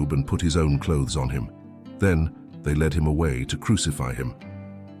the robe and put his own clothes on him. Then they led him away to crucify him.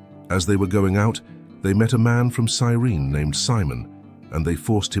 As they were going out, they met a man from Cyrene named Simon, and they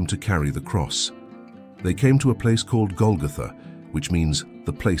forced him to carry the cross. They came to a place called Golgotha, which means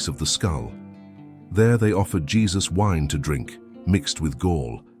the place of the skull. There they offered Jesus wine to drink, mixed with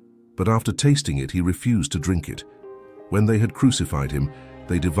gall. But after tasting it, he refused to drink it. When they had crucified him,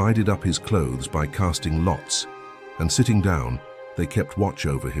 they divided up his clothes by casting lots, and sitting down, they kept watch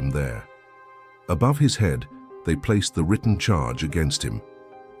over him there. Above his head, they placed the written charge against him.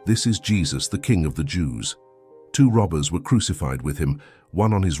 "This is Jesus, the King of the Jews." 2 robbers were crucified with him,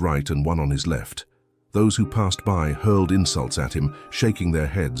 one on his right and one on his left. Those who passed by hurled insults at him, shaking their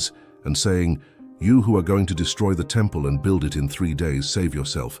heads and saying, "You who are going to destroy the temple and build it in 3 days, save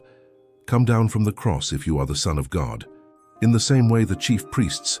yourself. Come down from the cross if you are the Son of God." In the same way, the chief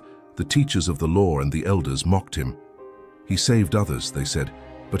priests, the teachers of the law, and the elders mocked him. "He saved others," they said,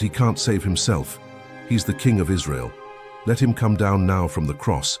 "but he can't save himself. He's the King of Israel. Let him come down now from the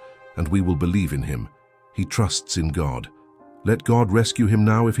cross, and we will believe in him. He trusts in God. Let God rescue him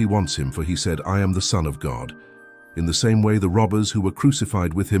now if he wants him, for he said, 'I am the Son of God.'" In the same way, the robbers who were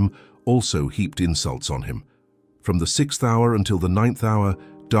crucified with him also heaped insults on him. From the 6th hour until the 9th hour,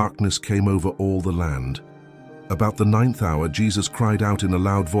 darkness came over all the land. About the 9th hour, Jesus cried out in a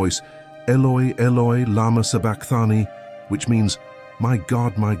loud voice, "Eloi, Eloi, lama sabachthani," which means, my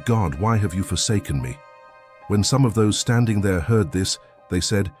God, why have you forsaken me?" When some of those standing there heard this, they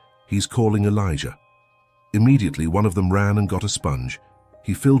said, "He's calling Elijah." Immediately one of them ran and got a sponge.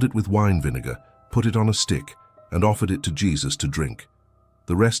 He filled it with wine vinegar, put it on a stick, and offered it to Jesus to drink.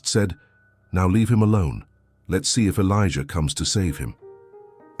 The rest said, "Now leave him alone. Let's see if Elijah comes to save him."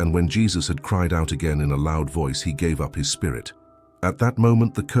 And when Jesus had cried out again in a loud voice, he gave up his spirit. At that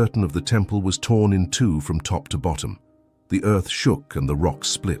moment the curtain of the temple was torn in two from top to bottom. The earth shook and the rocks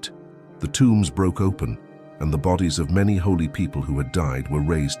split. The tombs broke open, and the bodies of many holy people who had died were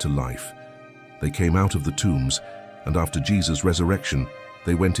raised to life. They came out of the tombs, and after Jesus' resurrection,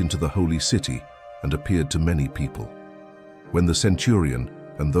 they went into the holy city and appeared to many people. When the centurion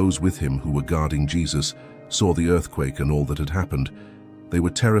and those with him who were guarding Jesus saw the earthquake and all that had happened, they were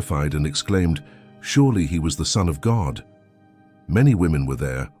terrified and exclaimed, "Surely he was the Son of God." Many women were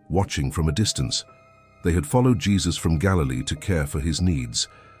there, watching from a distance. They had followed Jesus from Galilee to care for his needs.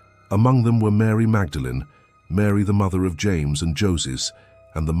 Among them were Mary Magdalene, Mary the mother of James and Joses,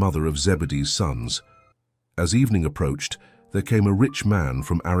 and the mother of Zebedee's sons. As evening approached, there came a rich man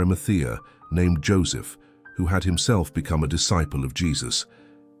from Arimathea named Joseph, who had himself become a disciple of Jesus.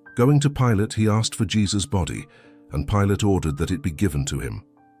 Going to Pilate, he asked for Jesus' body, and Pilate ordered that it be given to him.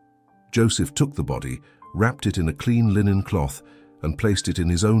 Joseph took the body, wrapped it in a clean linen cloth, and placed it in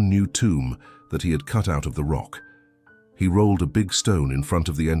his own new tomb that he had cut out of the rock. He rolled a big stone in front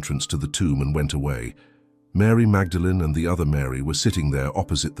of the entrance to the tomb and went away. Mary Magdalene and the other Mary were sitting there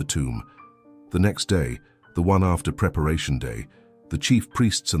opposite the tomb. The next day, the one after Preparation Day, the chief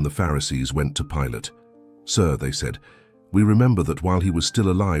priests and the Pharisees went to Pilate. "Sir," they said, "we remember that while he was still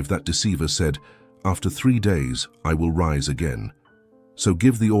alive, that deceiver said, 'After 3 days I will rise again.' So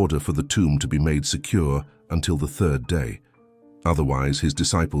give the order for the tomb to be made secure until the 3rd day. Otherwise his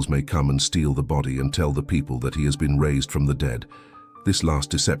disciples may come and steal the body and tell the people that he has been raised from the dead. This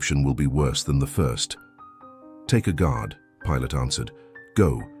last deception will be worse than the first." "Take a guard," Pilate answered.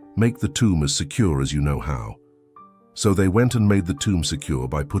 "Go, make the tomb as secure as you know how." So they went and made the tomb secure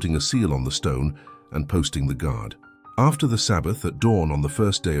by putting a seal on the stone and posting the guard. After the Sabbath, at dawn on the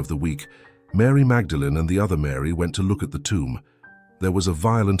 1st day of the week, Mary Magdalene and the other Mary went to look at the tomb. There was a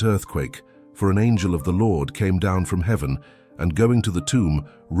violent earthquake, for an angel of the Lord came down from heaven and, going to the tomb,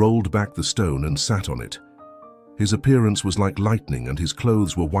 rolled back the stone and sat on it. His appearance was like lightning, and his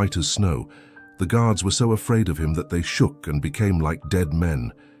clothes were white as snow. The guards were so afraid of him that they shook and became like dead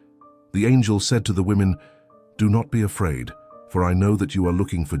men. The angel said to the women, "Do not be afraid, for I know that you are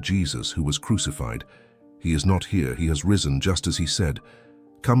looking for Jesus who was crucified. He is not here, he has risen just as he said.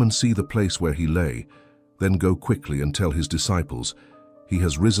 Come and see the place where he lay. Then go quickly and tell his disciples, 'He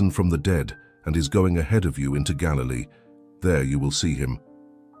has risen from the dead and is going ahead of you into Galilee. There you will see him.'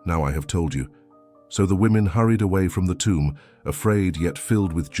 Now I have told you." So the women hurried away from the tomb, afraid yet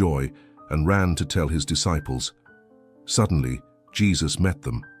filled with joy, and ran to tell his disciples. Suddenly, Jesus met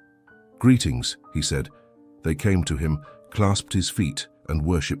them. "Greetings," he said. They came to him, clasped his feet, and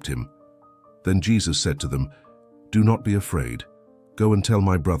worshipped him. Then Jesus said to them, "Do not be afraid. Go and tell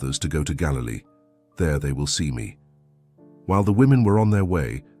my brothers to go to Galilee. There they will see me." While the women were on their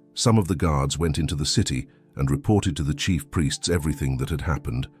way, some of the guards went into the city and reported to the chief priests everything that had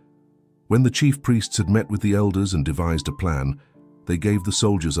happened. When the chief priests had met with the elders and devised a plan, they gave the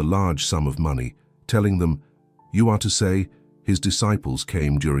soldiers a large sum of money, telling them, "You are to say, 'His disciples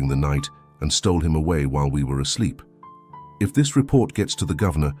came during the night and stole him away while we were asleep.' If this report gets to the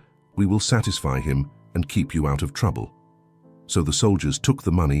governor, we will satisfy him and keep you out of trouble." So the soldiers took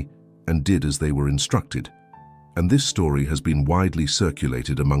the money and did as they were instructed. And this story has been widely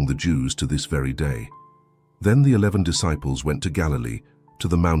circulated among the Jews to this very day. Then the 11 disciples went to Galilee, to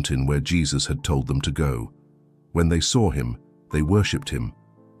the mountain where Jesus had told them to go. When they saw him, they worshipped him,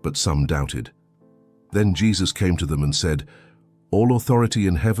 but some doubted. Then Jesus came to them and said, "All authority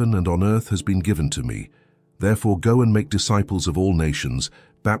in heaven and on earth has been given to me. Therefore go and make disciples of all nations,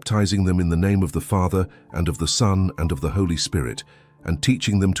 baptizing them in the name of the Father and of the Son and of the Holy Spirit, and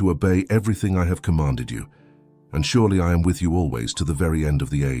teaching them to obey everything I have commanded you. And surely I am with you always to the very end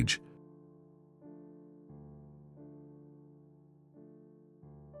of the age."